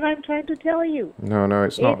that's what I'm trying to tell you. No,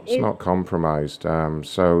 it's not. It's not compromised.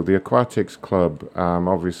 So the Aquatics Club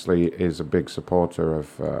obviously is a big supporter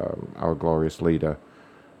of our glorious leader,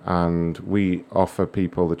 and we offer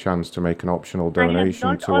people the chance to make an optional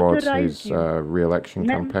donation towards his re-election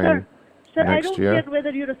campaign Sir, I next don't year. care whether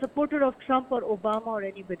you're a supporter of Trump or Obama or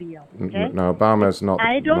anybody else. Okay? No, Obama's not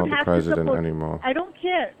I don't the have president to support, anymore. I don't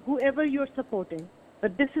care whoever you're supporting,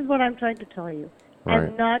 but this is what I'm trying to tell you. Right.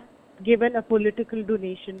 I'm not given a political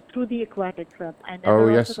donation through the Aquatic Club. I never Oh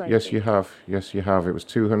yes, authorized yes it. you have. Yes you have. It was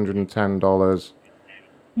 $210.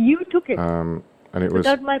 You took it And it was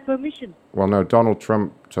without my permission. well, no, Donald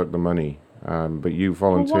Trump took the money, but you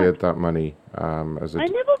volunteered that money as a. I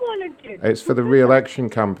never volunteered. It's for the re-election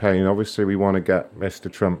campaign. Obviously, we want to get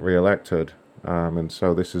Mr. Trump re-elected, and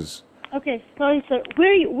so this is. Okay, sorry, sir. Who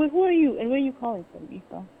are you, and where are you calling from,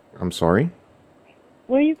 Eva? I'm sorry.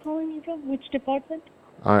 Where are you calling me from? Which department?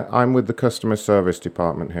 I'm with the customer service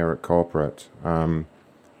department here at corporate.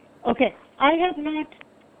 Okay, I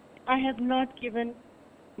have not given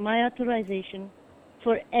my authorization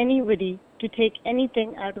for anybody to take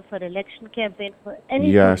anything out of an election campaign for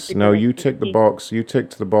any. Yes. No. You ticked the box. You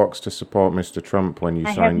ticked the box to support Mr. Trump when you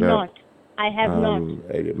signed up. I have not.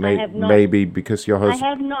 I have not. Maybe because your husband. I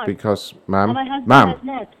have not. Because, ma'am. My husband Ma'am. has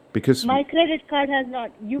not. Because. My credit card has not.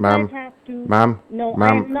 You Ma'am, guys have to. ma'am, No,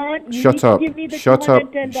 ma'am, I'm not. You shut need to up, give me the shut up,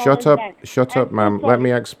 $210 shut up, back. shut up, ma'am. Let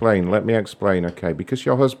me explain, okay? Because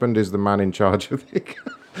your husband is the man in charge of the...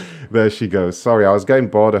 There she goes. Sorry, I was getting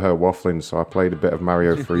bored of her waffling, so I played a bit of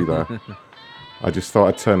Mario 3 there. I just thought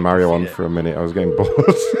I'd turn Mario on for a minute. I was getting bored.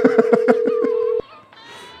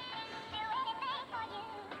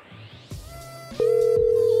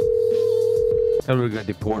 Tell her we're gonna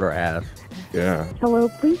deport her ass. Yeah. Hello,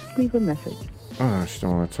 please leave a message. Oh, she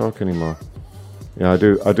don't want to talk anymore. Yeah, I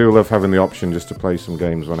do love having the option just to play some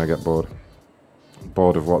games when I get bored.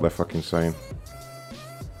 Bored of what they're fucking saying.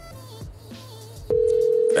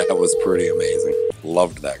 That was pretty amazing.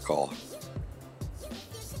 Loved that call.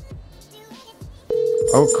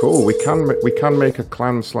 Oh, cool. We can make a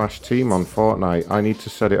clan/team on Fortnite. I need to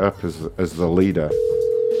set it up as the leader.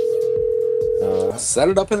 Set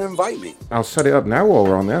it up and invite me. I'll set it up now while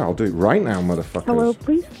we're on there. I'll do it right now, motherfuckers. Hello,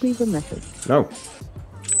 please leave a message. No.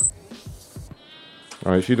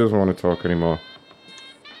 Alright, she doesn't want to talk anymore.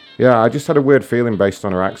 Yeah, I just had a weird feeling based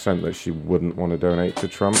on her accent that she wouldn't want to donate to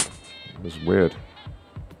Trump. It was weird.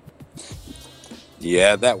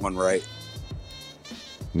 Yeah, that one right.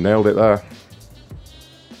 Nailed it there.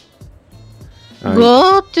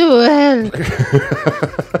 Go to hell.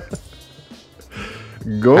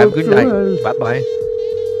 Go Have a good to night. hell. Bye-bye.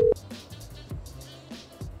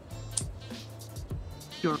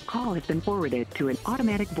 Your call has been forwarded to an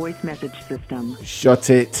automatic voice message system. Shut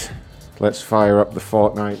it. Let's fire up the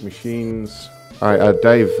Fortnite machines. Alright,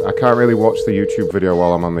 Dave, I can't really watch the YouTube video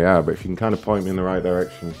while I'm on the air, but if you can kind of point me in the right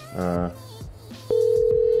direction. It's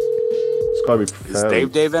gotta be Is fairly...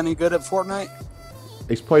 Dave any good at Fortnite?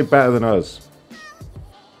 He's played better than us.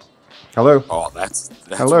 Hello? Oh, that's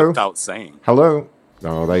Hello? without saying. Hello?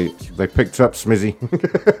 No, they picked up Smizzy.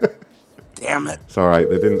 Damn it. It's alright,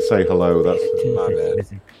 they didn't say hello. That's My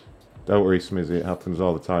bad. Don't worry, Smizzy, it happens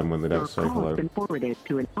all the time when they don't say Your call hello. has been forwarded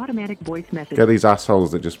to an automatic voice message. Get these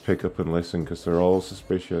assholes that just pick up and listen because they're all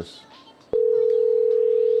suspicious.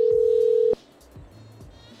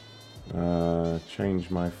 Change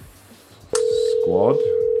my squad.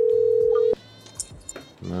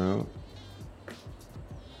 No.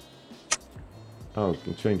 Oh, I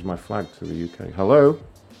can change my flag to the UK. Hello?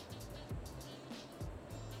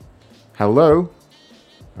 Hello?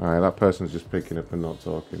 Alright, that person's just picking up and not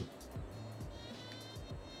talking.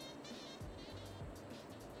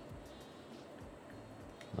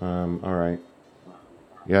 Alright.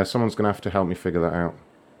 Yeah, someone's gonna have to help me figure that out.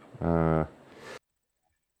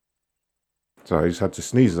 Sorry, I just had to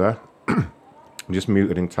sneeze there. I just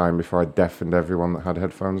muted in time before I deafened everyone that had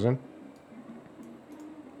headphones in.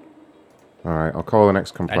 Alright, I'll call the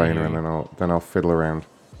next complainer and then I'll fiddle around.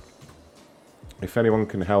 If anyone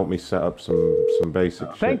can help me set up some basic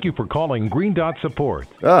shit. Thank you for calling Green Dot Support.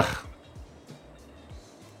 Ugh!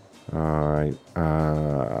 Alright,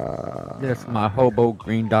 Yes, my hobo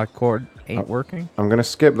green dot cord ain't working. I'm gonna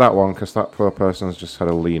skip that one because that poor person's just had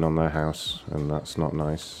a lien on their house and that's not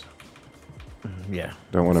nice. Yeah.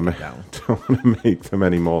 Don't want to make them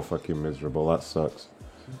any more fucking miserable. That sucks.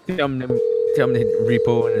 Tell them the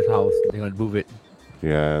repo in his house. They're gonna move it.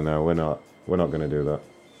 Yeah, no, we're not gonna do that.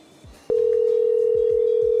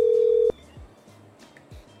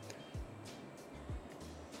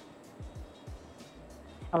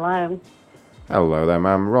 Hello. Hello there,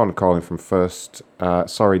 ma'am. Ron calling from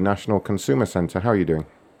National Consumer Centre. How are you doing?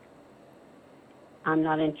 I'm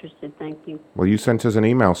not interested, thank you. Well, you sent us an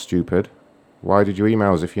email, stupid. Why did you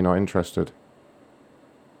email us if you're not interested?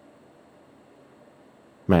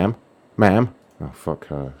 Ma'am? Ma'am? Oh, fuck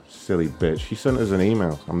her. Silly bitch. She sent us an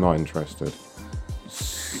email. I'm not interested.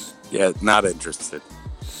 Yeah, not interested.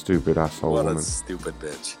 Stupid asshole What woman. a stupid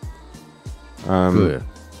bitch. Good.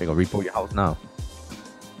 They gonna repo your house now.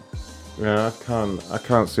 Yeah, I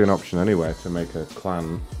can't see an option anywhere to make a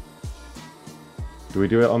clan. Do we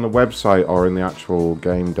do it on the website or in the actual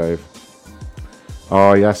game, Dave?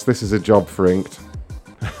 Oh yes, this is a job for Inked.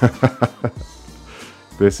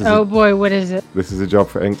 Oh boy, what is it? This is a job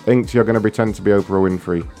for Inked. Inked, you're going to pretend to be Oprah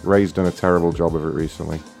Winfrey. Ray's done a terrible job of it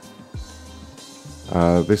recently.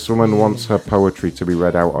 This woman wants her poetry to be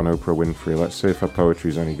read out on Oprah Winfrey. Let's see if her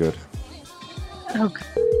poetry's any good. Okay.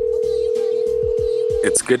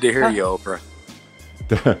 It's good to hear you, Oprah.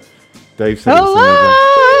 Dave said it's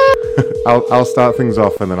amazing. I'll start things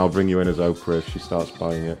off and then I'll bring you in as Oprah if she starts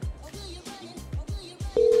buying it.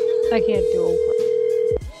 I can't do Oprah.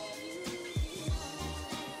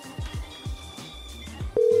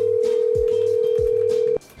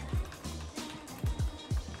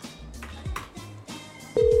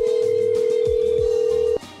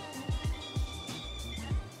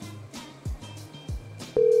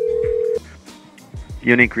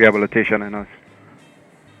 Unique Rehabilitation and us.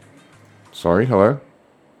 Sorry, hello?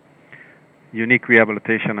 Unique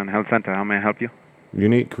Rehabilitation and Health Center. How may I help you?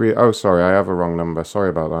 Oh, sorry, I have a wrong number. Sorry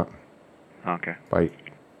about that. Okay. Bye.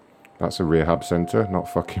 That's a rehab center,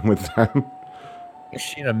 not fucking with them. Is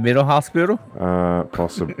she in a middle hospital?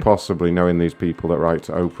 Possibly knowing these people that write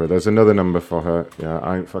to Oprah. There's another number for her. Yeah,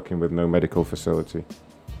 I ain't fucking with no medical facility.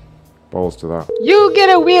 Balls to that. You get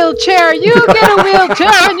a wheelchair, you get a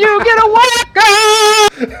wheelchair, and you get a walker!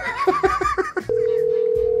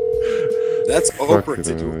 That's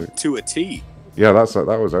Oprah to a T. Yeah,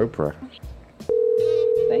 that was Oprah.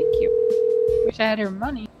 Thank you. Wish I had her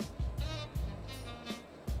money.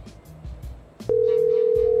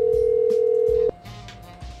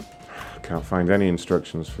 Can't find any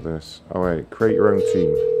instructions for this. Oh wait, create your own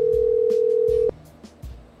team.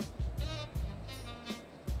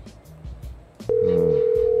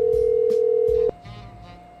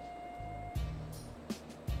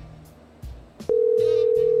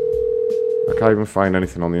 I can't even find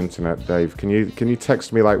anything on the internet, Dave. Can you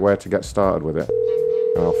text me like where to get started with it?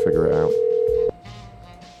 And I'll figure it out.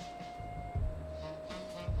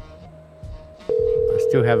 I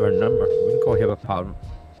still have her number. We can call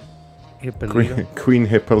Hippolyta. Queen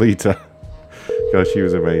Hippolyta. God, she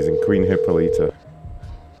was amazing. Queen Hippolyta.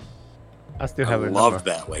 I still have her number. Love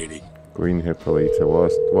that lady. Queen Hippolyta.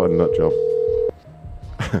 What a nut job.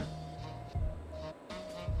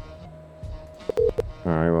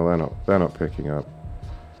 Alright, well they're not picking up.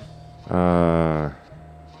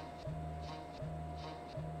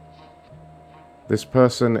 This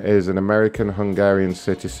person is an American-Hungarian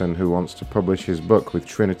citizen who wants to publish his book with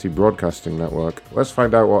Trinity Broadcasting Network. Let's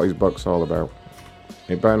find out what his book's all about.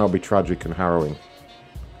 It better not be tragic and harrowing.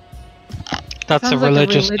 That's Sounds a like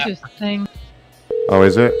religious, a religious thing. Oh,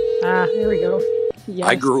 is it? Ah, there we go. Yes.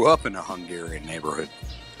 I grew up in a Hungarian neighborhood.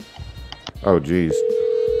 Oh, jeez.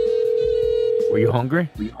 Were you hungry?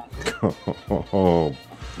 Oh.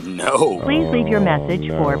 No. Please leave your message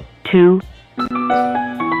no. for 2.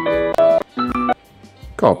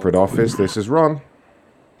 Corporate office, this is Ron.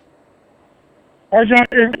 It's like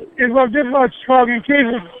this like Chicago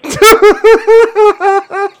kids.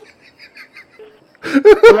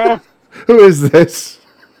 Hello? Who is this?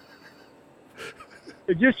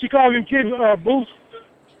 Is this Chicago kids booth?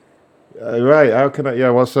 Right, how can I...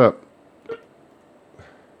 Yeah, what's up?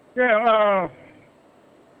 Yeah,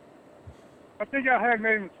 I think I had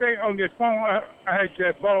made a mistake on this phone. I had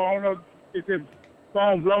that ball. I don't know if this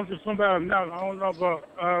phone belongs to somebody or not. I don't know, but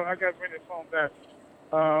I got to bring this phone back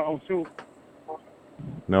on 2.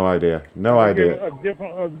 No idea. No idea.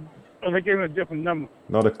 They gave him a different number.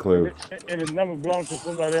 Not a clue. And the number belongs to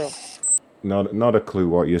somebody else. Not a clue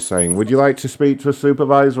what you're saying. Would you like to speak to a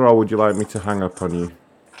supervisor, or would you like me to hang up on you?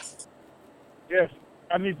 Yes,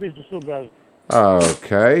 I need to speak to supervisor.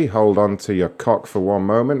 Okay, hold on to your cock for one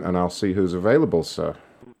moment, and I'll see who's available, sir.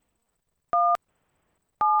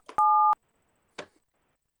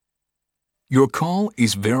 Your call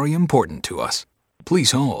is very important to us.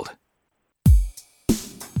 Please hold.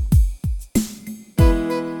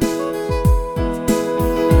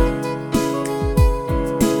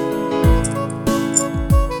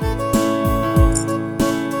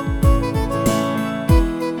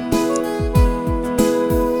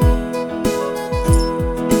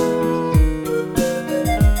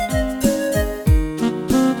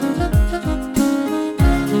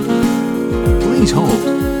 Please hold.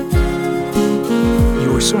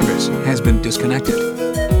 Your service has been disconnected.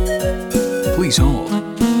 Please hold.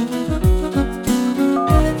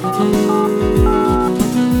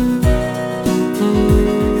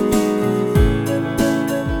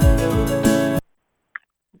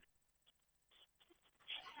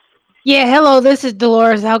 Yeah, hello, this is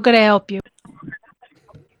Dolores. How could I help you?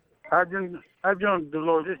 How doing,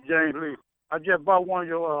 Dolores? This is James Lee. I just bought one of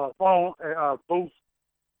your phone booths,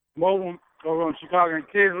 mobile, over in Chicago and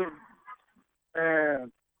Kisley.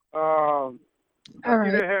 And all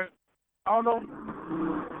right. I don't know.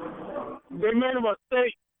 They made a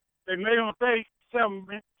mistake. Selling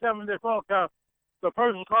their phone call. The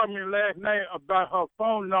person called me last night about her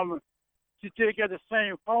phone number. She still got the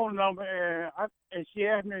same phone number, and she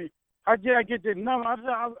asked me, "How did I get this number?" I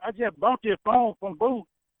said, "I just bought this phone from Booth,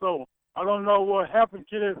 so I don't know what happened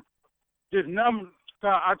to this number." So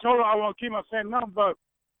I told her I want to keep my same number, but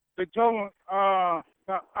they told me I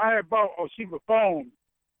had bought a cheaper phone.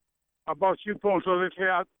 I bought a cheaper phone, so they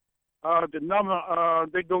said the number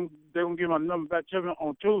they gonna give my number back to me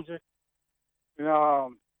on Tuesday.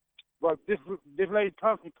 But this lady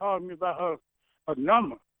constantly called me about her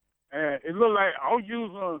number, and it looked like I was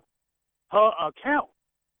using her account.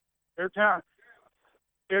 Every time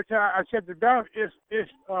I check it down,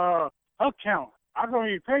 it's her account. I don't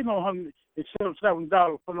even pay no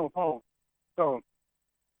 $177 for no phone. So,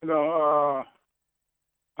 I'm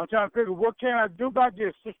trying to figure what can I do about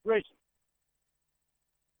this situation.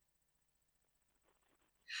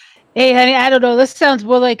 Hey, honey, I don't know. This sounds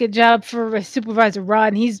more like a job for Supervisor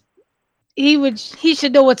Ron. He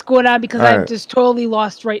should know what's going on because I'm just totally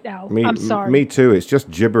lost right now. I'm sorry. Me too. It's just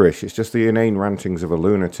gibberish. It's just the inane rantings of a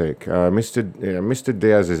lunatic. Mr.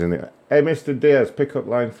 Diaz is in there. Hey, Mr. Diaz, pick up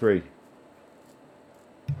line 3.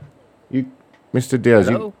 Mr. Diaz,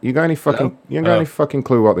 you got any fucking any fucking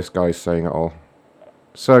clue what this guy's saying at all?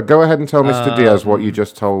 So go ahead and tell Mr. Diaz what you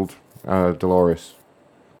just told Dolores.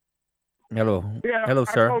 Hello. Yeah, Hello,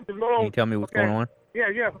 I sir. told Dolores, Can you tell me what's going on?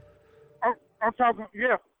 Yeah. I'm talking.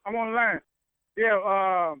 Yeah, I'm on the line.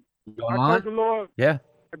 Yeah. You I online? told Dolores. Yeah.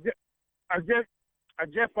 I just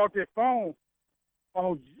bought this phone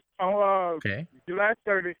on July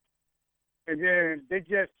 30th, and then they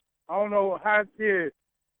just I don't know how it did.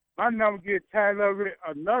 My number get tied up with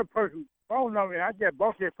another person's phone number, and I just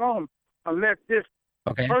bought their phone unless this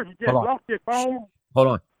person just lost their phone. Hold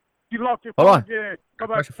on. You lost your Hold phone. on. Then come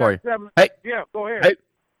back Question for you. 7. Hey. Yeah, go ahead.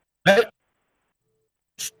 Hey.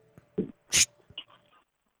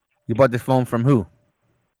 You bought this phone from who?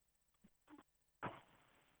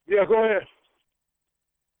 Yeah, go ahead.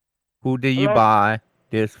 Who did you buy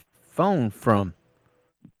this phone from?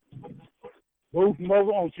 Booth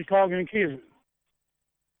Mobile on Chicago and Kisley.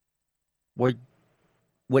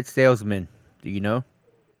 What salesman? Do you know?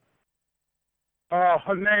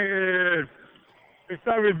 Her name is. It's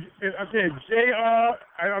sorry. I said J.R.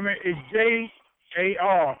 It's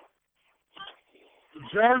J.A.R.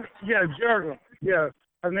 Jurgen. Yeah,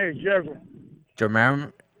 her name is Jurgen.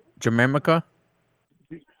 Jamaica?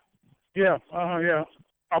 Yeah, yeah.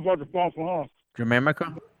 I bought the phone from her.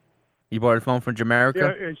 Jamaica? You bought a phone from Jamaica?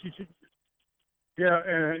 Yeah, and she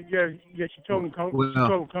told me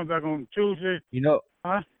to come back on Tuesday. You know,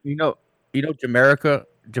 huh? You know, Jamaica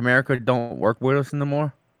don't work with us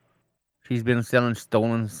anymore. She's been selling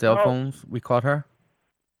stolen cell phones. We caught her.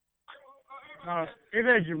 No, it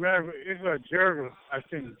ain't Jamaica. It's a Jurgen. I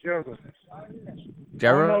think Jurgen.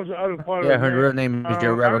 Jera? Yeah, her real name is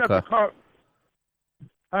Jerica.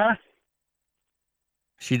 Huh?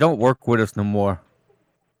 She don't work with us no more.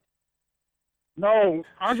 No,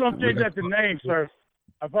 I don't think that's the name, sir.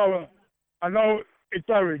 I know it's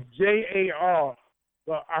probably J.A.R.,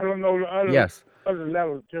 but I don't know the other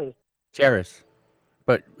level too. Cheris.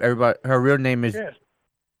 But everybody, her real name is. Yes.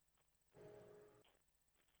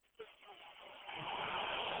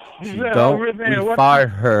 We fired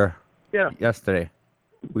her yesterday.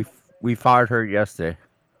 We fired her yesterday.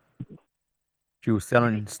 She was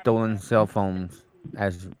selling stolen cell phones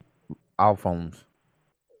as our phones.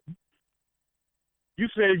 You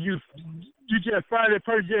said you just fired that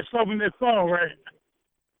person just sold me that phone, right?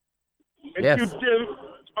 And Yes. You still,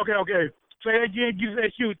 okay. Say again, you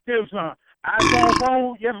said she was still some iPhone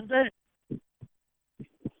phone yesterday?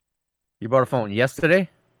 You bought a phone yesterday?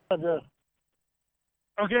 Okay.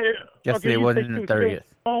 Yesterday you wasn't said the you 30th.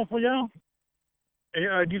 phone for y'all?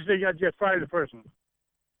 And you said y'all just fired the person.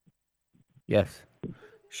 Yes.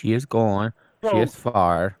 She is gone. She So- is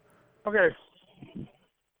fired. Okay.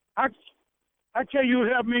 I tell you,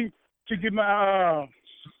 help me to get my.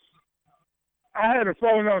 I had a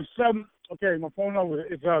phone number 7. Okay, my phone number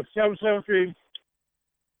is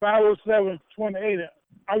 773-507-28.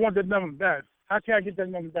 I want that number back. How can I get that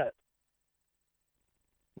number back?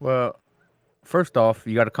 Well, first off,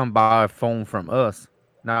 you got to come buy a phone from us,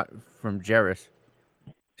 not from Jerris.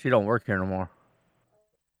 She don't work here no more.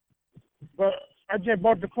 But I just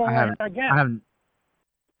bought the phone I have again.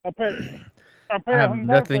 I paid I have $100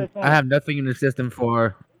 nothing. for the I have nothing in the system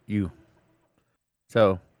for you.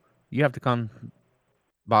 So you have to come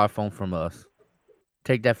buy a phone from us.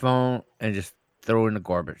 Take that phone and just throw it in the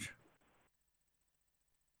garbage.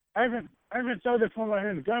 I haven't sold the phone right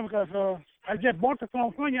here in the gun because I just bought the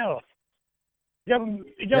phone from y'all. Y'all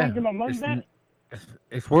get my money back?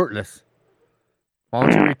 It's worthless. Why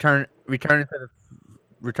don't you return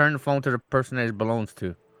the phone to the person that it belongs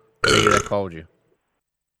to? The lady that called you.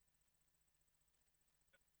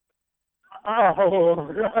 Oh,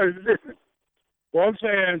 listen. Well, I'm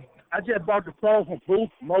saying I just bought the phone from Booth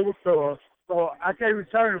Mobile Store, so I can't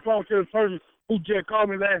return the phone to the person who just called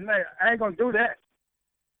me last night. I ain't gonna do that.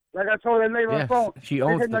 Like I told that lady on the Yes, phone, she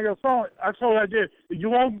owns on your phone. I told her this. You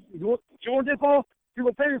want this phone? You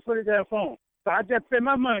will pay me for this damn phone. So I just spent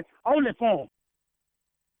my money on the phone.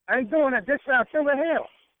 I ain't doing that. This sounds silly as hell.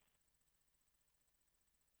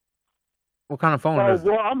 What kind of phone is So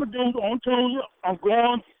it? what I'm gonna do on Tuesday, I'm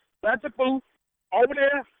going back to Booth over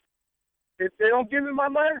there. If they don't give me my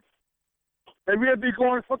money, they will be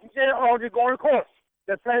going to fucking jail or they're going to court.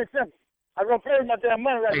 That's plain and simple. I'm gonna pay my damn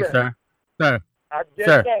money right Hey, there. sir. I just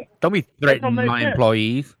Sir, don't. don't be That don't threatening make my sense.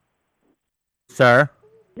 employees. Sir,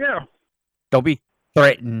 Yeah. don't be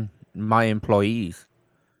threatening my employees.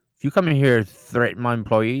 If you come in here and threaten my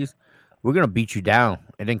employees, we're gonna beat you down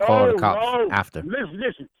and then call the cops after.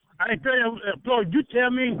 Listen. I ain't telling you, employee, you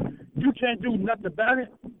tell me you can't do nothing about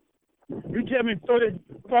it. You tell me throw the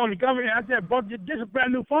phone in the government. I said, but this is a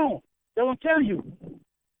brand new phone. They won't tell you.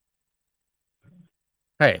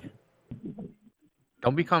 Hey,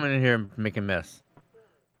 don't be coming in here and making mess.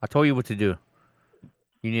 I told you what to do.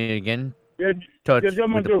 You need to again touch That's what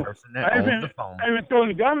I'm with gonna the do. person that owns the phone. I ain't throwing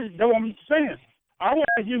the government. That's what I'm saying. I want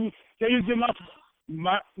you. Can you get my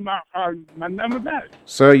number back?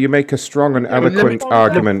 Sir, you make a strong and eloquent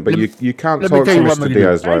argument, but you can't talk to Mr.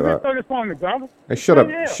 Diaz like that. Throw the phone in the government. Hey, shut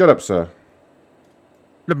up, sir.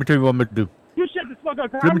 Let me tell you what I'm gonna do. You shut the fuck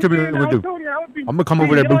up. Let me tell you what I'm gonna do. I'm gonna come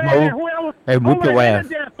over there, Booth Mobile, and whoop your ass.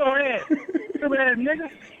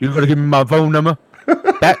 You gonna give me my phone number?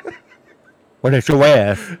 That? Well, that's your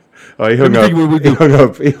ass. Oh, he hung up.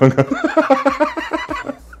 He hung up.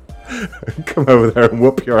 Come over there and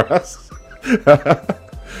whoop your ass. that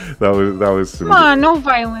was some Come on, no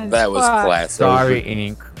violence. That was Fuck. classic. Sorry,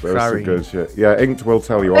 Ink. That was Sorry. some good shit. Yeah, Inked will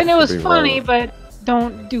tell you off And it for was being funny, violent. but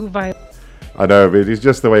don't do violence. I know, but it's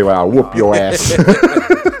just the way where I whoop your ass.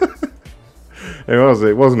 It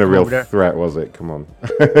wasn't a real over there. threat, was it? Come on.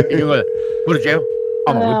 You gonna go to jail?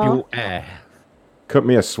 I'm gonna whip your ass. Cut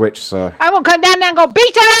me a switch, sir. I will come down there and go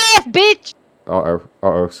beat your ass, bitch.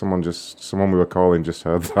 Uh-oh. Someone we were calling just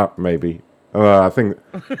heard that, maybe. I think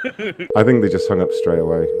they just hung up straight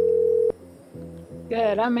away.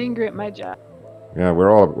 Good, I'm angry at my job. Yeah, we're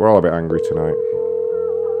all a bit angry tonight.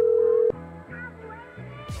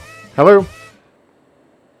 Hello?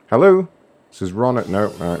 Hello? This is Ron.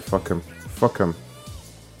 No, alright, fuck him.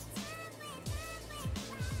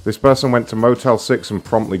 This person went to Motel 6 and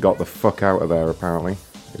promptly got the fuck out of there, apparently,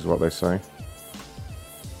 is what they say.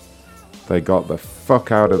 They got the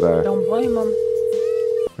fuck out of there. Don't blame them.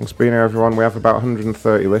 Thanks for being here, everyone. We have about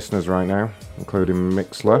 130 listeners right now, including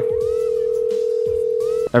Mixler.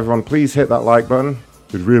 Everyone, please hit that like button.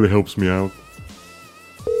 It really helps me out.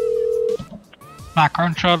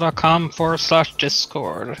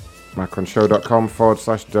 Macronshow.com/Discord.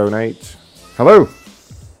 Macronshow.com/donate. Hello?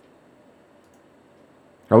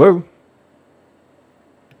 Hello?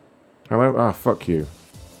 Hello? Ah, fuck you.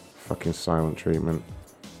 Fucking silent treatment.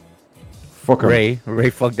 Fuck 'em. Ray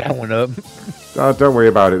fucked that one up. Don't worry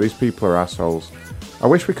about it. These people are assholes. I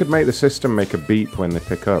wish we could make the system make a beep when they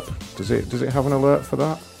pick up. Does it have an alert for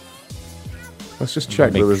that? Let's just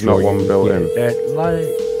check that there's not one built in. That like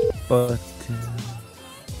button.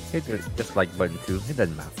 Hit the dislike button too. It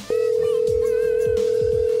doesn't matter.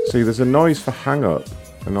 See, there's a noise for hang up,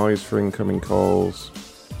 a noise for incoming calls.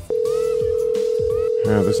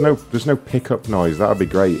 Yeah, there's no pickup noise. That'd be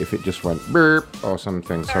great if it just went burp or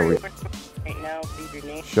something. So we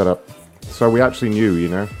shut up. So we actually knew, you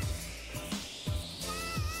know.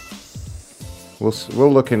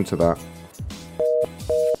 We'll look into that.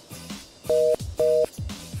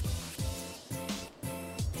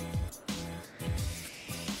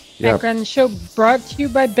 Yeah. Background show brought to you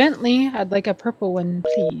by Bentley. I'd like a purple one,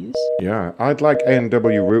 please. Yeah, I'd like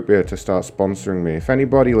A&W Root Beer to start sponsoring me. If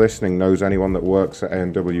anybody listening knows anyone that works at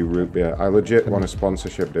A&W Root Beer, I legit want a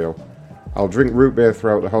sponsorship deal. I'll drink root beer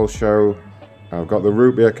throughout the whole show. I've got the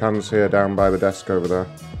root beer cans here down by the desk over there.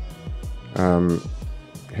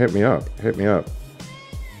 Hit me up.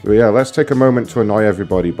 But yeah, let's take a moment to annoy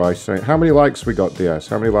everybody by saying... How many likes we got, DS?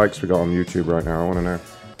 How many likes we got on YouTube right now? I want to know.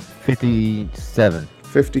 57.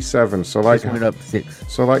 57. So like... Just went up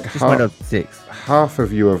 6. So like Just went up 6. Half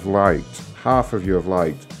of you have liked. Half of you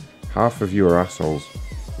are assholes.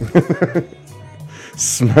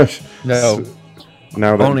 Smash. No.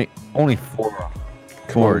 Now that... Only 4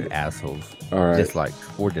 assholes. All right. Dislikes.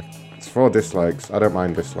 4 It's 4 dislikes. I don't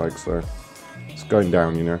mind dislikes though. It's going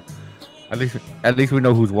down, you know. At least we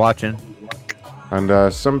know who's watching.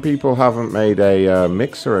 And some people haven't made a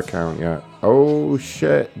Mixer account yet. Oh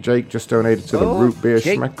shit! Jake just donated to the Root Beer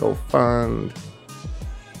Schmeckel Fund.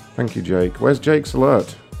 Thank you, Jake. Where's Jake's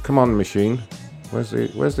alert? Come on, machine. Where's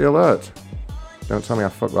the alert? Don't tell me I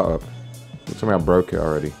fucked that up. Don't tell me I broke it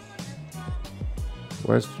already.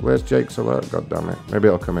 Where's Jake's alert? God damn it. Maybe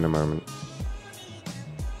it'll come in a moment.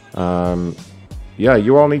 Yeah,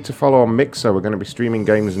 you all need to follow on Mixer. We're going to be streaming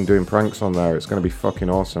games and doing pranks on there. It's going to be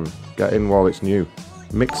fucking awesome. Get in while it's new.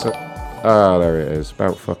 Mixer. Ah, there it is.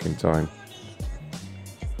 About fucking time.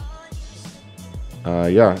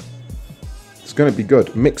 Yeah. It's going to be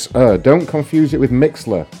good. Mixer. Don't confuse it with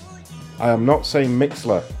Mixler. I am not saying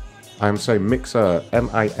Mixler. I am saying Mixer.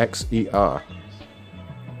 M-I-X-E-R.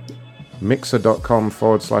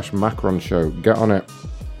 Mixer.com/Macron Show. Get on it.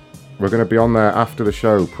 We're going to be on there after the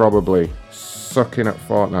show, probably. Sucking at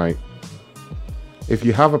Fortnite. If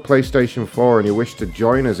you have a PlayStation 4 and you wish to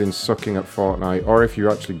join us in sucking at Fortnite, or if you're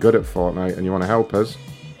actually good at Fortnite and you want to help us,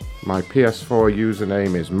 my PS4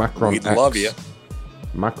 username is MacronX. We'd love you.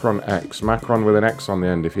 MacronX. Macron with an X on the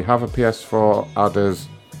end. If you have a PS4, add us.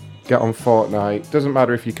 Get on Fortnite. Doesn't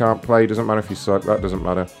matter if you can't play. Doesn't matter if you suck. That doesn't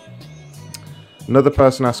matter. Another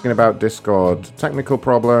person asking about Discord. Technical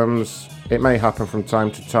problems. It may happen from time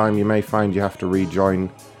to time. You may find you have to rejoin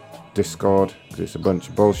Discord because it's a bunch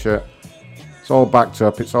of bullshit. It's all backed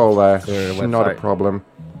up. It's all there. Not a problem.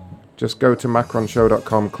 Just go to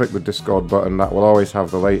macronshow.com, click the Discord button. That will always have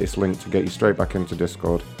the latest link to get you straight back into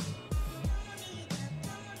Discord.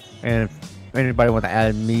 And if anybody wants to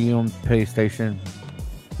add me on PlayStation,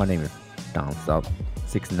 my name is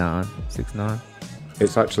Down6969.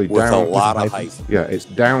 It's actually with down a lot of hyphen. Yeah, it's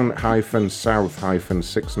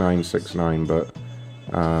down-south-6969. But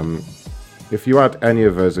if you add any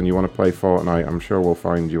of us and you want to play Fortnite, I'm sure we'll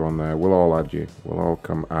find you on there. We'll all add you. We'll all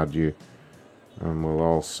come add you. And we'll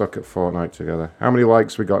all suck at Fortnite together. How many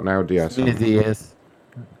likes we got now, DS? Smizzy is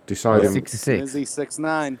deciding 66. Smizzy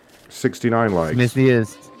 69. 69 likes. Smizzy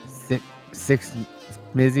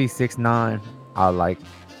is 69. I like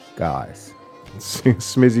guys.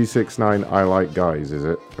 Smizzy69, I like guys, is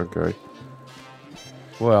it? Okay.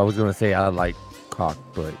 Well, I was going to say I like cock,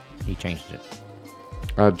 but he changed it.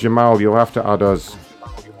 Jamal, you'll have to add us.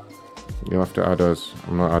 You'll have to add us.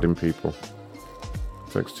 I'm not adding people.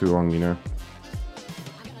 It takes too long, you know.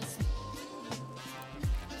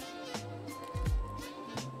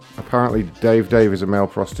 Apparently, Dave is a male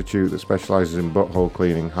prostitute that specializes in butthole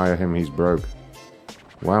cleaning. Hire him, he's broke.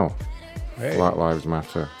 Wow. Hey. Black Lives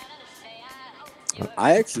Matter.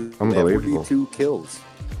 I actually have 42 kills.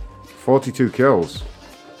 42 kills.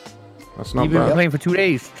 That's not You've bad. been playing for 2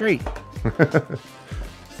 days straight.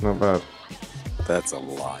 It's not bad. That's a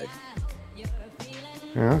lie.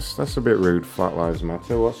 Yeah, that's a bit rude. Flat Lives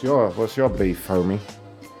Matter. What's your beef, homie?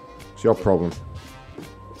 What's your problem?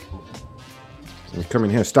 You come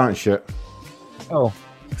in here starting shit. Oh,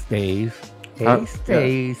 Steve. Hey,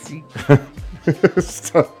 Stacy.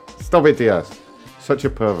 Stop it, DS. Such a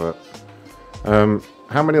pervert.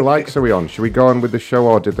 How many likes are we on? Should we go on with the show,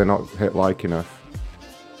 or did they not hit like enough?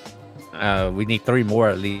 We need 3 more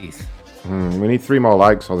at least. We need 3 more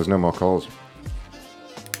likes, or there's no more calls.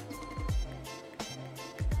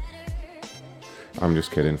 I'm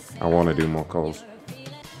just kidding. I want to do more calls.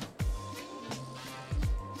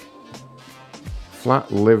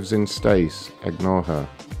 Flat lives in Stace. Ignore her.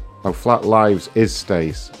 Oh, Flat Lives is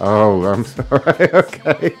Stace. Oh, I'm sorry.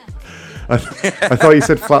 Okay. I thought you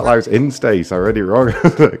said Flat Lives in Stace. I read it wrong.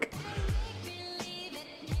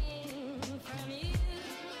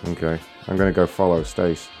 Okay. I'm going to go follow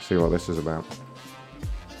Stace. See what this is about.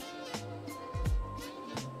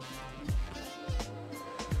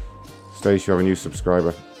 Stace, you have a new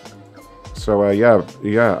subscriber. So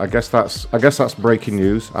yeah, I guess that's breaking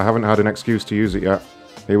news. I haven't had an excuse to use it yet.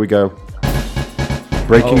 Here we go.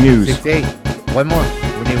 Breaking news. 68. One more.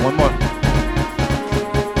 We need one more.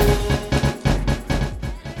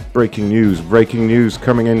 Breaking news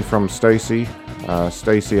coming in from Stacy.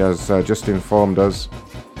 Stacy has just informed us.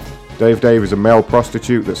 Dave is a male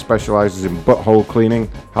prostitute that specializes in butthole cleaning.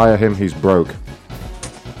 Hire him, he's broke.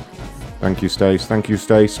 Thank you, Stace. Thank you,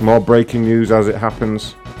 Stace. More breaking news as it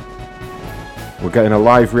happens. We're getting a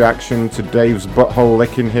live reaction to Dave's butthole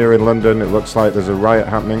licking here in London. It looks like there's a riot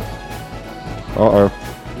happening. Uh-oh.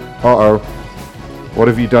 Uh-oh. What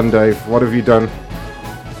have you done, Dave? What have you done?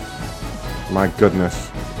 My goodness.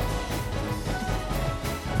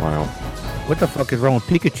 Wow. What the fuck is wrong with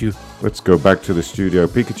Pikachu? Let's go back to the studio.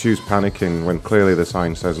 Pikachu's panicking when clearly the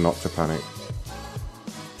sign says not to panic.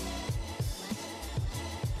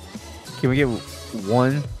 Can we get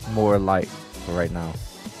one more like for right now?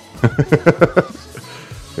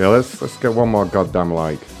 Yeah, let's get one more goddamn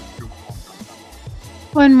like.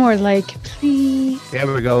 One more like, please.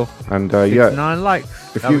 There we go. And yeah, 9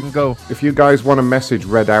 likes. If now you we can go. If you guys want a message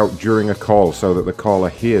read out during a call so that the caller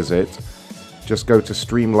hears it, just go to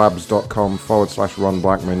streamlabs.com/Ron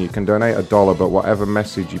Blackman. You can donate $1, but whatever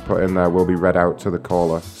message you put in there will be read out to the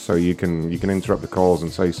caller. So you can interrupt the calls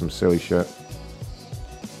and say some silly shit.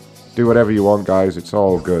 Do whatever you want, guys. It's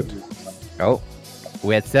all good. Oh,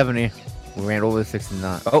 we had 70. We ran over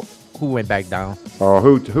 69. Oh, who went back down? Oh,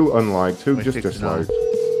 who unliked? Who just 69. disliked?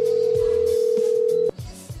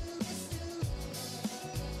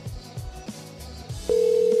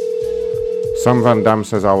 Sam Van Dam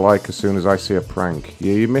says I'll like as soon as I see a prank.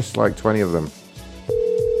 Yeah, you missed like 20 of them.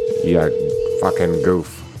 Yeah, fucking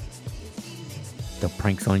goof. The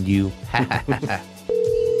prank's on you.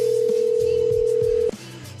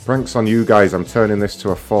 Pranks on you guys. I'm turning this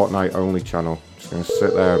to a Fortnite only channel. Just gonna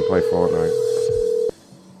sit there and play Fortnite.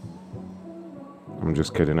 I'm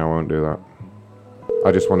just kidding, I won't do that.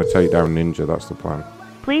 I just want to take down Ninja, that's the plan.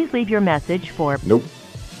 Please leave your message for... Nope.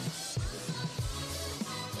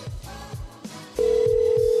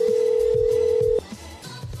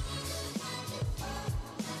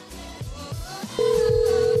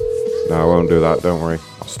 No, I won't do that, don't worry.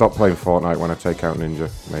 I'll stop playing Fortnite when I take out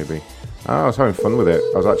Ninja, maybe. Oh, I was having fun with it.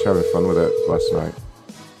 I was actually having fun with it last night.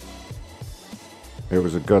 It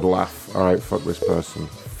was a good laugh. Alright, fuck this person.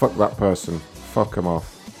 Fuck that person. Fuck him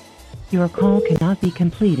off. Your call cannot be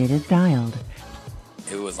completed as dialed.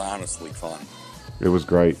 It was honestly fun. It was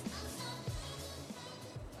great.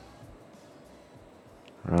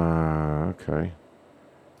 Okay.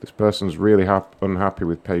 This person's really unhappy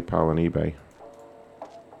with PayPal and eBay.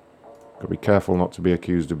 Gotta be careful not to be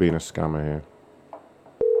accused of being a scammer here.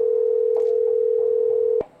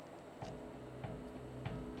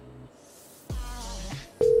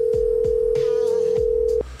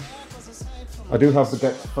 I do have the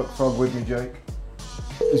Get to Fuck Frog with me, Jake.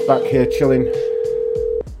 He's back here chilling.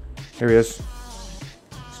 Here he is.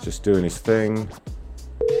 He's just doing his thing.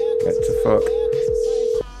 Get to fuck.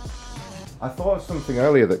 I thought of something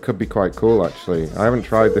earlier that could be quite cool, actually. I haven't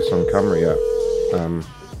tried this on camera yet.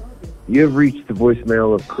 You have reached the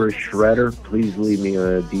voicemail of Chris Shredder. Please leave me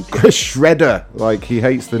a detail. Chris Shredder! Like, he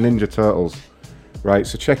hates the Ninja Turtles. Right,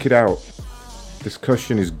 so check it out. This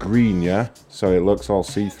cushion is green, yeah? So it looks all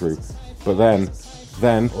see-through. But then...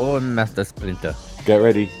 Oh, Master Splinter. Get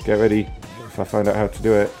ready. If I find out how to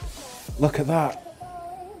do it. Look at that.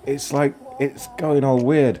 It's like, it's going all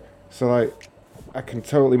weird. So like, I can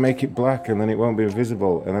totally make it black and then it won't be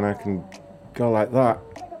visible. And then I can go like that.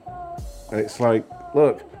 And it's like,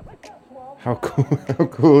 look. How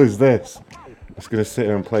cool is this? I'm just going to sit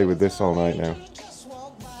here and play with this all night now.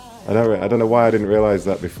 I don't know why I didn't realise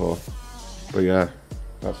that before. But yeah,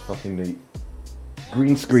 that's fucking neat.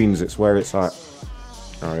 Green screens, it's where it's at.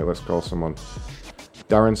 Alright, let's call someone.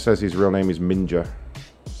 Darren says his real name is Minja.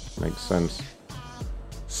 Makes sense.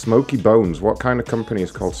 Smoky Bones. What kind of company is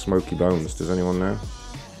called Smoky Bones? Does anyone know?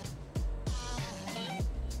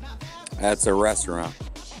 That's a restaurant.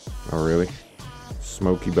 Oh, really?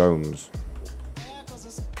 Smoky Bones.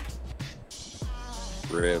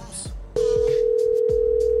 Ribs.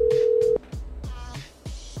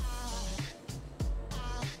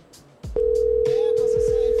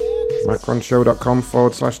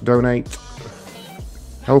 macronshow.com/donate.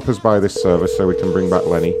 Help us buy this server so we can bring back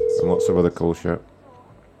Lenny and lots of other cool shit.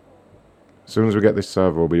 As soon as we get this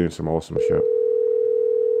server, we'll be doing some awesome shit.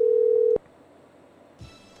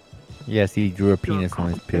 Yes, he drew a penis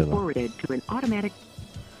on his pillow. Forwarded to an automatic.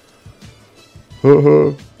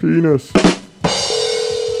 Penis.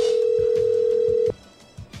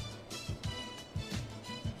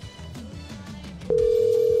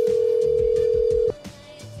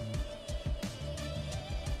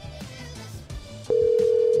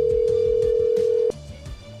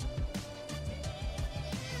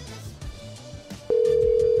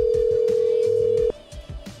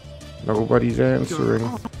 Nobody's answering.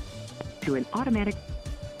 To an automatic.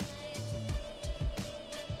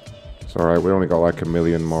 It's alright, we only got like 1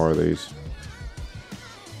 million more of these.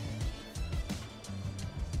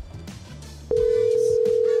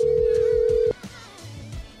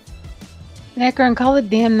 Necron, call the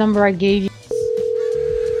damn number I gave you.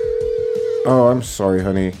 Oh, I'm sorry,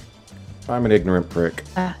 honey. I'm an ignorant prick.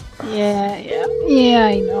 Yeah,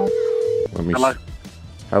 I know. Let me Hello?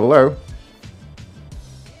 Hello?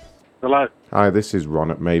 Hello? Hi, this is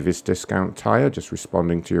Ron at Mavis Discount Tire, just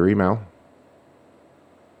responding to your email.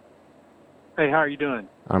 Hey, how are you doing?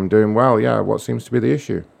 I'm doing well, yeah. What seems to be the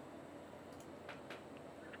issue?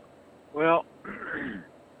 Well,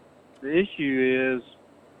 the issue is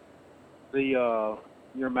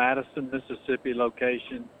your Madison, Mississippi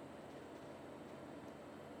location.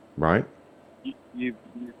 Right. You've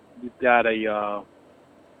got a.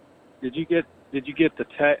 Did you get the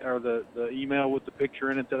the email with the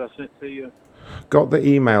picture in it that I sent to you? Got the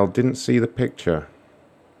email, didn't see the picture.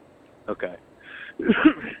 Okay.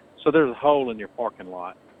 So there's a hole in your parking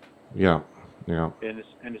lot. Yeah. And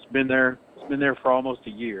it's been there. It's been there for almost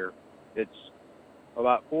a year. It's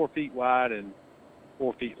about 4 feet wide and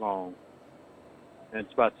 4 feet long, and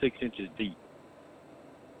it's about 6 inches deep.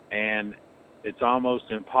 And it's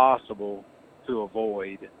almost impossible to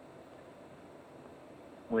avoid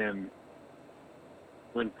when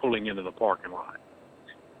pulling into the parking lot.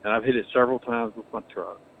 And I've hit it several times with my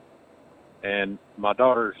truck. And my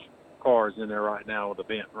daughter's car is in there right now with a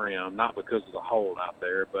bent rim, not because of the hole out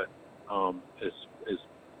there, but I've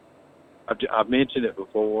mentioned it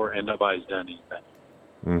before and nobody's done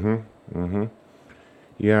anything.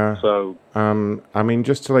 Yeah. So, I mean,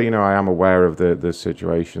 just to let you know, I am aware of the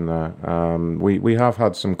situation there. We have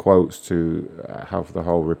had some quotes to have the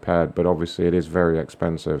hole repaired, but obviously it is very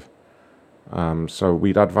expensive. So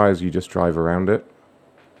we'd advise you just drive around it.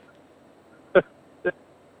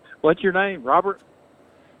 What's your name, Robert?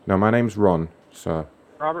 No, my name's Ron, sir.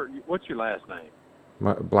 Robert, what's your last name?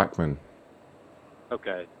 Blackman.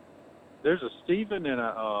 Okay. There's a Stephen and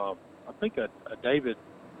I think a David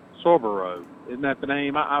Sorborough. Isn't that the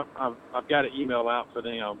name? I've got an email out for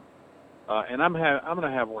them, and I'm going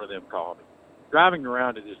to have one of them call me. Driving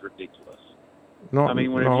around it is ridiculous. When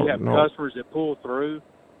you have customers that pull through,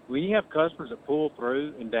 when you have customers that pull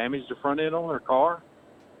through and damage the front end on their car,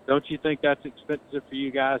 don't you think that's expensive for you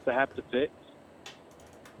guys to have to fix?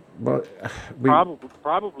 But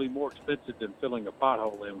probably more expensive than filling a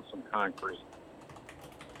pothole in with some concrete.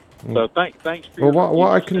 So thanks for your. Well,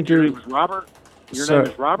 what I can do. Your name is Robert. Your name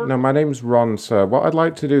is Robert. No, my name's Ron, sir. What I'd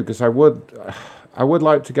like to do, because I would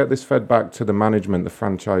like to get this fed back to the management, the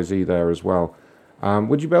franchisee there as well.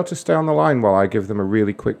 Would you be able to stay on the line while I give them a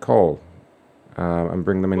really quick call and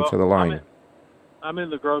bring them into the line? I'm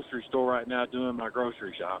in the grocery store right now doing my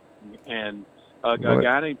grocery shopping, and a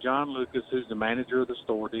guy named John Lucas, who's the manager of the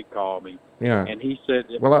store, did call me. Yeah. And he said,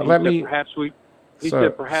 perhaps we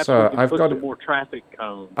can put some more traffic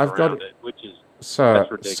cones around it, which is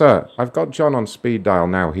that's ridiculous. Sir, I've got John on speed dial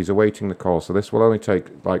now. He's awaiting the call, so this will only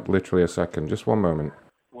take like literally a second. Just one moment.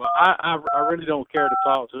 Well, I really don't care to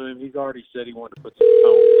talk to him. He's already said he wanted to put some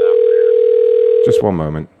cones out there. Just one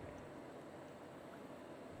moment.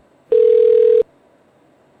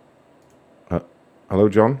 Hello,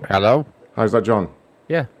 John? Hello? How's that, John?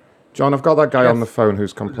 Yeah. John, I've got that guy on the phone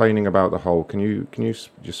who's complaining about the hole. Can you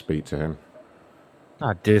just speak to him?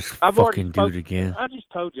 Not this fucking dude again. I just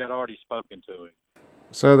told you I'd already spoken to him.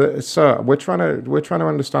 Sir, we're trying to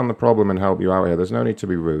understand the problem and help you out here. There's no need to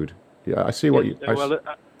be rude. Yeah, I see what you.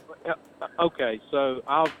 Okay, so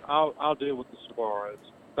I'll deal with the Sbarros.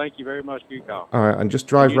 Thank you very much for your call. All right, and just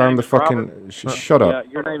drive around the fucking. Shut up. Yeah,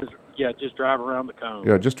 your name is. Yeah, just drive around the cone.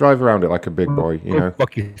 Yeah, just drive around it like a big boy, you know.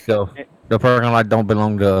 Fuck yourself. The parking lot don't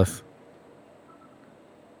belong to us.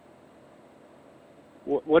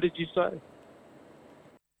 What did you say?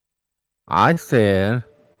 I said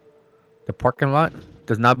the parking lot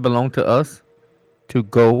does not belong to us. To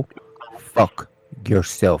go fuck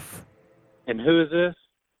yourself. And who is this?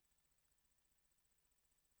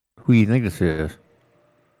 Who you think this is?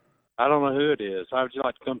 I don't know who it is. How would you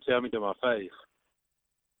like to come tell me to my face?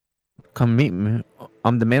 Come meet me.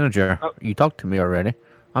 I'm the manager. You talked to me already.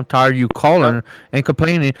 I'm tired of you calling and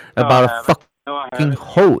complaining about a fucking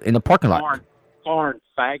hole in the parking lot. Foreign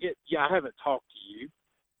faggot. Yeah, I haven't talked to you.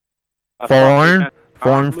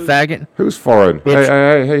 Foreign faggot. Who's foreign?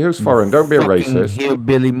 Hey, who's foreign? Don't be a Fucking racist.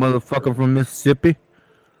 hillbilly motherfucker from Mississippi.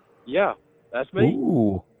 Yeah, that's me.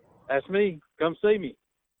 Ooh. That's me. Come see me.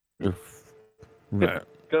 Right.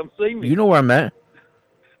 Come see me. You know where I'm at.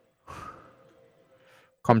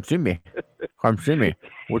 Come see me. Come see me.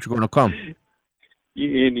 What you gonna come?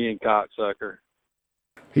 You Indian cocksucker.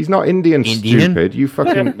 He's not Indian, stupid. You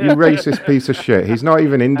racist piece of shit. He's not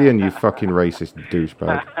even Indian, you fucking racist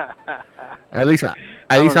douchebag. At least I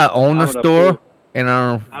own a store, and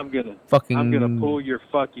I'm gonna pull your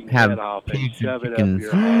fucking head off and shove it up your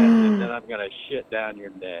ass, and then I'm gonna shit down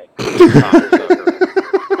your neck.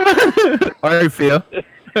 How do you feel?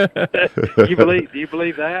 Do you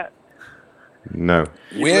believe that? No.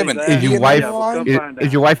 Is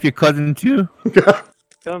your wife your cousin too?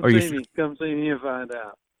 Come see me and find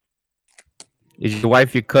out. Is your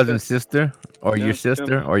wife your cousin's sister, or your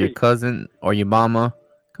sister, or your cousin, or your mama?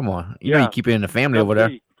 Come on, you know you keep it in the family over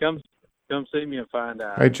there. Come see me and find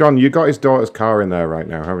out. Hey, John, you got his daughter's car in there right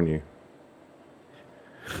now, haven't you?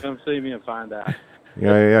 Come see me and find out.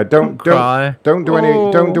 Yeah. Don't do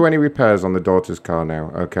any repairs on the daughter's car now.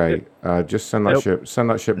 Okay. Just send that shit. Send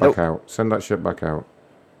that shit back out. Send that shit back out.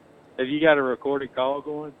 Have you got a recorded call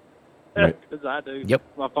going? Because I do. Yep.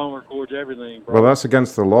 My phone records everything, bro. Well, that's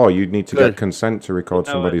against the law. You'd need to get consent to record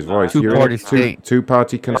somebody's voice.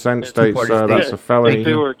 Two-party consent states that's a felony.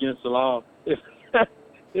 Two are against the law.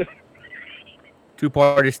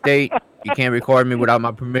 Two-party state. You can't record me without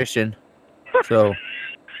my permission. So,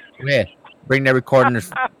 yeah, bring that recording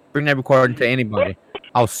to anybody.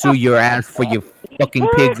 I'll sue your ass for your fucking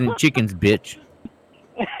pigs and chickens, bitch.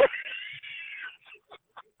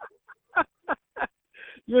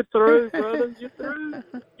 You're through, brother.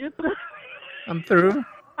 You're through. I'm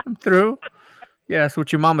through. Yeah, that's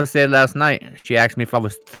what your mama said last night. She asked me if I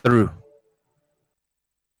was through.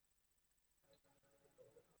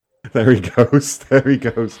 There he goes.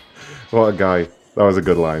 What a guy. That was a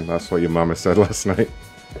good line. That's what your mama said last night.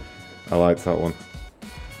 I liked that one.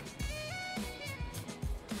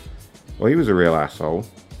 Well, he was a real asshole.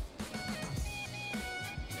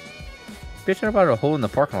 Bitching about a hole in the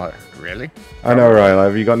parking lot. Really? I know, right?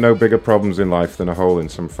 Like, you got no bigger problems in life than a hole in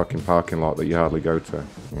some fucking parking lot that you hardly go to.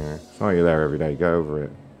 Yeah, it's not you're there every day. Get over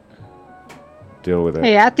it. Deal with it.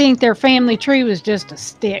 Hey, I think their family tree was just a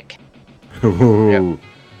stick. Ooh. Yep.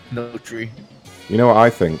 No tree. You know what I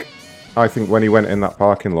think? I think when he went in that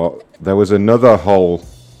parking lot, there was another hole.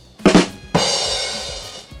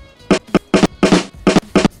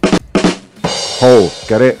 Hole.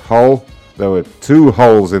 Get it? Hole? There were 2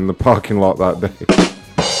 holes in the parking lot that day.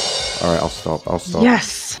 Alright, I'll stop.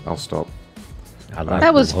 Yes. I'll stop.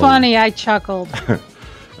 That was funny. I chuckled.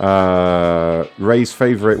 Ray's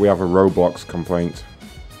favorite, we have a Roblox complaint.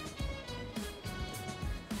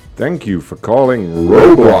 Thank you for calling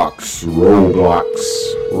Roblox.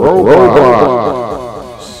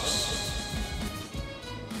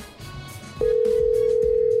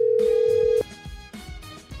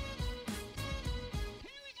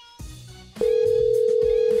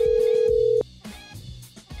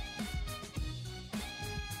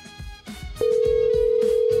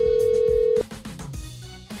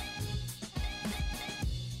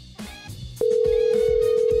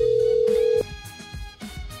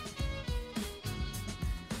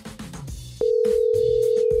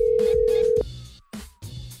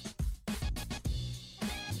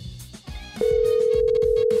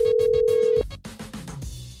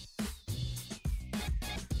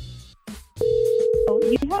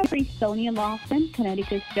 You have reached Sonia Lawson,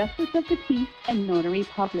 Connecticut's Justice of the Peace and Notary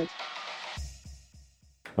Public.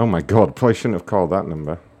 Oh my god, probably shouldn't have called that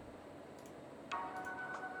number.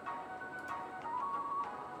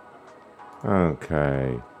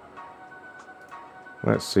 Okay.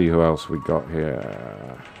 Let's see who else we got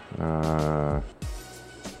here.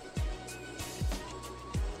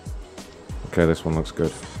 Okay, this one looks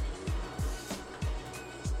good.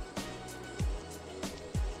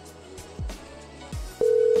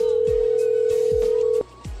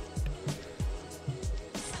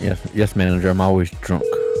 Yes, manager. I'm always drunk.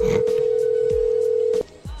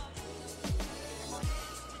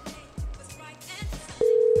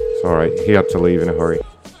 It's alright. He had to leave in a hurry.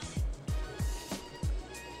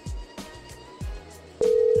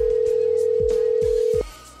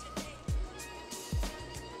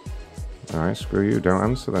 Alright, screw you. Don't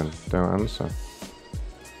answer then. Don't answer.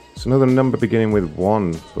 It's another number beginning with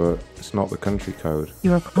 1, but it's not the country code.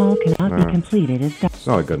 Your call cannot be completed. It's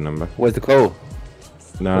not a good number. Where's the code?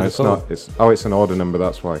 No, Where's it's the code? not. It's an order number.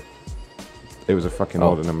 That's why. It was a fucking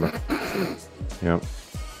order number. Yep.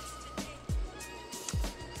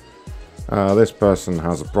 This person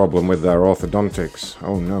has a problem with their orthodontics.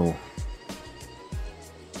 Oh no.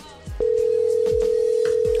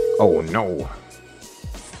 Oh no.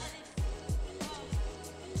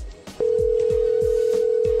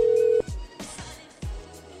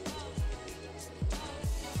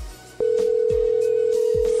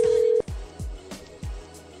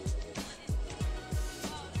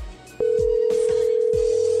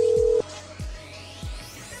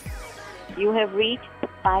 You have reached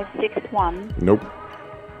 561. Nope.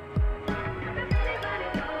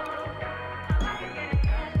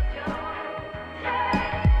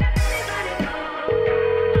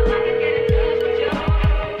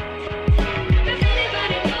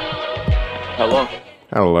 Hello.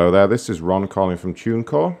 Hello there, this is Ron calling from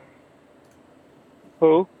TuneCore.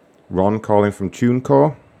 Who? Ron calling from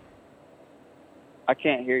TuneCore. I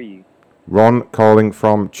can't hear you. Ron calling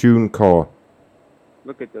from TuneCore.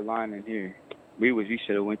 Look at the line in here. You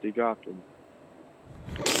should have went to drop them.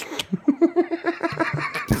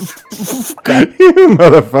 You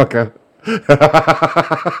motherfucker.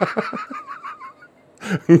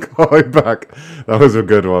 Calling back. That was a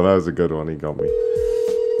good one. He got me.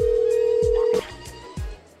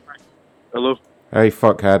 Hello? Hey,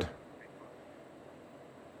 fuckhead.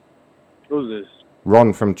 Who's this?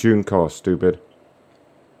 Ron from TuneCore, stupid.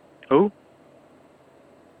 Who?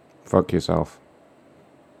 Fuck yourself.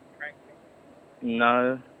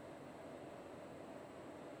 No.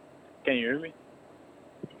 Can you hear me?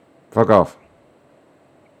 Fuck off.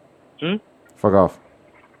 Hmm? Fuck off.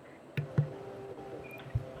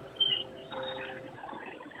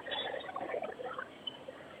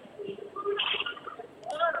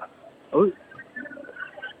 Oh.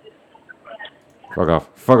 Fuck off.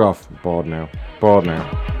 Fuck off. Bored now.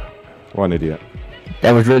 What an idiot.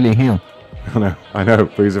 That was really him. I know,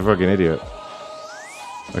 but he's a fucking idiot.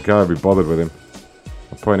 I can't be bothered with him.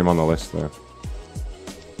 I'll put him on the list though.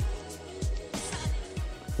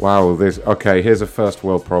 Wow, okay, here's a first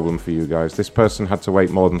world problem for you guys. This person had to wait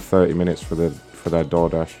more than 30 minutes for their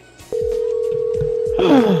DoorDash.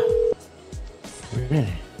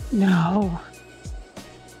 Really? No.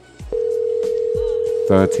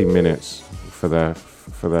 30 minutes for their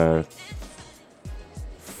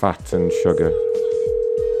fat and sugar.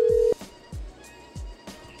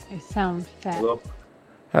 I sound fat.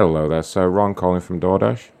 Hello there, sir. Ron calling from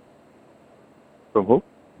DoorDash. From who?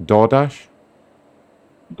 DoorDash.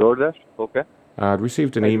 DoorDash? Okay. I'd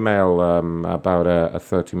received an email about a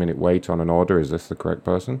 30-minute wait on an order. Is this the correct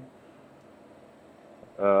person?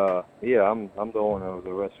 Yeah, I'm the owner of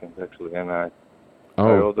the restaurant actually, and I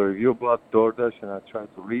Oh. ordered you about DoorDash, and I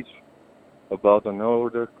tried to reach about an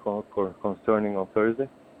order concerning on Thursday.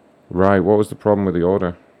 Right, what was the problem with the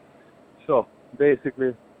order? So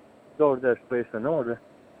basically, DoorDash placed an order,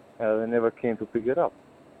 and they never came to pick it up.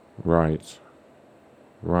 Right,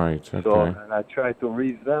 okay. So, and I tried to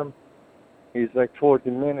reach them. It's like 40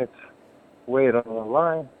 minutes wait on the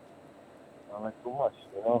line. I'm like, too much,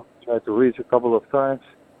 Tried to reach a couple of times.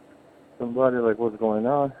 Somebody like, what's going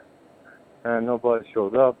on? And nobody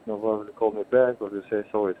showed up. Nobody called me back or they say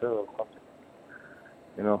sorry, sir, or something.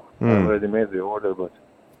 I already made the order, but.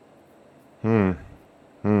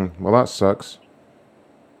 Well, that sucks.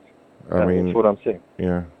 I mean, that's what I'm saying.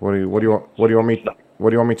 Yeah. What do you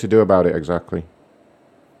want me to do about it exactly?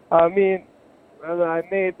 I mean,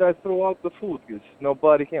 I threw out the food because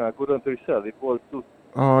nobody came. I couldn't resell. It was too.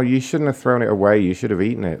 Oh, you shouldn't have thrown it away. You should have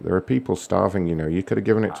eaten it. There are people starving, You could have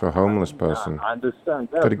given it to a homeless person. I understand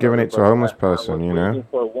that. Could have given it to a homeless person, I was waiting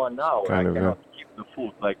for 1 hour. Kind of, I cannot keep the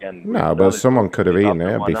food and. No, but someone could have eaten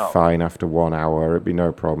it. It'd be fine after 1 hour. It'd be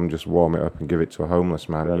no problem. Just warm it up and give it to a homeless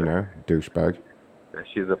man, douchebag.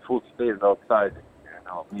 She's a food stays outside.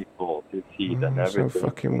 Meatballs, it's heat and everything. So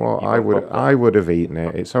fucking what? I would have eaten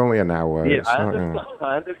it. It's only an hour. Yeah, It's I not,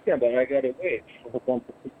 understand, but I gotta wait for them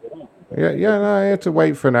to pick it up. No, I had to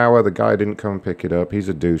wait for an hour. The guy didn't come pick it up. He's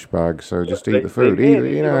a douchebag, so just eat the food.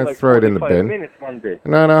 Throw it in the bin.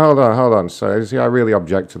 No, hold on. So, see, I really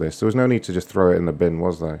object to this. There was no need to just throw it in the bin,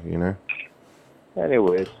 was there,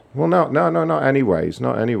 Anyways. Well, no, not anyways.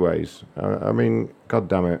 I mean, god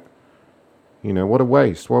damn it. What a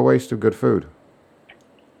waste. What a waste of good food.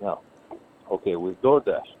 No. Okay, with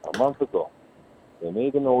DoorDash, a month ago, they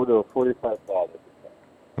made an order of $45.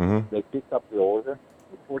 They picked up the order.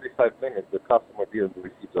 In 45 minutes, the customer didn't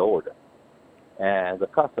receive the order. And the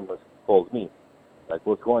customers called me, like,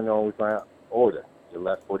 what's going on with my order? You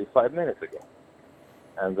left 45 minutes ago.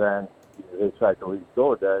 And then they tried to reach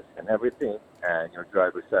DoorDash and everything, and your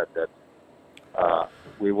driver said that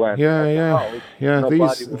we went. Yeah.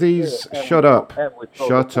 These. Shut up.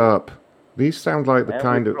 Shut up. These sound like the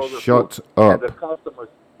kind of. Shut up.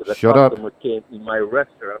 Shut up. Came in my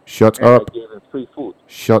restaurant. Shut up. I gave him free food.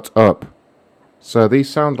 Shut up. So these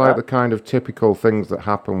sound like the kind of typical things that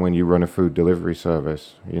happen when you run a food delivery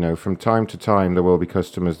service. You know, from time to time there will be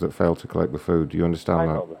customers that fail to collect the food. Do you understand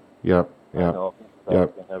that? Yep. Yep.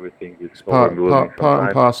 Everything is part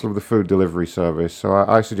and parcel of the food delivery service. So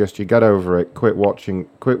I suggest you get over it, quit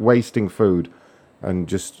wasting food, and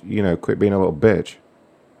just, quit being a little bitch.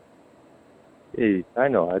 Hey, I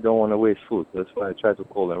know. I don't want to waste food. That's why I tried to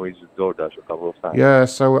call and reach the DoorDash a couple of times. Yeah,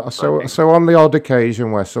 so on the odd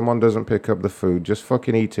occasion where someone doesn't pick up the food, just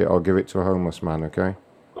fucking eat it or give it to a homeless man, okay?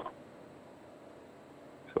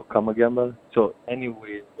 So come again, brother? So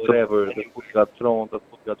anyway, whatever, the food got thrown, the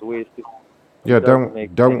food got wasted. Yeah,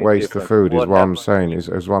 don't waste the food is what I'm saying. Is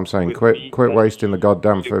what I'm saying. Quit wasting the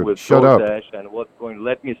goddamn food. Shut up. And what's going?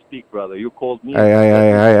 Let me speak, brother. You called me.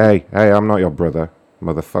 Hey! I'm not your brother,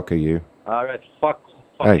 motherfucker. You. All right, fuck.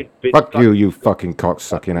 Hey, fuck you, you fucking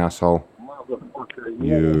cocksucking asshole.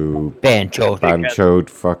 You banchoed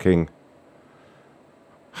fucking.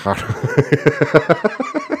 Let's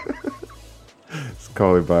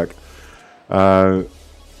call him back.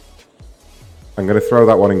 I'm going to throw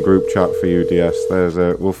that one in group chat for you, DS.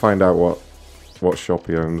 We'll find out what shop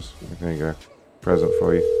he owns. There you go. Present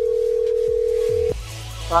for you.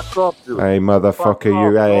 Fuck off, dude. Hey, motherfucker,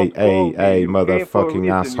 you. Hey, motherfucking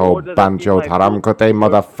asshole. Banjoed haramkote,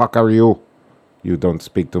 motherfucker, you. You don't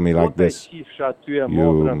speak to me like this. You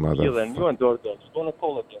motherfucker.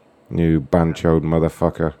 You banchoed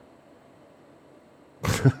motherfucker.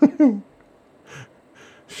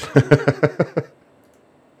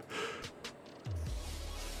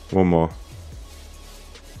 One more.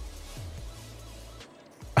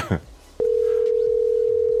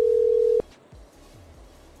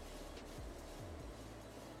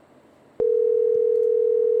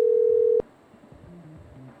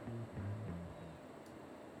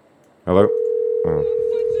 Hello? Oh.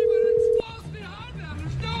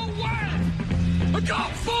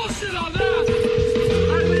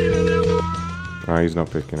 He's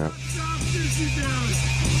not picking up.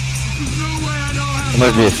 It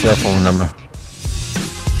might be a cell phone number.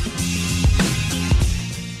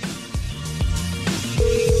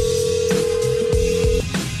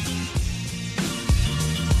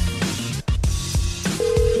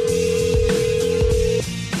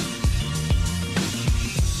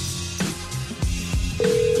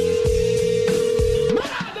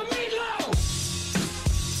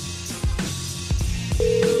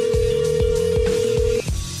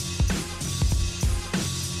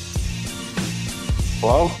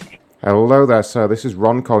 Hello? Hello there, sir. This is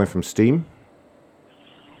Ron calling from Steam.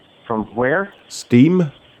 From where?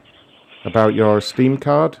 Steam. About your Steam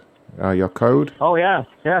card, your code. Oh, yeah.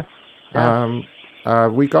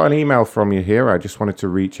 We got an email from you here. I just wanted to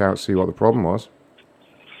reach out, see what the problem was.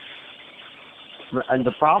 And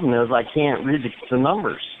the problem is I can't read the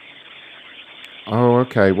numbers. Oh,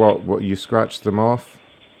 okay. What, you scratched them off?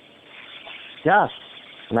 Yes.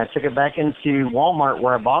 And I took it back into Walmart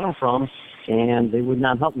where I bought them from, and they would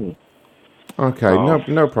not help me. Okay,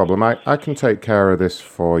 no problem. I can take care of this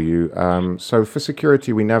for you. So for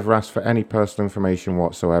security, we never ask for any personal information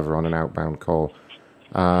whatsoever on an outbound call.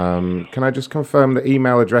 Can I just confirm the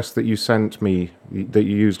email address that you sent me, that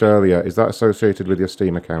you used earlier, is that associated with your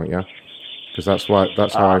Steam account, yeah? Because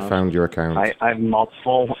that's how I found your account. I have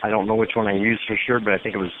multiple. I don't know which one I used for sure, but I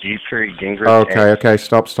think it was D.Gingrich. Okay,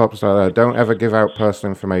 stop. Don't ever give out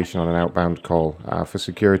personal information on an outbound call. For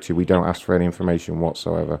security, we don't ask for any information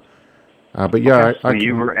whatsoever. But yeah, okay.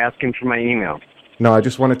 You were asking for my email. No, I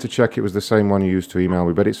just wanted to check it was the same one you used to email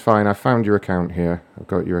me, but it's fine. I found your account here. I've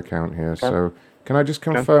got your account here. Okay. So can I just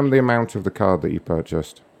confirm the amount of the card that you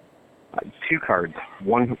purchased? 2 cards.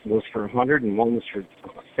 One was for 100 and one was for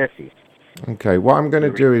 50. Okay, what I'm going to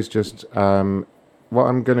do is just,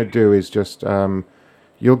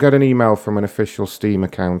 you'll get an email from an official Steam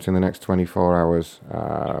account in the next 24 hours,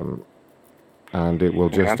 and it will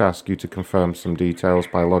just ask you to confirm some details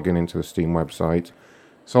by logging into the Steam website.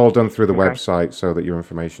 It's all done through the website so that your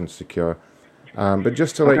information's secure. But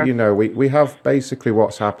just to let you know, we have basically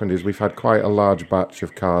what's happened is we've had quite a large batch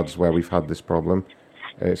of cards where we've had this problem.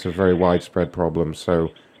 It's a very widespread problem,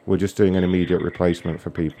 so we're just doing an immediate replacement for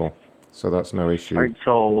people. So that's no issue. All right,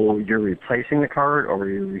 so you're replacing the card or are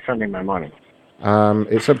you refunding my money?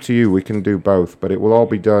 It's up to you. We can do both, but it will all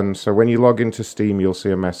be done. So when you log into Steam, you'll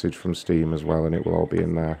see a message from Steam as well, and it will all be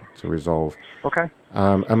in there to resolve. Okay.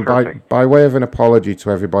 And Perfect. by way of an apology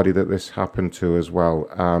to everybody that this happened to as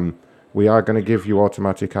well, we are going to give you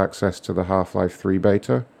automatic access to the Half-Life 3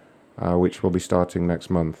 beta, which will be starting next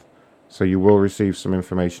month. So you will receive some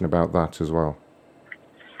information about that as well.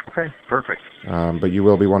 Okay, perfect. But you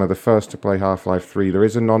will be one of the first to play Half-Life 3. There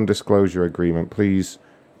is a non-disclosure agreement. Please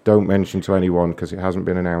don't mention to anyone because it hasn't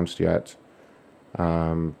been announced yet.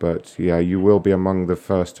 But yeah, you will be among the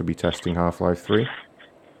first to be testing Half-Life 3.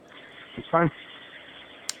 It's fine.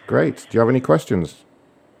 Great. Do you have any questions?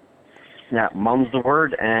 Yeah, mum's the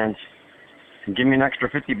word, and give me an extra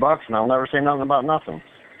 $50 and I'll never say nothing about nothing.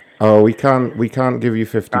 Oh, we can't give you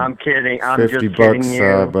 50. I'm kidding. I'm 50 just bucks, kidding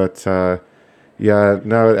you. but yeah,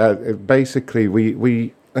 no. Basically,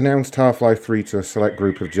 we announced Half-Life 3 to a select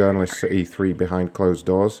group of journalists at E3 behind closed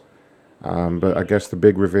doors. But I guess the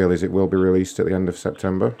big reveal is it will be released at the end of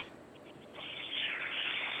September.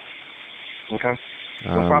 Okay.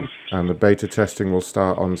 No problem. And the beta testing will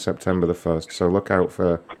start on September the 1st. So look out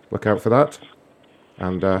for that.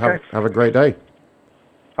 And have a great day.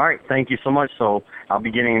 All right. Thank you so much. So I'll be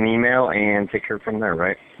getting an email and take care from there,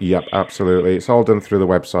 right? Yep, absolutely. It's all done through the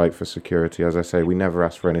website for security. As I say, we never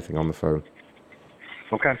ask for anything on the phone.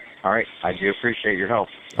 Okay. All right. I do appreciate your help.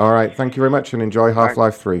 All right. Thank you very much and enjoy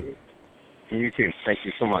Half-Life 3. You too. Thank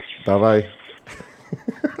you so much. Bye-bye.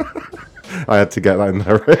 I had to get that in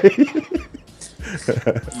there, Ray.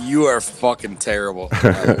 You are fucking terrible.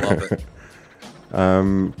 I love it.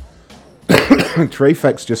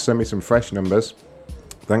 Trayfex just sent me some fresh numbers.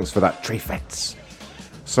 Thanks for that, Trayfex.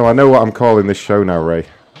 So I know what I'm calling this show now, Ray.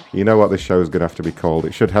 You know what this show is going to have to be called.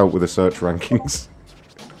 It should help with the search rankings.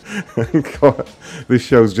 This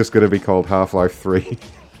show's just going to be called Half-Life 3.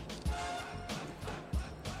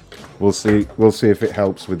 We'll see if it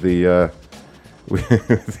helps with the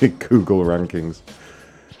with the Google rankings.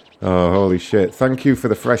 Oh, holy shit. Thank you for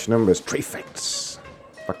the fresh numbers. Trayfex.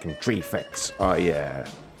 Fucking Trayfex. Oh, yeah.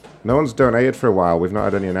 No one's donated for a while. We've not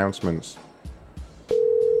had any announcements.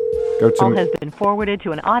 Call has been forwarded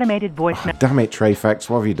to an automated voice message. Damn it, Trayfex.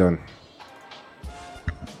 What have you done?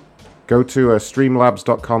 Go to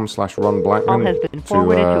streamlabs.com/Ron Blackman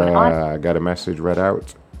to get a message read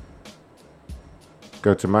out.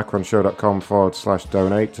 Go to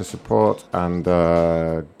macronshow.com/donate to support, and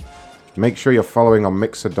make sure you're following on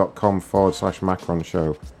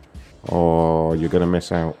mixer.com/macronshow, or you're going to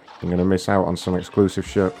miss out. You're going to miss out on some exclusive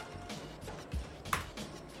shit.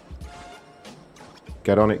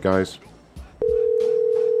 Get on it, guys.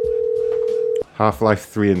 Half-Life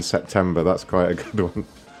 3 in September. That's quite a good one.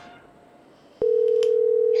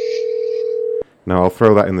 No, I'll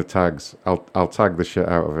throw that in the tags. I'll tag the shit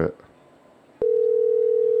out of it.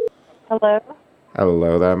 Hello?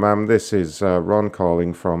 Hello there, ma'am. This is Ron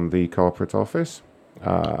calling from the corporate office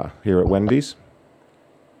here at Wendy's.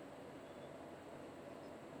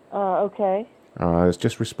 Okay. I was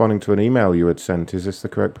just responding to an email you had sent. Is this the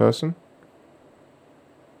correct person?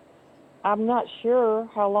 I'm not sure.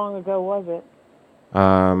 How long ago was it?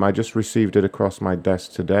 I just received it across my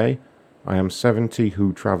desk today. I am 70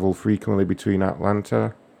 who travel frequently between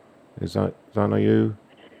Atlanta. Is that not you?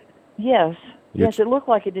 Yes. Yes, it looked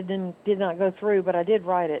like it did not go through, but I did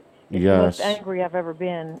write it. It's the most angry I've ever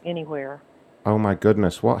been anywhere. Oh my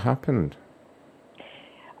goodness, what happened?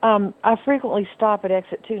 I frequently stop at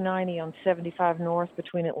exit 290 on 75 North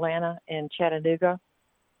between Atlanta and Chattanooga.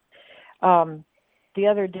 The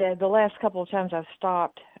other day, the last couple of times I've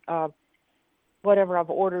stopped, whatever I've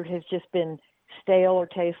ordered has just been stale or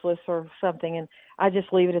tasteless or something, and I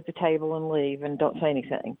just leave it at the table and leave and don't say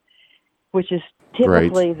anything, which is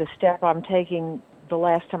typically the step I'm taking the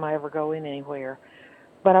last time I ever go in anywhere.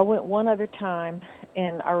 But I went one other time,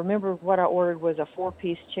 and I remember what I ordered was a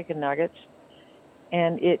 4-piece chicken nuggets,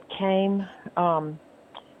 and it came, and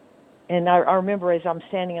I remember as I'm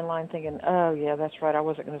standing in line thinking, oh, yeah, that's right, I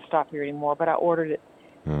wasn't going to stop here anymore, but I ordered it.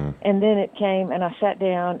 And then it came, and I sat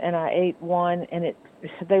down, and I ate one, and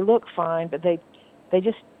they looked fine, but it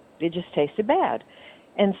just tasted bad.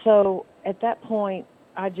 And so at that point,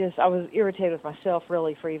 I was irritated with myself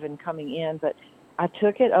really for even coming in, but I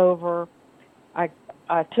took it over. I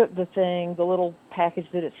took the little package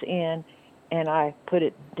that it's in, and I put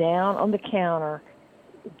it down on the counter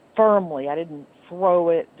firmly. I didn't throw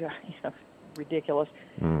it, ridiculous.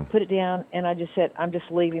 Put it down, and I just said, I'm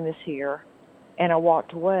just leaving this here. And I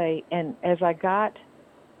walked away, and as I got,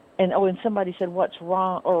 and somebody said, what's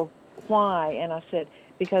wrong, or why? And I said,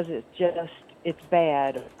 because it's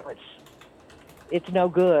bad, or it's no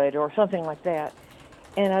good, or something like that.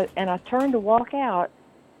 And I turned to walk out,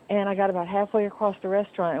 And I got about halfway across the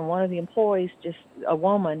restaurant, and one of the employees, just a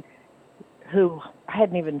woman who I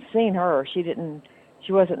hadn't even seen her. She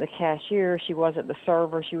wasn't the cashier. She wasn't the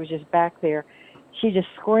server. She was just back there. She just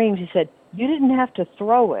screamed. She said, "You didn't have to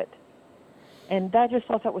throw it." And I just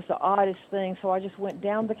thought that was the oddest thing. So I just went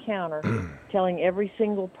down the counter telling every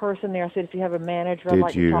single person there, I said, if you have a manager, I'd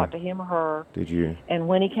like to talk to him or her. Did you? And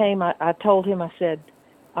when he came, I told him, I said,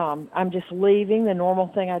 I'm just leaving. The normal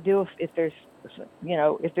thing I do if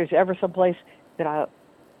there's ever some place that I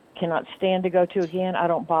cannot stand to go to again, I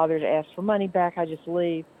don't bother to ask for money back. I just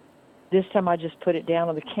leave. This time I just put it down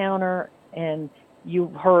on the counter, and you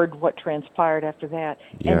heard what transpired after that.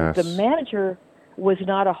 Yes. And the manager was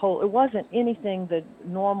not it wasn't anything the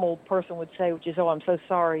normal person would say, which is, "Oh, I'm so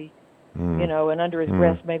sorry," and under his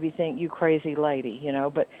breath maybe think, "You crazy lady,"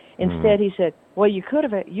 but instead he said, "Well, you could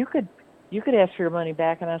ask for your money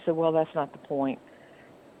back." And I said, "Well, that's not the point."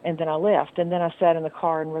 And then I left, and then I sat in the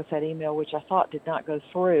car and wrote that email, which I thought did not go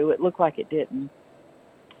through. It looked like it didn't.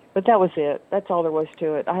 But that was it. That's all there was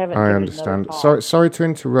to it. I understand. Sorry to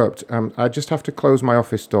interrupt. I just have to close my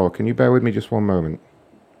office door. Can you bear with me just one moment?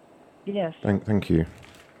 Yes. Thank you.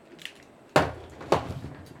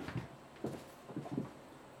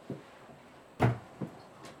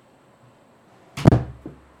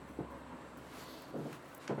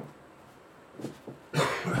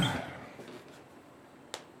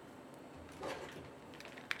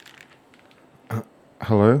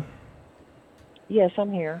 Hello? Yes,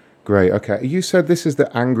 I'm here. Great, okay. You said this is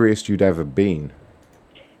the angriest you'd ever been.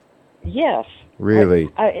 Yes. Really?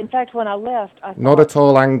 In fact, when I left, I Not at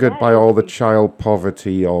all angered by all the child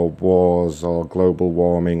poverty or wars or global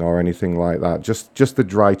warming or anything like that. Just the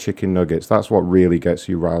dry chicken nuggets. That's what really gets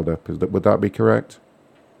you riled up. Would that be correct?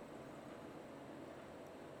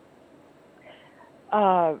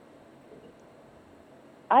 I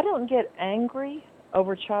don't get angry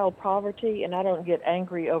over child poverty, and I don't get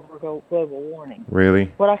angry over global warming.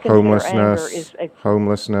 Really? What I consider anger is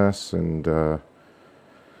homelessness and the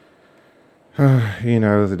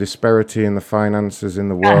disparity in the finances in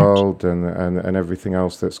the world and everything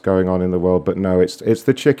else that's going on in the world. But no, it's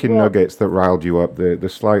the nuggets that riled you up, the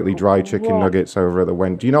slightly dry chicken nuggets over at the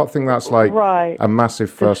Wendy's. Do you not think that's like a massive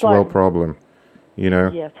first world problem?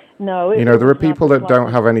 Yes. No. There are people that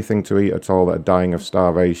don't have anything to eat at all that are dying of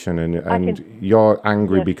starvation, and you're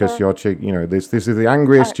angry because your this is the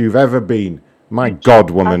angriest you've ever been. My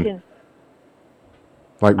God, woman!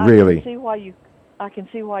 Really? I can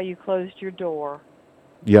see why you closed your door.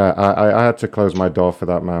 Yeah, I had to close my door for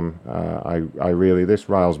that, ma'am. I really, this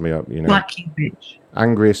riles me up. Lucky bitch.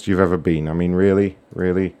 Angriest you've ever been. I mean, really.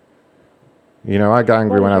 I get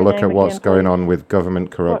angry when I look at what's going on with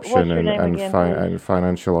government corruption and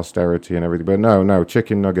financial austerity and everything. But no,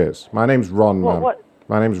 chicken nuggets. My name's Ron, ma'am.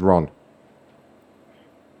 My name's Ron.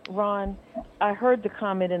 Ron, I heard the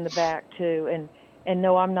comment in the back too, and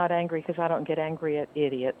no, I'm not angry because I don't get angry at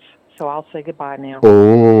idiots. So I'll say goodbye now.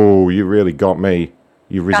 Oh, you really got me.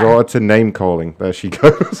 You resorted to name calling. There she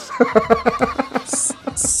goes.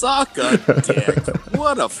 Suck a dick.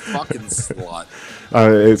 What a fucking slut.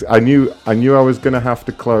 I knew I was going to have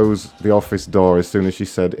to close the office door as soon as she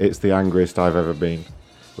said, "It's the angriest I've ever been."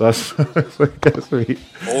 That's gets me.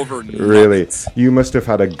 Over really. Nuggets. You must have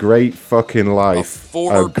had a great fucking life.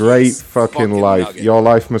 A great fucking life. Nugget. Your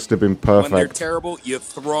life must have been perfect. When they're terrible, you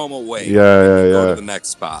throw them away. Yeah. Go to the next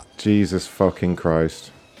spot. Jesus fucking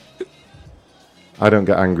Christ. I don't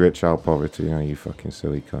get angry at child poverty. You fucking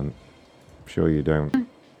silly cunt. I'm sure you don't.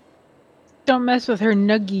 Don't mess with her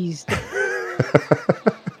nuggies.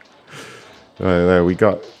 There we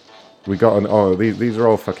got these are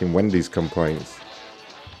all fucking Wendy's complaints.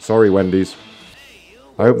 Sorry, Wendy's.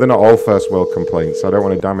 I hope they're not all first world complaints. I don't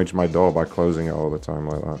want to damage my door by closing it all the time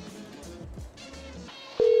like that.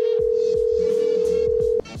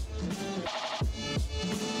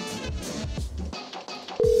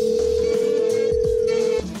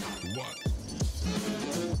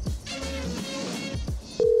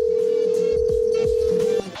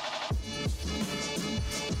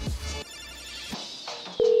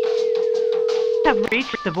 Have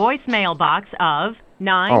reached the voicemail box of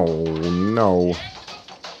 9. Oh no.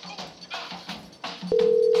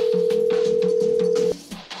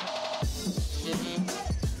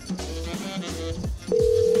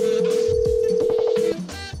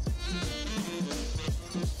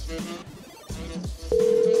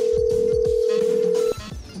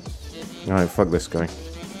 Alright, fuck this guy.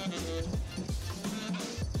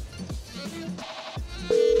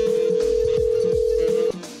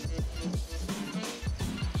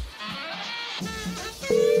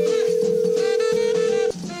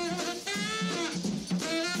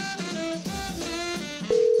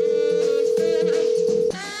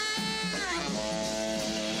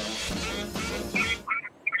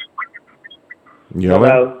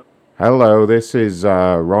 Hello. Hello, this is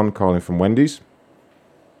Ron calling from Wendy's.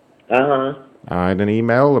 Uh-huh. I had an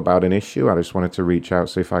email about an issue. I just wanted to reach out,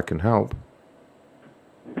 see if I can help.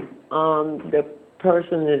 The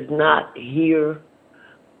person is not here.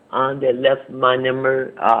 They left my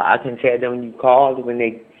number. I can tell them you called when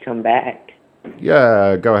they come back.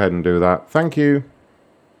 Yeah, go ahead and do that. Thank you.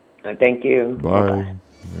 Thank you. Bye.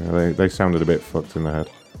 Yeah, they sounded a bit fucked in the head.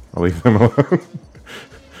 I'll leave them alone.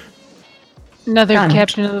 Another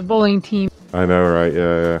captain of the bowling team. I know, right?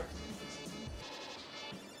 Yeah.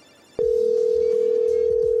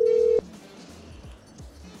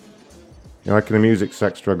 You liking the music,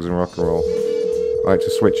 sex, drugs, and rock and roll? I like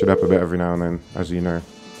to switch it up a bit every now and then, as you know.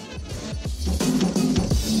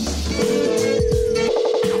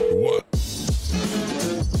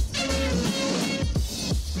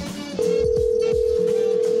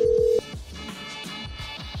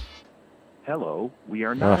 Hello, we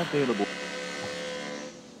are not available.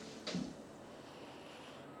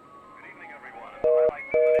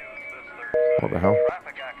 What the hell?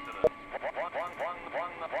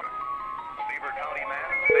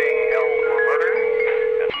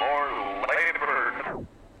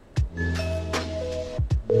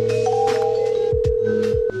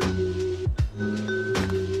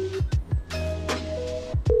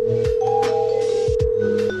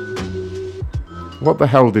 What the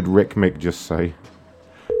hell did Rick Mick just say?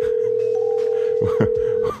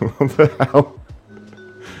 What the hell?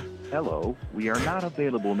 Hello, we are not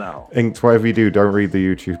available now. Inked, whatever you do, don't read the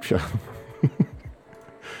YouTube channel.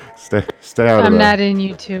 Stay out of there. I'm not in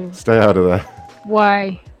YouTube. Stay out of there.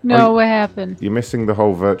 Why? No, what happened? You're missing the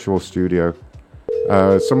whole virtual studio.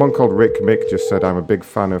 Someone called Rick Mick just said, I'm a big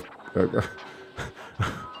fan of...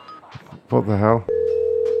 what the hell?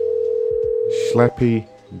 Schleppy,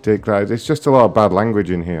 dick... It's just a lot of bad language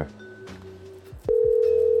in here.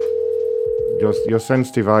 Your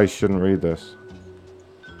sensitive eyes shouldn't read this.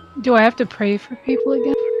 Do I have to pray for people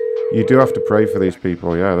again? You do have to pray for these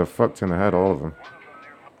people, yeah. They're fucked in the head, all of them.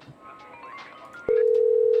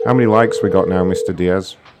 How many likes we got now, Mr.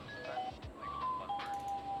 Diaz?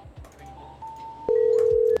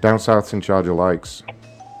 Down South's in charge of likes.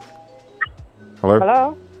 Hello?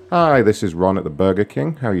 Hello? Hi, this is Ron at the Burger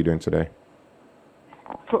King. How are you doing today?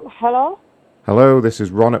 Hello? Hello, this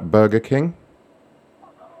is Ron at Burger King.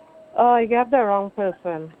 Oh, you got the wrong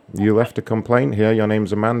person. You left a complaint here. Your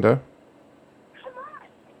name's Amanda.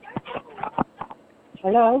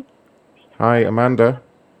 Hello? Hi, Amanda.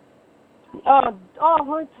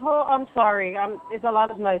 I'm sorry. It's a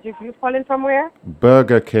lot of noise. You calling from where?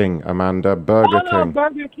 Burger King, Amanda. Burger King. No,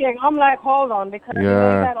 Burger King. I'm like, hold on, because you know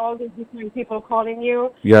Yeah. that all these different people calling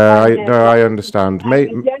you. Yeah, And then- I understand.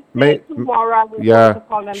 tomorrow I will Yeah, have to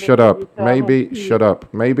call them shut because up. it's, Maybe, shut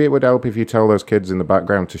up. Maybe it would help if you tell those kids in the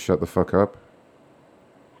background to shut the fuck up.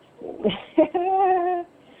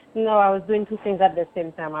 No, I was doing two things at the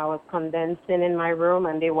same time. I was condensing in my room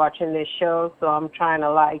and they watching this show, so I'm trying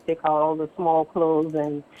to like take out all the small clothes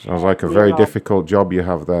and. Sounds like a you very know. difficult job you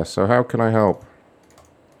have there. So how can I help?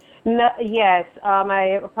 No, yes,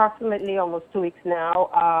 I approximately almost 2 weeks now,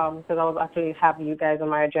 because I was actually having you guys on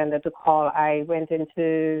my agenda to call. I went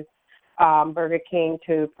into Burger King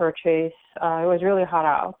to purchase. It was really hot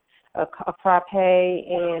out. A frappe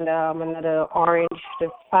and another orange, the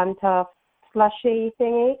Fanta slushy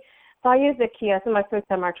thingy. So I used the kiosk. It's my first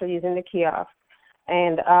time actually using the kiosk.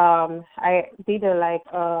 And I did a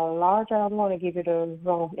large. I don't want to give you the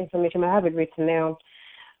wrong information, but I have it written down.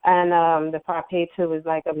 And the frappe too was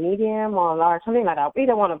like a medium or a large, something like that.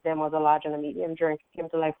 Either one of them was a large and a medium drink. It came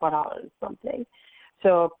to like $4 something.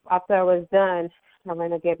 So after I was done, I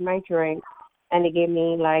went to get my drink, and they gave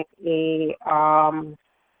me like a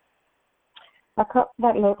cup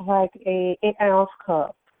that looked like a 8-ounce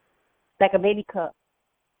cup, like a baby cup.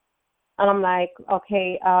 And I'm like,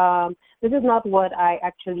 okay, this is not what I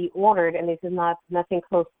actually ordered, and this is nothing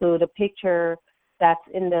close to the picture that's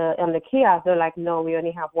on the kiosk. They're like, no, we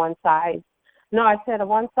only have one size. No, I said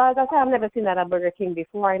one size. I said, I've never seen that at Burger King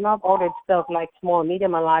before. I know I've ordered stuff like small,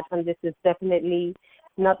 medium, and large, and this is definitely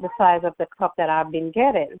not the size of the cup that I've been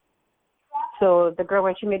getting. So the girl,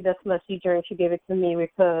 when she made the slushy drink, she gave it to me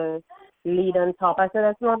with the lid on top. I said,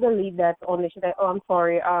 that's not the lid that's on it. She said, oh, I'm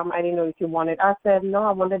sorry. I didn't know if you wanted. I said, no,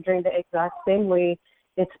 I want to drink the exact same way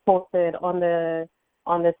it's posted on the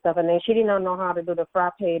stuff. And then she did not know how to do the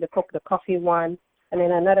frappe, the coffee one. And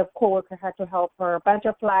then another coworker had to help her. A bunch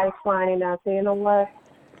of flies flying. And I said, you know what?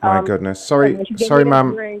 My goodness. Sorry,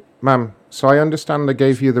 ma'am. Ma'am, so I understand they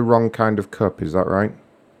gave you the wrong kind of cup. Is that right?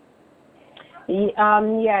 Yeah,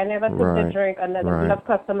 I never took the Right, drink, and then right. enough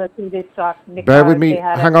customers who did suck. Bear with me.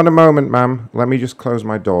 Hang on a moment, ma'am. Let me just close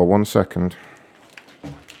my door. 1 second.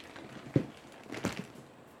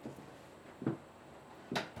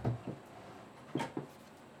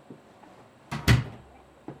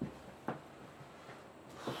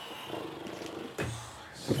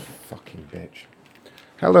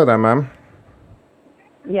 Hello there, ma'am.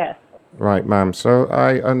 Yes. Right, ma'am. So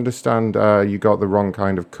I understand you got the wrong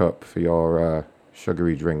kind of cup for your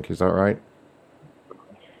sugary drink. Is that right?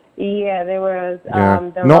 Yeah, there was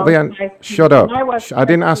the Not the wrong end. size. Shut up. I I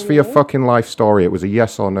didn't ask for your questioning- fucking life story. It was a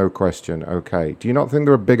yes or no question. Okay. Do you not think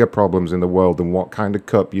there are bigger problems in the world than what kind of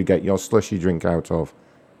cup you get your slushy drink out of?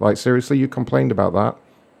 Like, seriously, you complained about that?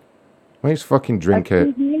 Why don't you just fucking drink it?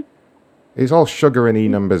 Excuse me? It's all sugar and E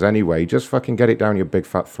numbers anyway. Just fucking get it down your big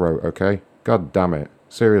fat throat, okay? God damn it.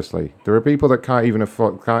 Seriously. There are people that can't even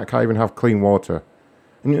have clean water.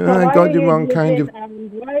 And So I why got are the you wrong kind of...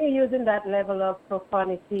 why are you using that level of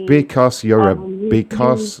profanity? Because you're a... you-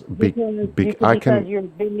 Because... you- be- because- be- because I can... you're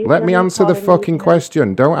Let me literally answer the calling me fucking that.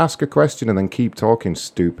 question. Don't ask a question and then keep talking,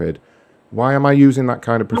 stupid. Why am I using that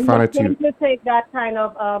kind of I'm not profanity? going to take that kind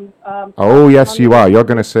of Oh, yes, on you the- are. You're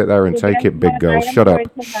going to sit there and So take then it, big girl. I am Shut up. going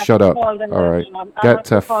to have Shut to up. call the All right. I have Get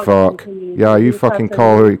to to call fuck. the police. Yeah, you You fucking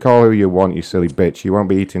personally. call who you want, you silly bitch. You won't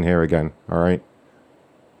be eating here again. All right?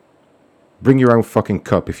 Bring your own fucking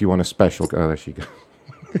cup if you want a special. Oh, there she goes.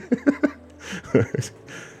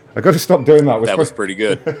 I got to stop doing that. That was pretty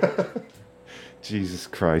good. Jesus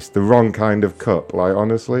Christ. The wrong kind of cup. Like,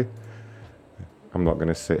 honestly. I'm not going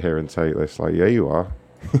to sit here and take this. Like, yeah, you are.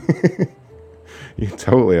 You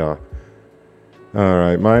totally are. All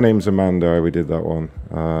right. My name's Amanda. We did that one.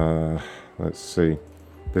 Let's see.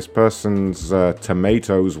 This person's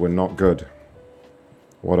tomatoes were not good.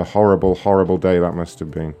 What a horrible, horrible day that must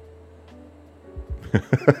have been.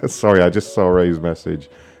 Sorry, I just saw Ray's message.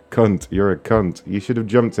 Cunt, you're a cunt. You should have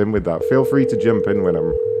jumped in with that. Feel free to jump in when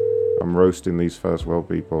I'm roasting these first world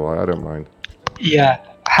people. I don't mind. Yeah,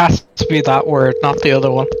 has to be that word, not the other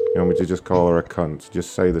one. You want me to just call her a cunt?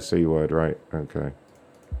 Just say the C word, right? Okay.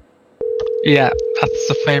 Yeah, that's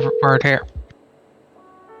the favorite word here.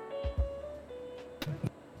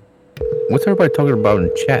 What's everybody talking about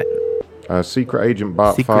in chat? Secret Agent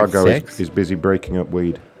Bart Secret Fargo sex? is busy breaking up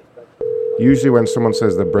weed. Usually when someone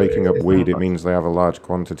says they're breaking up weed, it means they have a large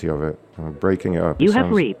quantity of it. Breaking it up. You it have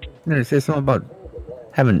sounds- reaped. It says something about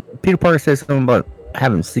having. Peter Parker says something about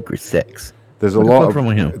having secret sex. There's What a the lot fuck's wrong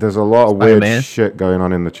with him? of there's a lot of weird Spider-Man? shit going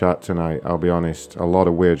on in the chat tonight. I'll be honest, a lot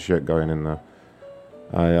of weird shit going in there.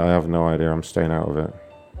 I have no idea. I'm staying out of it.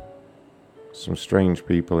 Some strange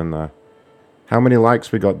people in there. How many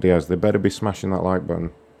likes we got, Diaz? They better be smashing that like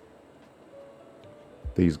button.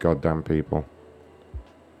 These goddamn people.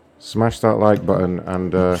 Smash that like button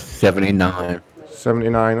and 79.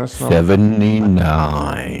 79. That's not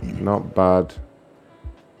 79. Not bad.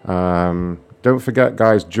 Don't forget,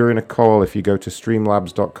 guys, during a call, if you go to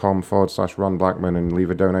streamlabs.com/Ron Blackman and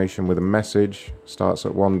leave a donation with a message, starts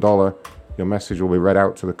at $1, your message will be read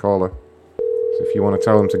out to the caller. So if you want to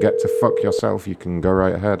tell them to get to fuck yourself, you can go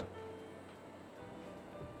right ahead.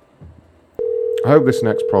 I hope this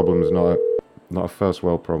next problem is not a first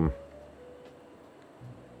world problem.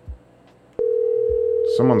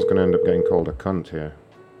 Someone's going to end up getting called a cunt here.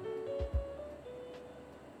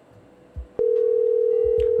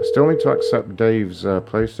 I still need to accept Dave's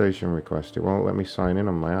PlayStation request. It won't let me sign in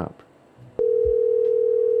on my app.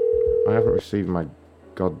 I haven't received my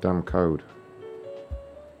goddamn code.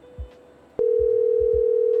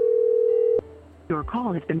 Your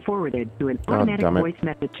call has been forwarded to an God automatic damn it. voice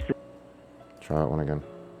message system. Try that one again.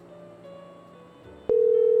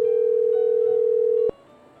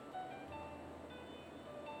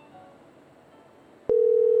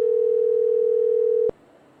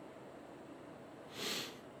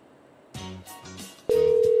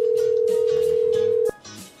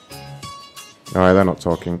 Alright, they're not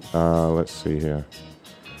talking. Let's see here.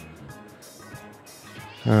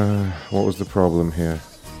 What was the problem here?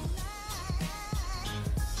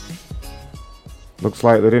 Looks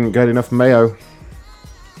like they didn't get enough mayo.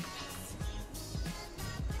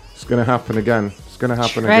 It's gonna happen again. It's gonna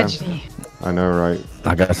happen Tragedy. again. I know, right?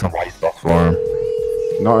 I got some white sauce for him.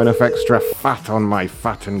 Not enough extra fat on my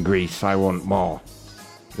fat and grease. I want more.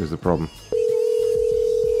 Is the problem.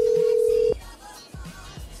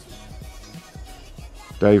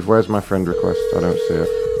 Dave, where's my friend request? I don't see it.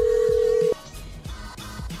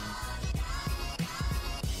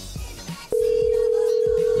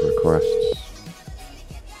 Requests.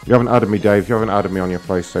 You haven't added me, Dave. You haven't added me on your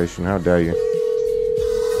PlayStation. How dare you?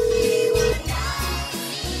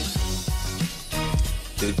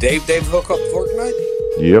 Did Dave hook up Fortnite?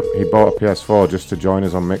 Yep, he bought a PS4 just to join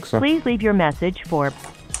us on Mixer. Please leave your message for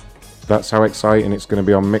That's how exciting it's going to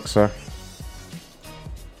be on Mixer.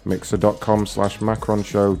 Mixer.com/Macron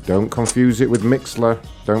Show. Don't confuse it with Mixler.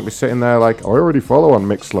 Don't be sitting there like, I already follow on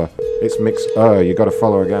Mixler. It's Mixer. You got to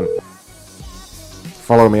follow again.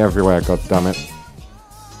 Follow me everywhere, god damn it.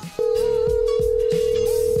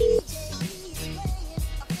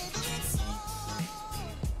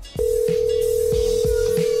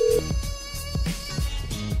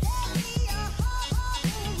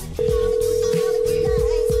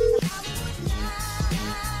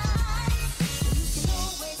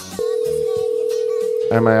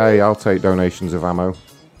 MAA, I'll take donations of ammo.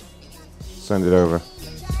 Send it over.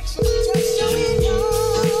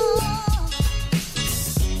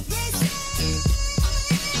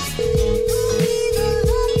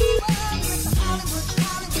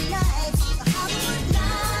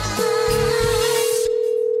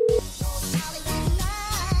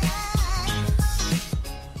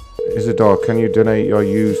 Isidore, can you donate your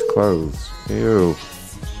used clothes? Ew.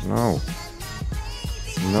 No.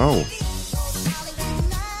 No.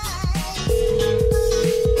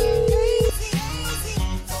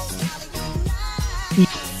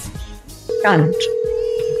 Can't.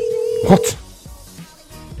 What?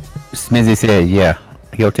 Smizzy said, yeah,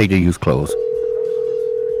 he'll take the used clothes.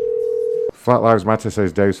 Flat Lives Matter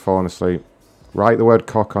says Dave's fallen asleep. Write the word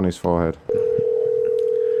cock on his forehead.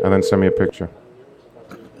 And then send me a picture.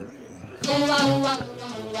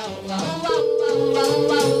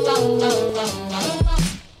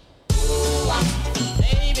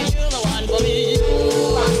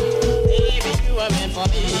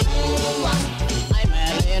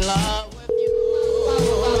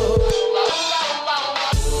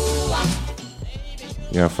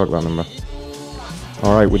 Yeah, fuck that number.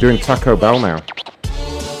 Alright, we're doing Taco Bell now.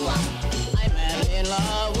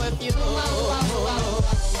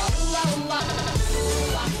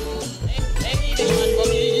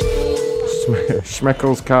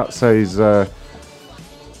 Schmeckles Cat says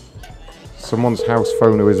someone's house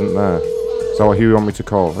phone who isn't there. Is that who you want me to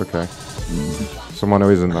call? Okay. Someone who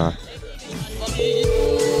isn't there.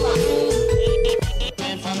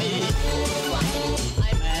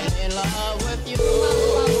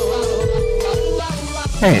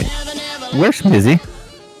 Hey, where's Smizzy?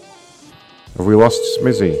 Have we lost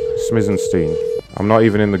Smizzy? Smizenstein. I'm not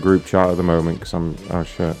even in the group chat at the moment because I'm... Oh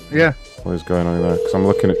shit. Yeah. What is going on there? Because I'm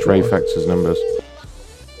looking at Trayfex's numbers.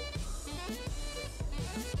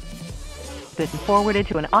 Been forwarded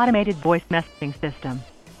to an automated voice messaging system.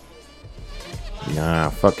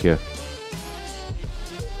 Nah, fuck you.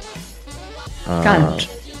 Can't.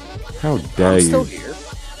 How dare you? Still here.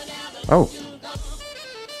 Oh.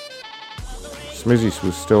 Smizzy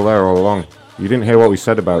was still there all along. You didn't hear what we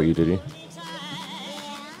said about you, did you?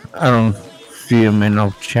 I don't see him in no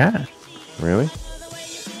chat. Really?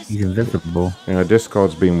 He's invisible. Yeah,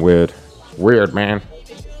 Discord's been weird. Weird, man.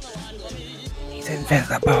 He's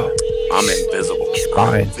invisible. I'm invisible. He's I'm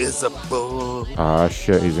fine. invisible. Ah,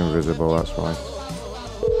 shit, he's invisible, that's why.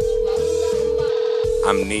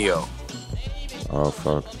 I'm Neo. Oh,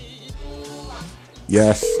 fuck.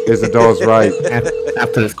 Yes, Isidore's right.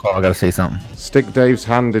 After this call, I gotta say something. Stick Dave's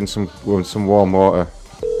hand in some warm water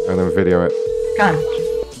and then video it. Can't.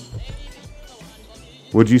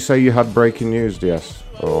 Would you say you had breaking news, DS?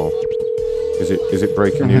 Or is it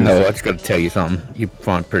breaking news? No, I just gotta tell you something. You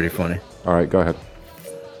find pretty funny. Alright, go ahead.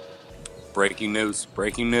 Breaking news.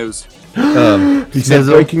 Breaking news. He said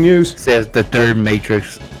breaking news. Says the third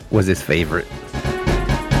Matrix was his favorite.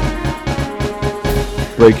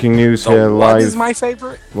 Breaking news here, live. What is my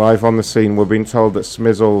favorite? Live on the scene, we're being told that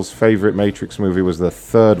Smizzle's favourite Matrix movie was the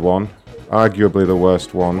third one, arguably the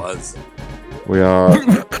worst one. It was. We are.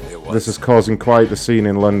 This is causing quite the scene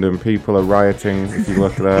in London. People are rioting. If you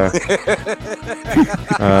look there,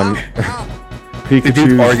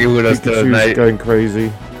 Pikachu's going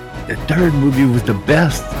crazy. The third movie was the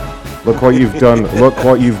best. Look what you've done. Look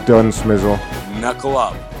what you've done, Smizzle. Knuckle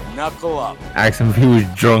up. Knuckle up. Ask him if he was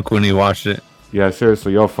drunk when he watched it. Yeah,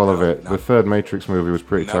 seriously, you're full of it. The third Matrix movie was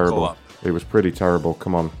pretty terrible. Up. It was pretty terrible.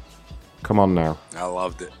 Come on. Come on now. I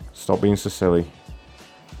loved it. Stop being so silly.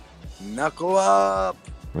 Knuckle up.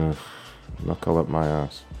 Ugh, knuckle up my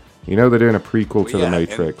ass. You know they're doing a prequel to The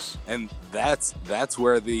Matrix. And that's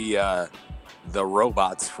where the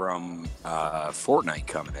robots from Fortnite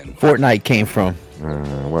coming in. Fortnite came from.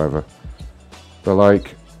 Whatever. But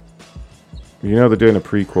like, you know they're doing a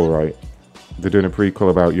prequel, right? They're doing a prequel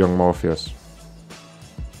about young Morpheus.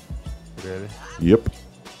 Really? Yep.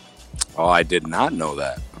 Oh, I did not know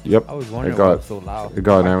that. Yep. I was wondering why it was so loud. It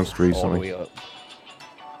got announced All the recently. way up.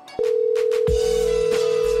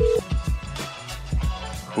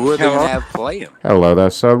 Who are they going to have playing? Hello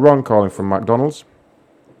there, sir. Ron calling from McDonald's.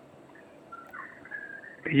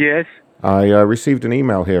 Yes. I received an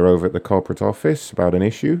email here over at the corporate office about an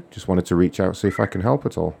issue. Just wanted to reach out, see if I can help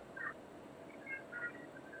at all.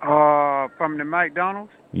 From the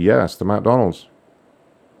McDonald's? Yes, the McDonald's.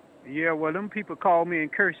 Yeah, well, them people called me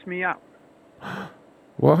and cursed me out.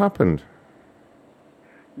 What happened?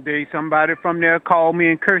 Somebody from there called me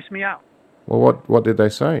and cursed me out. Well, what did they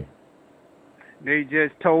say? They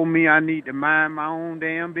just told me I need to mind my own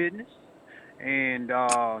damn business and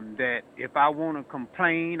that if I want to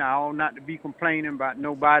complain, I ought not to be complaining about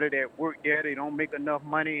nobody that work there. They don't make enough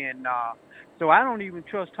money, and so I don't even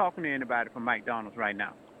trust talking to anybody from McDonald's right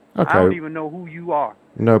now. I don't Okay. even know who you are.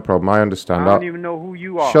 No problem. I understand. I don't even know who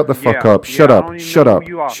you are. Shut the fuck Yeah, up. Shut yeah, I up. don't even Shut know up. who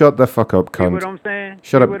you are. Shut the fuck up, See cunt. what I'm saying?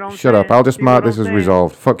 Shut See up. what I'm Shut up. saying? I'll just See mark what this I'm as saying?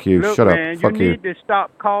 resolved. Fuck you. Look, Shut man, up. Fuck you you. need to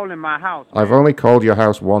stop calling my house. I've only called your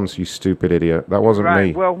house once, you stupid idiot. That wasn't Right.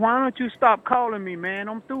 me. Well, why don't you stop calling me, man?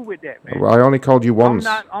 I'm through with that, man. I only called you once.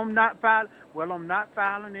 I'm not filing. Well, I'm not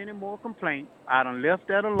filing any more complaints. I done left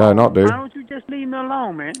that alone. Better not do. Why don't you just leave me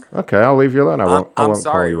alone, man? Okay, I'll leave you alone. I won't I'm call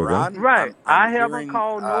sorry, you Ron. again. Right. I'm I haven't hearing,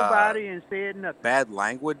 called nobody and said nothing. Bad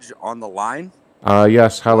language on the line.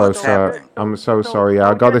 Yes, hello, What's sir. happening? I'm so sorry.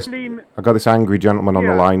 I got this. I got this angry gentleman on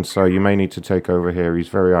the Yeah. line, so you may need to take over here. He's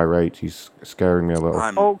very irate. He's scaring me a little.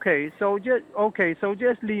 Okay, so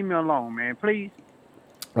just leave me alone, man, please.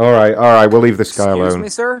 All right. We'll leave this guy Excuse alone. me,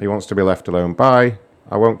 sir? He wants to be left alone. Bye.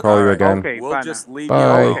 I won't call you again. Okay, We'll just leave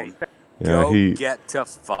Bye. you alone. Yeah, Go he. get to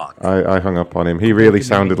fuck. I hung up on him. He really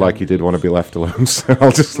sounded like he did want to be left alone, so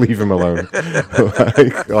I'll just leave him alone.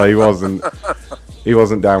 He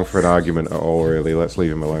wasn't down for an argument at all, really. Let's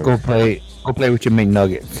leave him alone. Go play with your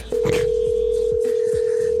McNuggets.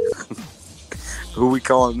 Who we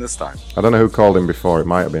calling this time? I don't know who called him before. It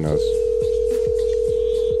might have been us.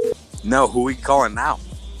 No, who we calling now?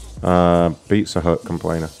 Pizza Hut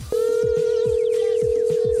complainer.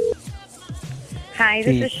 Hi,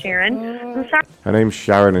 this is Sharon. I'm sorry. Her name's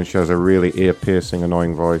Sharon, and she has a really ear-piercing,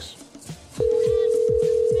 annoying voice.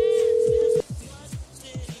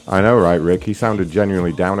 I know, right, Rick? He sounded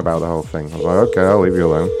genuinely down about the whole thing. I was like, okay, I'll leave you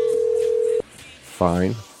alone.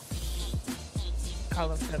 Fine.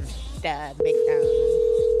 Call him from McDonald's.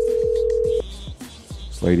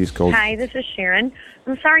 This lady's called Hi, this is Sharon.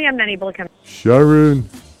 I'm sorry I'm not able to come. Sharon.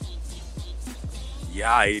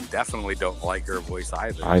 Yeah, I definitely don't like her voice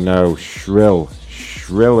either. I know, shrill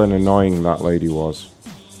and annoying that lady was.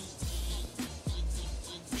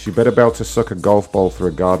 She better be able to suck a golf ball through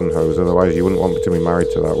a garden hose, otherwise you wouldn't want me to be married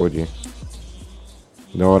to that, would you?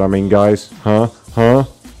 Know what I mean, guys? Huh?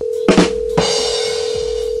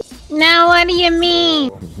 Now what do you mean?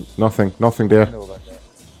 Nothing, dear. It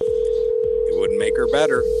wouldn't make her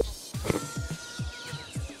better.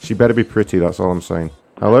 She better be pretty, that's all I'm saying.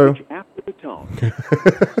 Hello? After the tone.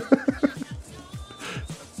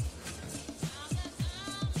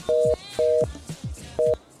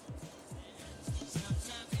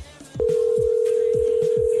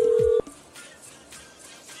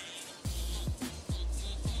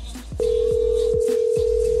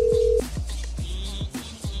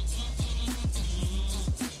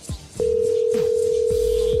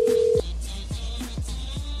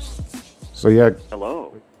 So yeah,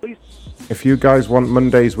 Hello. Please. if you guys want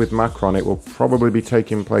Mondays with Macron, it will probably be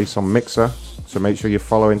taking place on Mixer. So make sure you're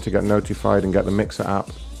following to get notified and get the Mixer app.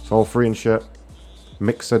 It's all free and shit.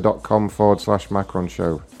 Mixer.com/Macron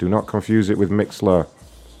Show. Do not confuse it with Mixler,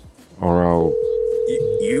 or I'll.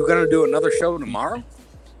 You gonna do another show tomorrow?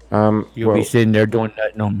 You'll be sitting there doing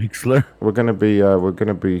that on Mixler. We're gonna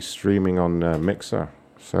be streaming on Mixer.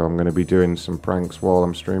 So I'm gonna be doing some pranks while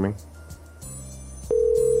I'm streaming.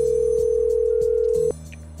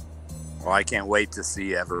 Well, I can't wait to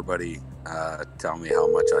see everybody tell me how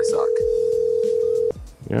much I suck.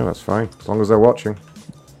 Yeah, that's fine. As long as they're watching.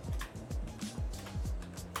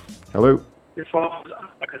 Hello?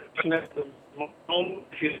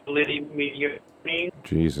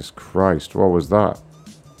 Jesus Christ, what was that?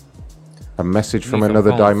 A message from Need some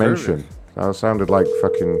another phone dimension. service. That sounded like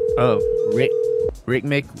fucking... Oh, Rick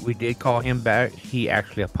Mick, we did call him back. He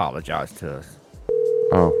actually apologized to us.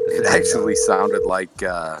 Oh. It actually sounded like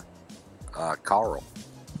Carl.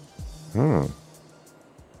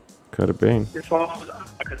 Could have been.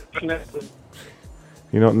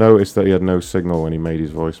 You not noticed that he had no signal when he made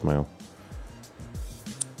his voicemail?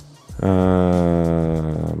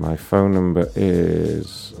 My phone number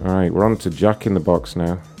is... Alright, we're on to Jack in the Box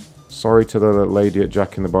now. Sorry to the lady at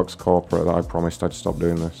Jack in the Box Corporate that I promised I'd stop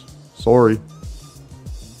doing this. Sorry.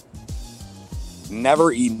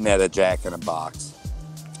 Never eaten at a Jack in a Box.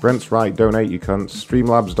 Brent's right, donate you cunts.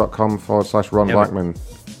 Streamlabs.com/Ron Never. Blackman.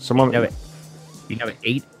 Someone... You never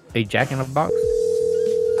ate a Jack in the Box?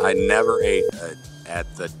 I never ate at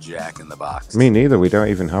the Jack in the Box. Me neither, we don't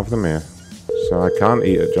even have them here. So I can't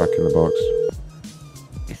eat at Jack in the Box.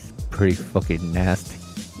 Pretty fucking nasty.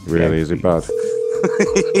 Really, is it bad?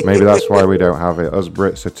 Maybe that's why we don't have it. Us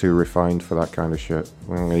Brits are too refined for that kind of shit.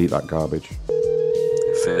 We're gonna eat that garbage.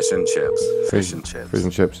 Fish and chips. Fish and chips. Fish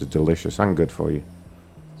and chips is delicious and good for you.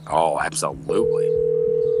 Oh, absolutely.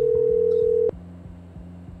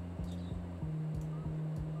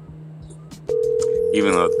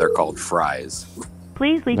 even though they're called fries.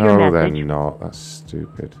 Please leave your No, message. they're not. That's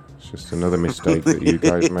stupid. It's just another mistake that you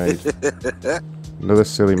guys made. Another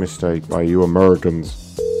silly mistake by you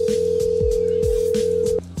Americans.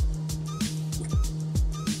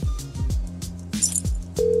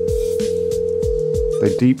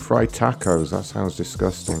 They deep fry tacos. That sounds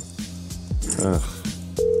disgusting. Ugh.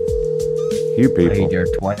 You I people. ate there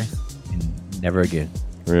twice and never again.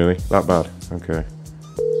 Really? That bad? Okay.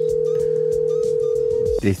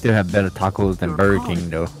 They still have better tacos than Burger King,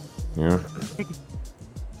 though. Yeah.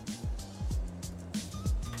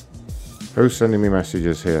 Who's sending me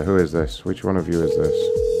messages here? Who is this? Which one of you is this?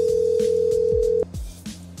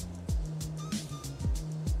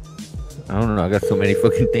 I don't know. I got so many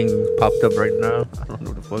fucking things popped up right now. I don't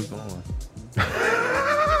know what the fuck's going on.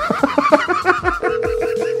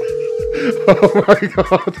 Oh my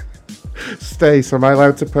god. Stace, am I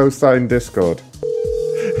allowed to post that in Discord?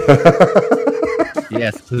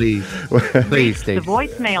 Yes, please. Please, Stace. The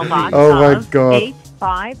voicemail box Oh my of God.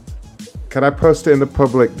 85. Can I post it in the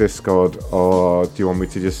public Discord, or do you want me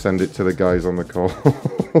to just send it to the guys on the call?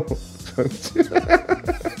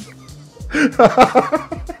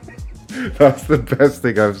 That's the best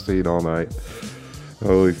thing I've seen all night.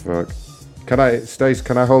 Holy fuck. Stace,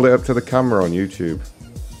 can I hold it up to the camera on YouTube?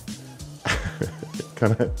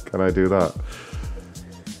 Can I do that?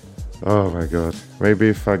 Oh my god. Maybe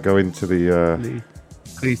if I go into the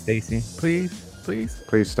Please, Stacy. Please.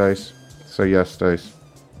 Please, Stace. Say yes, Stace.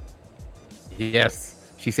 Yes.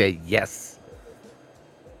 She said yes.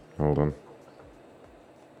 Hold on.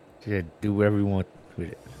 She said do whatever you want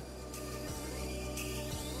with it.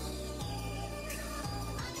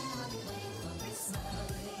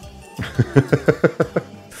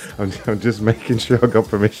 I'm just making sure I got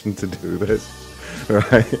permission to do this.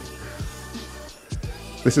 Right.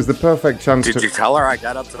 This is the perfect chance Did to... you tell her I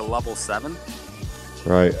got up to level 7?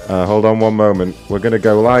 Right, hold on one moment. We're going to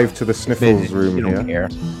go live to the Sniffles room You don't here.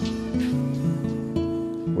 care.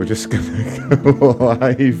 We're just going to go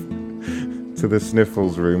live to the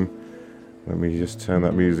Sniffles room. Let me just turn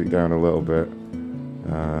that music down a little bit.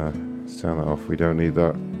 Let's turn that off. We don't need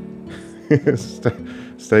that.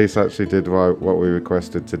 Stace actually did what we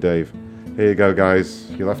requested to Dave. Here you go, guys.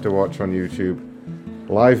 You'll have to watch on YouTube.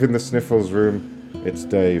 Live in the Sniffles room, it's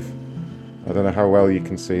Dave. I don't know how well you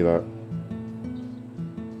can see that.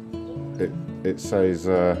 It says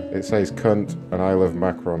cunt and I love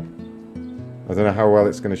Macron. I don't know how well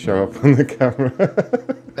it's going to show up on the camera.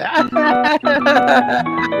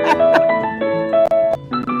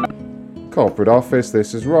 Corporate office,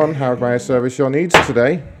 this is Ron. How may I service your needs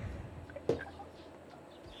today?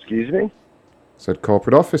 Excuse me? Said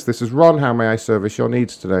corporate office, this is Ron. How may I service your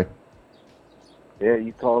needs today? Yeah,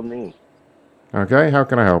 you called me. Okay, how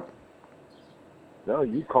can I help? No,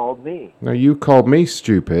 you called me. No, you called me,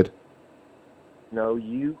 stupid. No,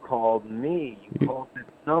 you called me. You called this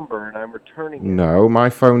number and I'm returning it. No, my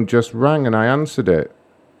phone just rang and I answered it.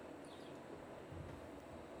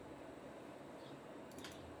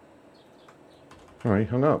 Oh, he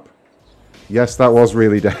hung up. Yes, that was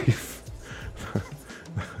really Dave.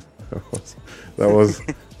 that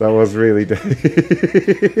was really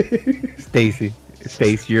Dave.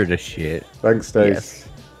 Stace, you're the shit. Thanks, Stace.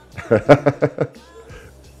 Yes.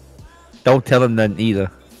 Don't tell him nothing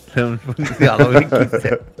either. Oh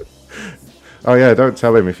yeah, don't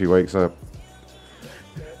tell him if he wakes up.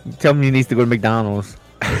 Tell him he needs to go to McDonald's.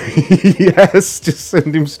 Yes, just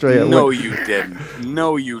send him straight away. No, you didn't.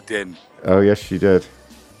 No, you didn't. Oh yes, she did.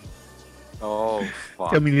 Oh,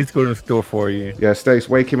 fuck. Tell me he needs to go to the store for you. Yeah, Stace,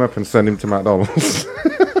 wake him up and send him to McDonald's.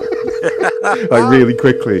 Like really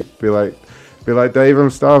quickly. Be like, Dave, I'm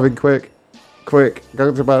starving. Quick, go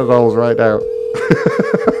to McDonald's right now.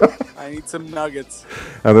 I need some nuggets.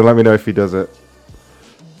 And then let me know if he does it.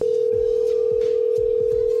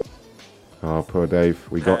 Oh, poor Dave.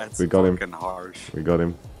 We got him. Harsh. We got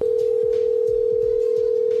him.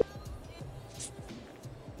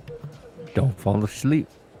 Don't fall asleep.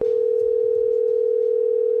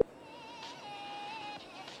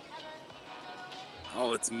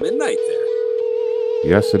 Oh, it's midnight there.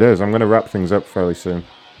 Yes, it is. I'm going to wrap things up fairly soon.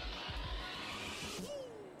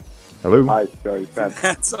 Hello? Hi, sorry,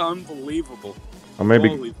 That's unbelievable. Or maybe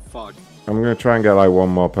Holy fuck. I'm going to try and get like one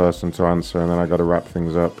more person to answer, and then I got to wrap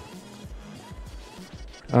things up.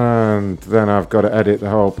 And then I've got to edit the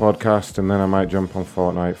whole podcast, and then I might jump on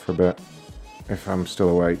Fortnite for a bit if I'm still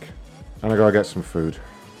awake. And I got to get some food.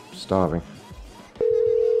 I'm starving.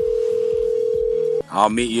 I'll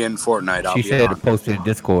meet you in Fortnite. I'll She be said to on. post it in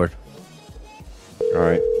Discord. All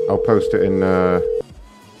right, I'll post it in.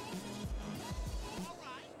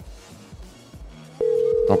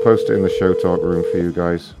 I'll post it in the show talk room for you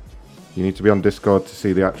guys. You need to be on Discord to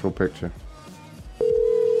see the actual picture.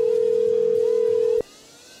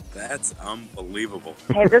 That's unbelievable.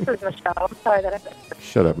 Hey, this is Michelle. I'm sorry that I missed it.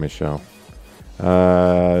 Shut up, Michelle.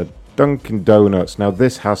 Dunkin' Donuts. Now,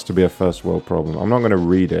 this has to be a first world problem. I'm not going to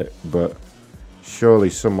read it, but surely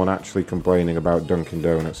someone actually complaining about Dunkin'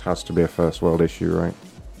 Donuts has to be a first world issue, right?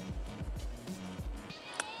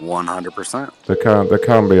 100%. There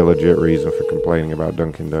can't be a legit reason for complaining about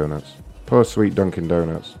Dunkin' Donuts. Poor sweet Dunkin'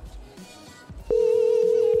 Donuts.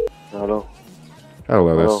 Hello.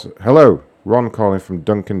 Hello. Ron calling from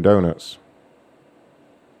Dunkin' Donuts.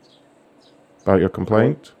 About your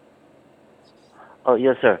complaint? Oh,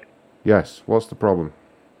 yes, sir. Yes. What's the problem?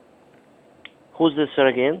 Who's this, sir,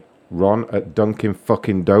 again? Ron at Dunkin'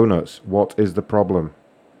 fucking Donuts. What is the problem?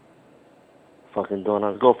 Fucking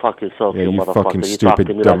donuts. Go fuck yourself, Yeah, you you motherfucker. fucking You talk to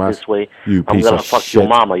stupid me dumbass. like this way, You I'm piece gonna of fuck shit. your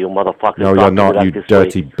mama, you motherfucker. No, Talk you're to me not, like you this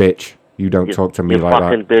dirty way. bitch. You don't talk to me You like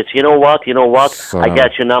fucking that. bitch. You know what? Son I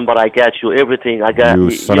got your number. I got you everything. I got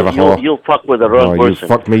You son of a whore. You fuck with the wrong No, you person.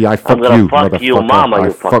 fuck me, I fuck I'm gonna you, fuck you, motherfucker. mama, I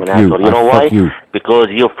you fuck fucking you. asshole. You I know fuck why? you. Because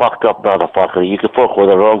you fucked up, motherfucker. You can fuck with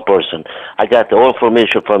the wrong person. I got the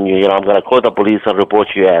information from you. You know, I'm gonna call the police and report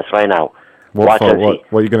your ass right now. What Watch for? and see.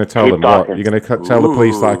 What are you going to tell Keep them? talking. What? You're going to tell the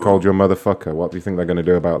police that I called you a motherfucker? What do you think they're going to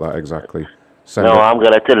do about that exactly? No, I'm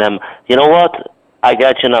gonna tell him. You know what? I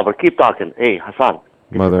got your number. Keep talking. Hey, Hassan.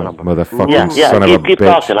 Motherfucking Yeah, son of a keep bitch.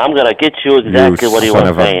 talking. I'm gonna get you exactly what he son was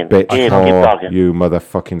of a saying. bitch Keep whore. talking. You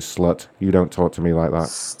motherfucking slut. You don't talk to me like that.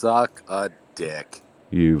 Suck a dick.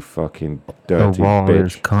 You fucking The dirty wall bitch.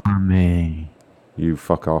 is coming. You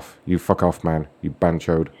fuck off. You fuck off, man. You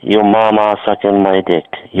banchoed. Your mama sucking my dick.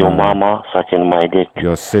 Your mama sucking my dick.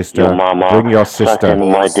 Your sister. Your mama Bring your sister.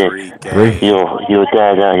 sucking my dick. Bring. Your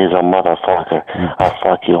dada is a motherfucker. I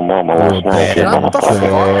fuck your mama last night, you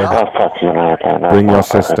motherfucker. I fuck you last night. Bring your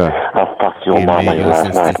sister. I fuck your mama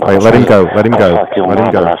last night. Wait, let him go. Let him go. I fuck your Let him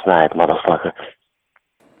mama go. last night, motherfucker.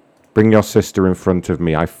 Bring your sister in front of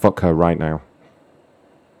me. I fuck her right now.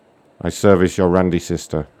 I service your Randy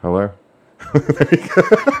sister. Hello? There you go.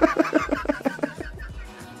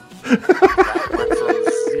 Went from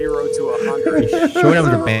 0 to 100. Sure that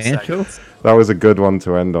was a banjo? That was a good one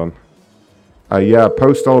to end on. Yeah,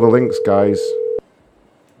 post all the links, guys.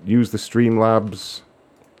 Use the Streamlabs.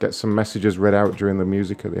 Get some messages read out during the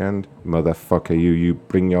music at the end. Motherfucker, you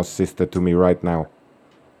bring your sister to me right now.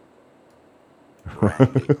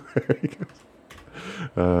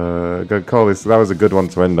 Gonna call this. That was a good one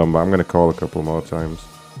to end on, but I'm going to call a couple more times.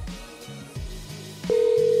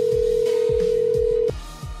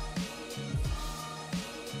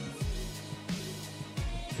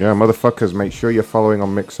 Yeah, motherfuckers, make sure you're following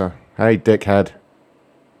on Mixer. Hey, dickhead.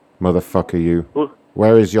 Motherfucker, you.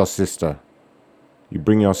 Where is your sister? You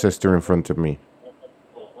bring your sister in front of me.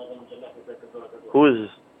 Who is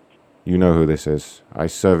this? You know who this is. I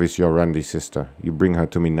service your Randy sister. You bring her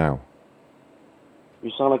to me now.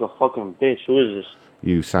 You sound like a fucking bitch. Who is this?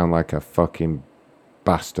 You sound like a fucking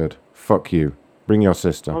bastard. Fuck you. Bring your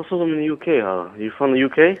sister. I'm from the UK, huh? You from the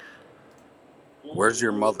UK? Where's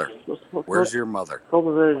your mother? Where's your mother?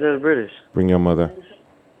 Probably they're British. Bring your mother.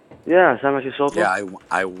 Yeah, sound like yourself. Yeah,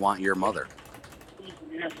 I want your mother.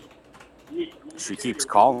 She keeps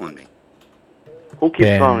calling me. Who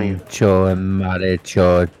keeps calling you? Bancho and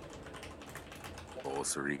Maricho.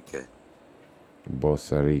 Bossa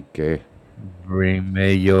Rica. Bring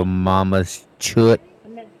me your mama's chut.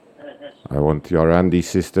 I want your Randy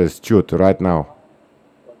sister's chut right now.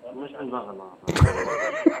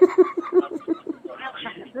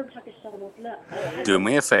 Do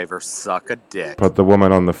me a favor, suck a dick. Put the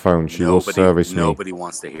woman on the phone. She will service me. Nobody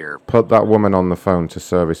wants to hear. Put that woman on the phone to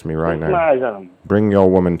service me right now. Bring your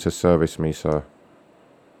woman to service me, sir.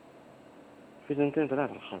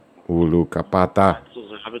 Ulu kapata.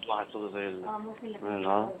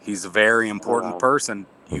 He's a very important person.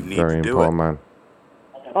 You need Very to do important it. man.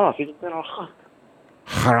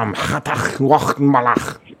 Haram hatach wacht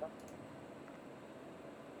malach.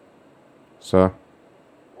 Sir?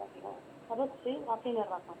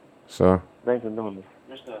 Sir?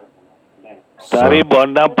 Tari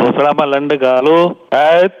bonda bhusra ma land galu.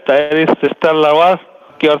 Hey, tari sister lover.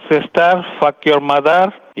 Fuck your sister. Fuck your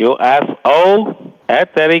mother. You asshole. Hey,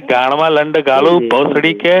 teri गांड में लंड गालू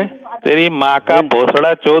भोसड़ी के. तेरी माँ का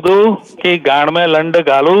भोसड़ा चोदू की गांड में लंड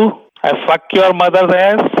गालू. I fuck your mother's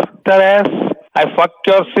ass. Sister ass. I fuck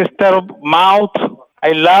your sister mouth.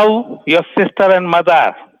 I love your sister and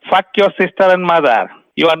mother. Fuck your sister and mother.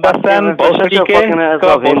 You understand? भोसड़ी के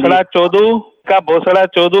का भोसड़ा चोदू का भोसड़ा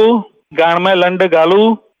चोदू गांड में लंड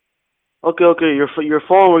गालू. Okay, your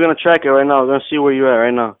phone, we're gonna track it right now. We're gonna see where you're at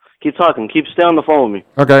right now. Keep talking. Stay on the phone with me.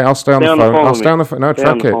 Okay, I'll stay on the phone. I'll stay on the phone. No, Stay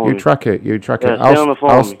on track the it. phone You with me. track it. You track Yeah, it. stay on the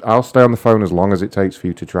phone with me. I'll stay on the phone as long as it takes for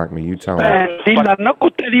you to track me. You tell me. ਦੀ ਲੰਨ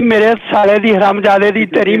ਕੁੱਤੇ ਦੀ ਮੇਰੇ ਸਾਲੇ ਦੀ ਹਰਾਮਜ਼ਾਦੇ ਦੀ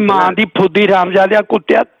ਤੇਰੀ ਮਾਂ ਦੀ ਫੁੱਦੀ ਹਰਾਮਜ਼ਾਦਿਆ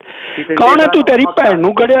ਕੁੱਤਿਆ ਕੌਣ ਹੈ ਤੂੰ ਤੇਰੀ ਭੈਣ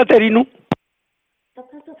ਨੂੰ ਗੜਿਆ ਤੇਰੀ ਨੂੰ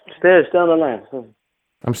Stay on the line.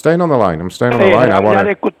 I'm staying on the line. I'm staying on the line. I want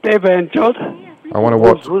to. कुत्ते बहनचोद I want to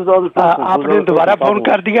watch. Who's the other person? आपने दोबारा फोन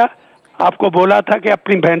कर दिया आपको बोला था कि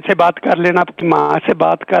अपनी बहन से बात कर लेना आपकी माँ से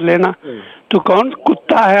बात कर लेना तो कौन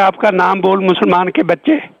कुत्ता है आपका नाम बोल मुसलमान के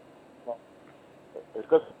बच्चे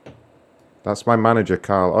That's my manager,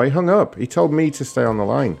 Carl. Oh, he hung up. He told me to stay on the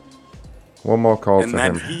line. One more call And to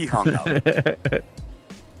then him. he hung up.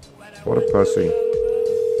 What a pussy.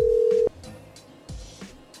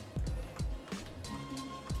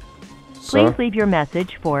 Please leave your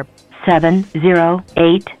message for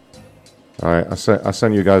 708. All right, I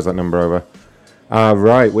sent you guys that number over.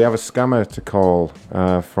 Right, we have a scammer to call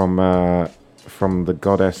from the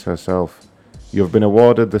goddess herself. You've been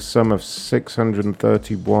awarded the sum of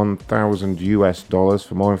 $631,000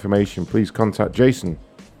 For more information, please contact Jason.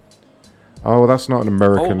 Oh, that's not an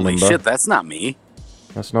American Holy number. shit, that's not me.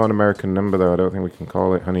 That's not an American number, though. I don't think we can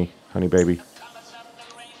call it honey baby.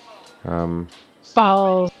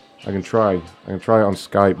 Balls. I can try it on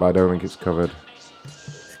Skype, but I don't think it's covered.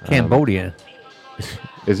 Cambodia.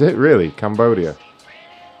 Is it really Cambodia?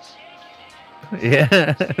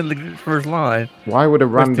 Yeah, look at the first line. Why would a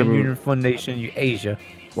Western random Union Fund Nation, Asia?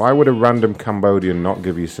 Why would a random Cambodian not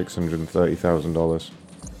give you $630,000?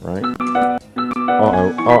 Right?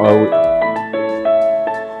 Uh-oh.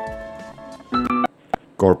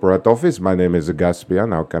 Corporate office, my name is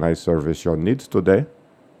Gaspian. How can I service your needs today?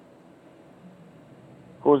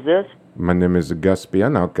 Who's this? My name is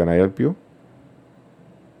Gaspian. How can I help you?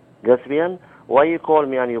 Gaspian? Why you call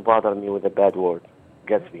me and you bother me with a bad word?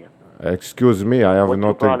 Gaspian. Excuse me, I have What's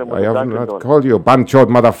your problem with I the have Dunkin' not Donuts? called you. Banchod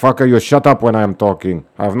motherfucker, you shut up when I am talking.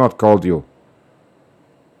 I have not called you.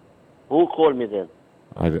 Who called me then?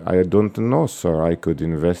 I don't know, sir. I could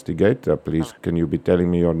investigate. Please, can you be telling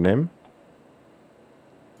me your name?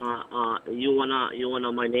 You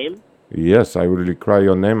wanna my name? Yes, I will require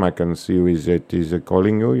your name. I can see who is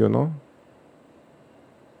calling you, you know.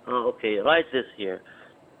 Okay, write this here.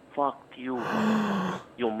 Fuck you,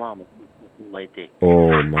 your mama, my dick.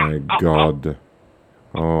 Oh my god.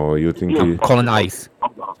 Oh, you think he... Calling ice.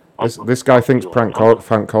 This guy thinks prank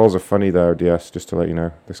calls are funny there, DS, just to let you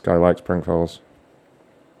know. This guy likes prank calls.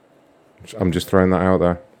 I'm just throwing that out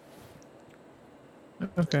there.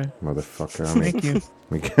 Okay. Motherfucker. Thank you.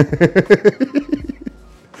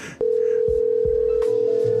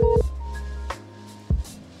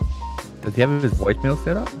 Does he have his voicemail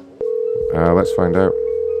set up? Let's find out.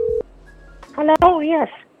 Hello, yes.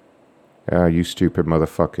 You stupid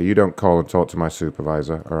motherfucker. You don't call and talk to my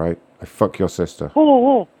supervisor, alright? I fuck your sister.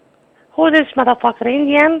 Who this motherfucker?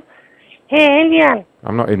 Indian? Hey, Indian.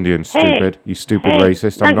 I'm not Indian, Hey. stupid. You stupid Hey,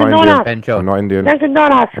 racist. I'm Dunkin' not Donuts. Indian. I'm not Indian. Dunkin'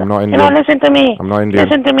 Donuts. I'm not You Indian. know, listen to me. I'm not Indian.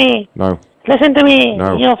 Listen to me. No. Listen to me.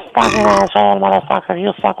 No. You fucking asshole, motherfucker.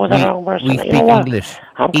 You fuck with the wrong person. We You know speak what? English.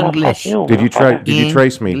 I'm gonna English. fuck you. Did you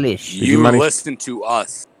trace me? English. Did You manage? listen to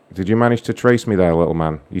us. Did you manage to trace me there, little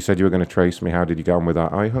man? You said you were going to trace me. How did you get on with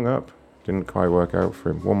that? I hung up. Didn't quite work out for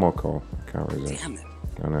him. One more call. I can't resist. Damn it.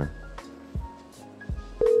 I know.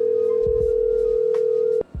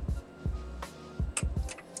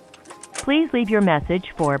 Please leave your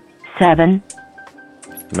message for 7.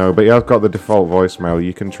 No, but yeah, I've got the default voicemail.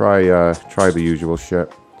 You can try the usual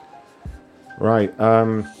shit. Right. I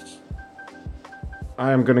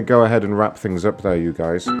am going to go ahead and wrap things up there, you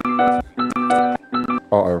guys.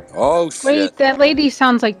 Uh-oh. Oh, shit. Wait, that lady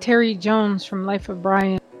sounds like Terry Jones from Life of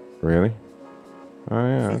Brian. Really? Oh,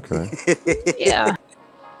 yeah, okay. Yeah.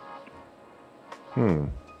 Who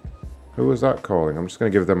was that calling? I'm just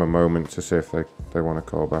going to give them a moment to see if they want to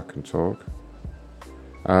call back and talk.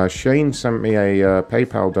 Shane sent me a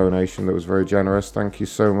PayPal donation that was very generous. Thank you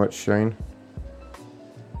so much, Shane.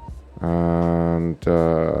 And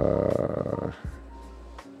let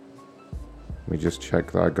me just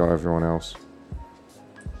check that I got everyone else.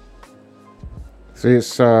 See, it's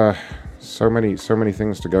so many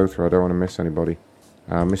things to go through. I don't want to miss anybody.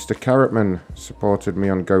 Mr. Carrotman supported me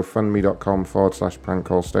on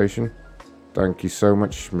GoFundMe.com/prankcallstation. Thank you so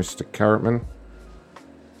much, Mr. Carrotman.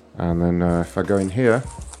 And then if I go in here,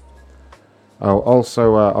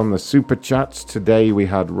 also on the super chats today we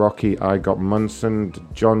had Rocky, I Got Munson,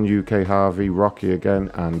 John UK Harvey, Rocky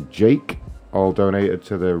again, and Jake, all donated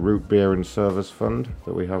to the Root Beer and Service Fund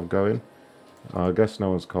that we have going. I guess no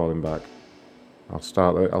one's calling back. I'll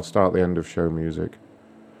start the end of show music.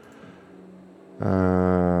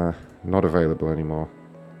 Not available anymore.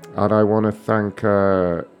 And I want to thank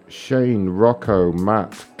Shane, Rocco,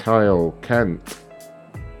 Matt, Kyle, Kent,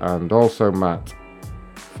 and also Matt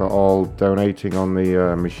for all donating on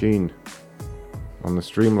the machine, on the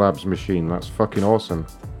Streamlabs machine. That's fucking awesome.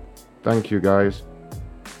 Thank you, guys.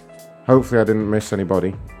 Hopefully I didn't miss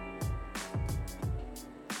anybody.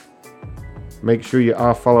 Make sure you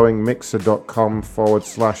are following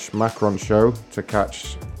mixer.com/Macron Show to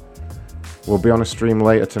catch. We'll be on a stream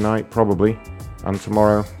later tonight, probably, and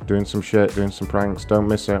tomorrow, doing some shit, doing some pranks. Don't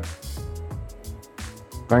miss it.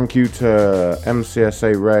 Thank you to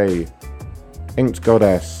MCSA Ray, Inked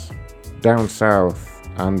Goddess, Down South,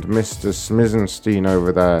 and Mr. Smizenstein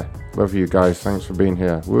over there. Love you guys. Thanks for being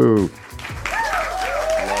here. Woo. Love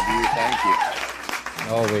you. Thank you.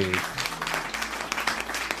 Always.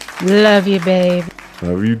 Love you, babe.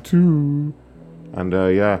 Love you too. And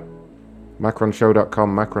yeah,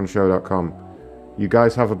 macronshow.com, macronshow.com. You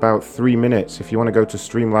guys have about 3 minutes. If you want to go to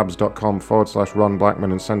streamlabs.com/Ron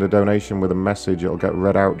Blackman and send a donation with a message, it'll get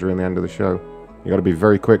read out during the end of the show. You got to be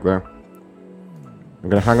very quick though. I'm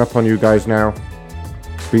going to hang up on you guys now.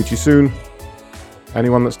 Speak to you soon.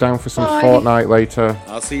 Anyone that's down for some Fortnite later.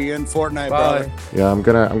 I'll see you in Fortnite, Bye. brother. Yeah, I'm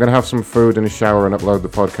gonna have some food and a shower and upload the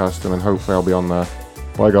podcast, and then hopefully I'll be on there.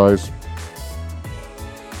 Bye, guys.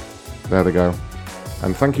 There they go.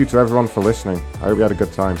 And thank you to everyone for listening. I hope you had a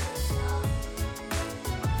good time.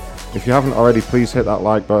 If you haven't already, please hit that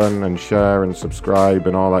like button and share and subscribe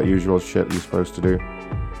and all that usual shit you're supposed to do.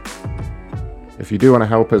 If you do want to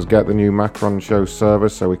help us get the new Macron Show server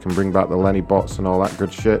so we can bring back the Lenny bots and all that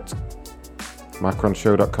good shit,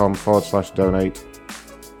 macronshow.com/donate.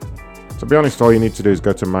 To be honest, all you need to do is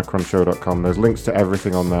go to macronshow.com. There's links to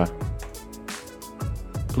everything on there.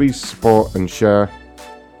 Please support and share.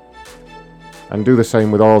 And do the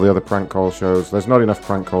same with all the other prank call shows. There's not enough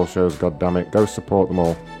prank call shows, goddammit. Go support them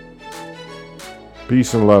all.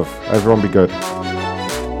 Peace and love. Everyone be good.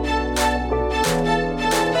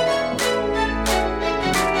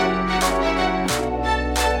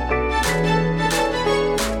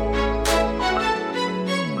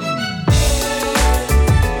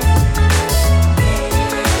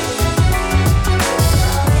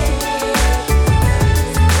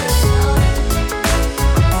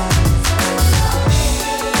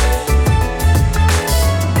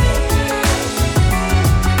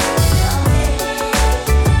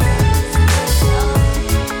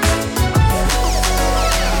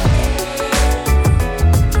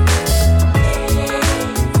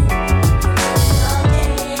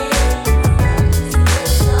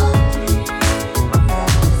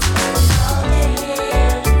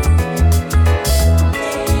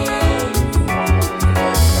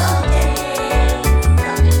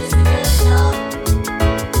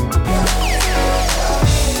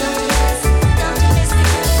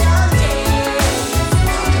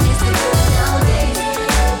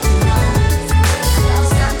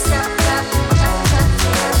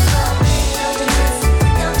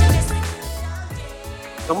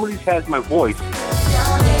 Has my voice.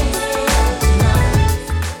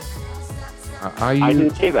 Are you... I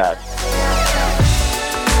didn't say that.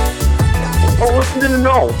 Oh, listen to the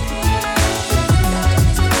no.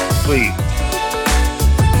 Please.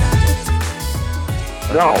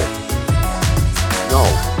 No. No.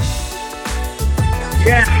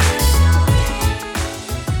 Yes.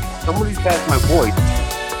 Somebody has my voice.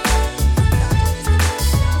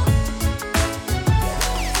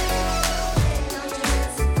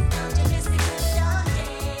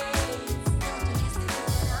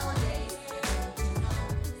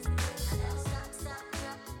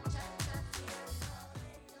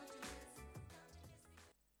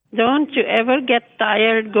 Don't you ever get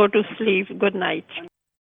tired, go to sleep. Good night.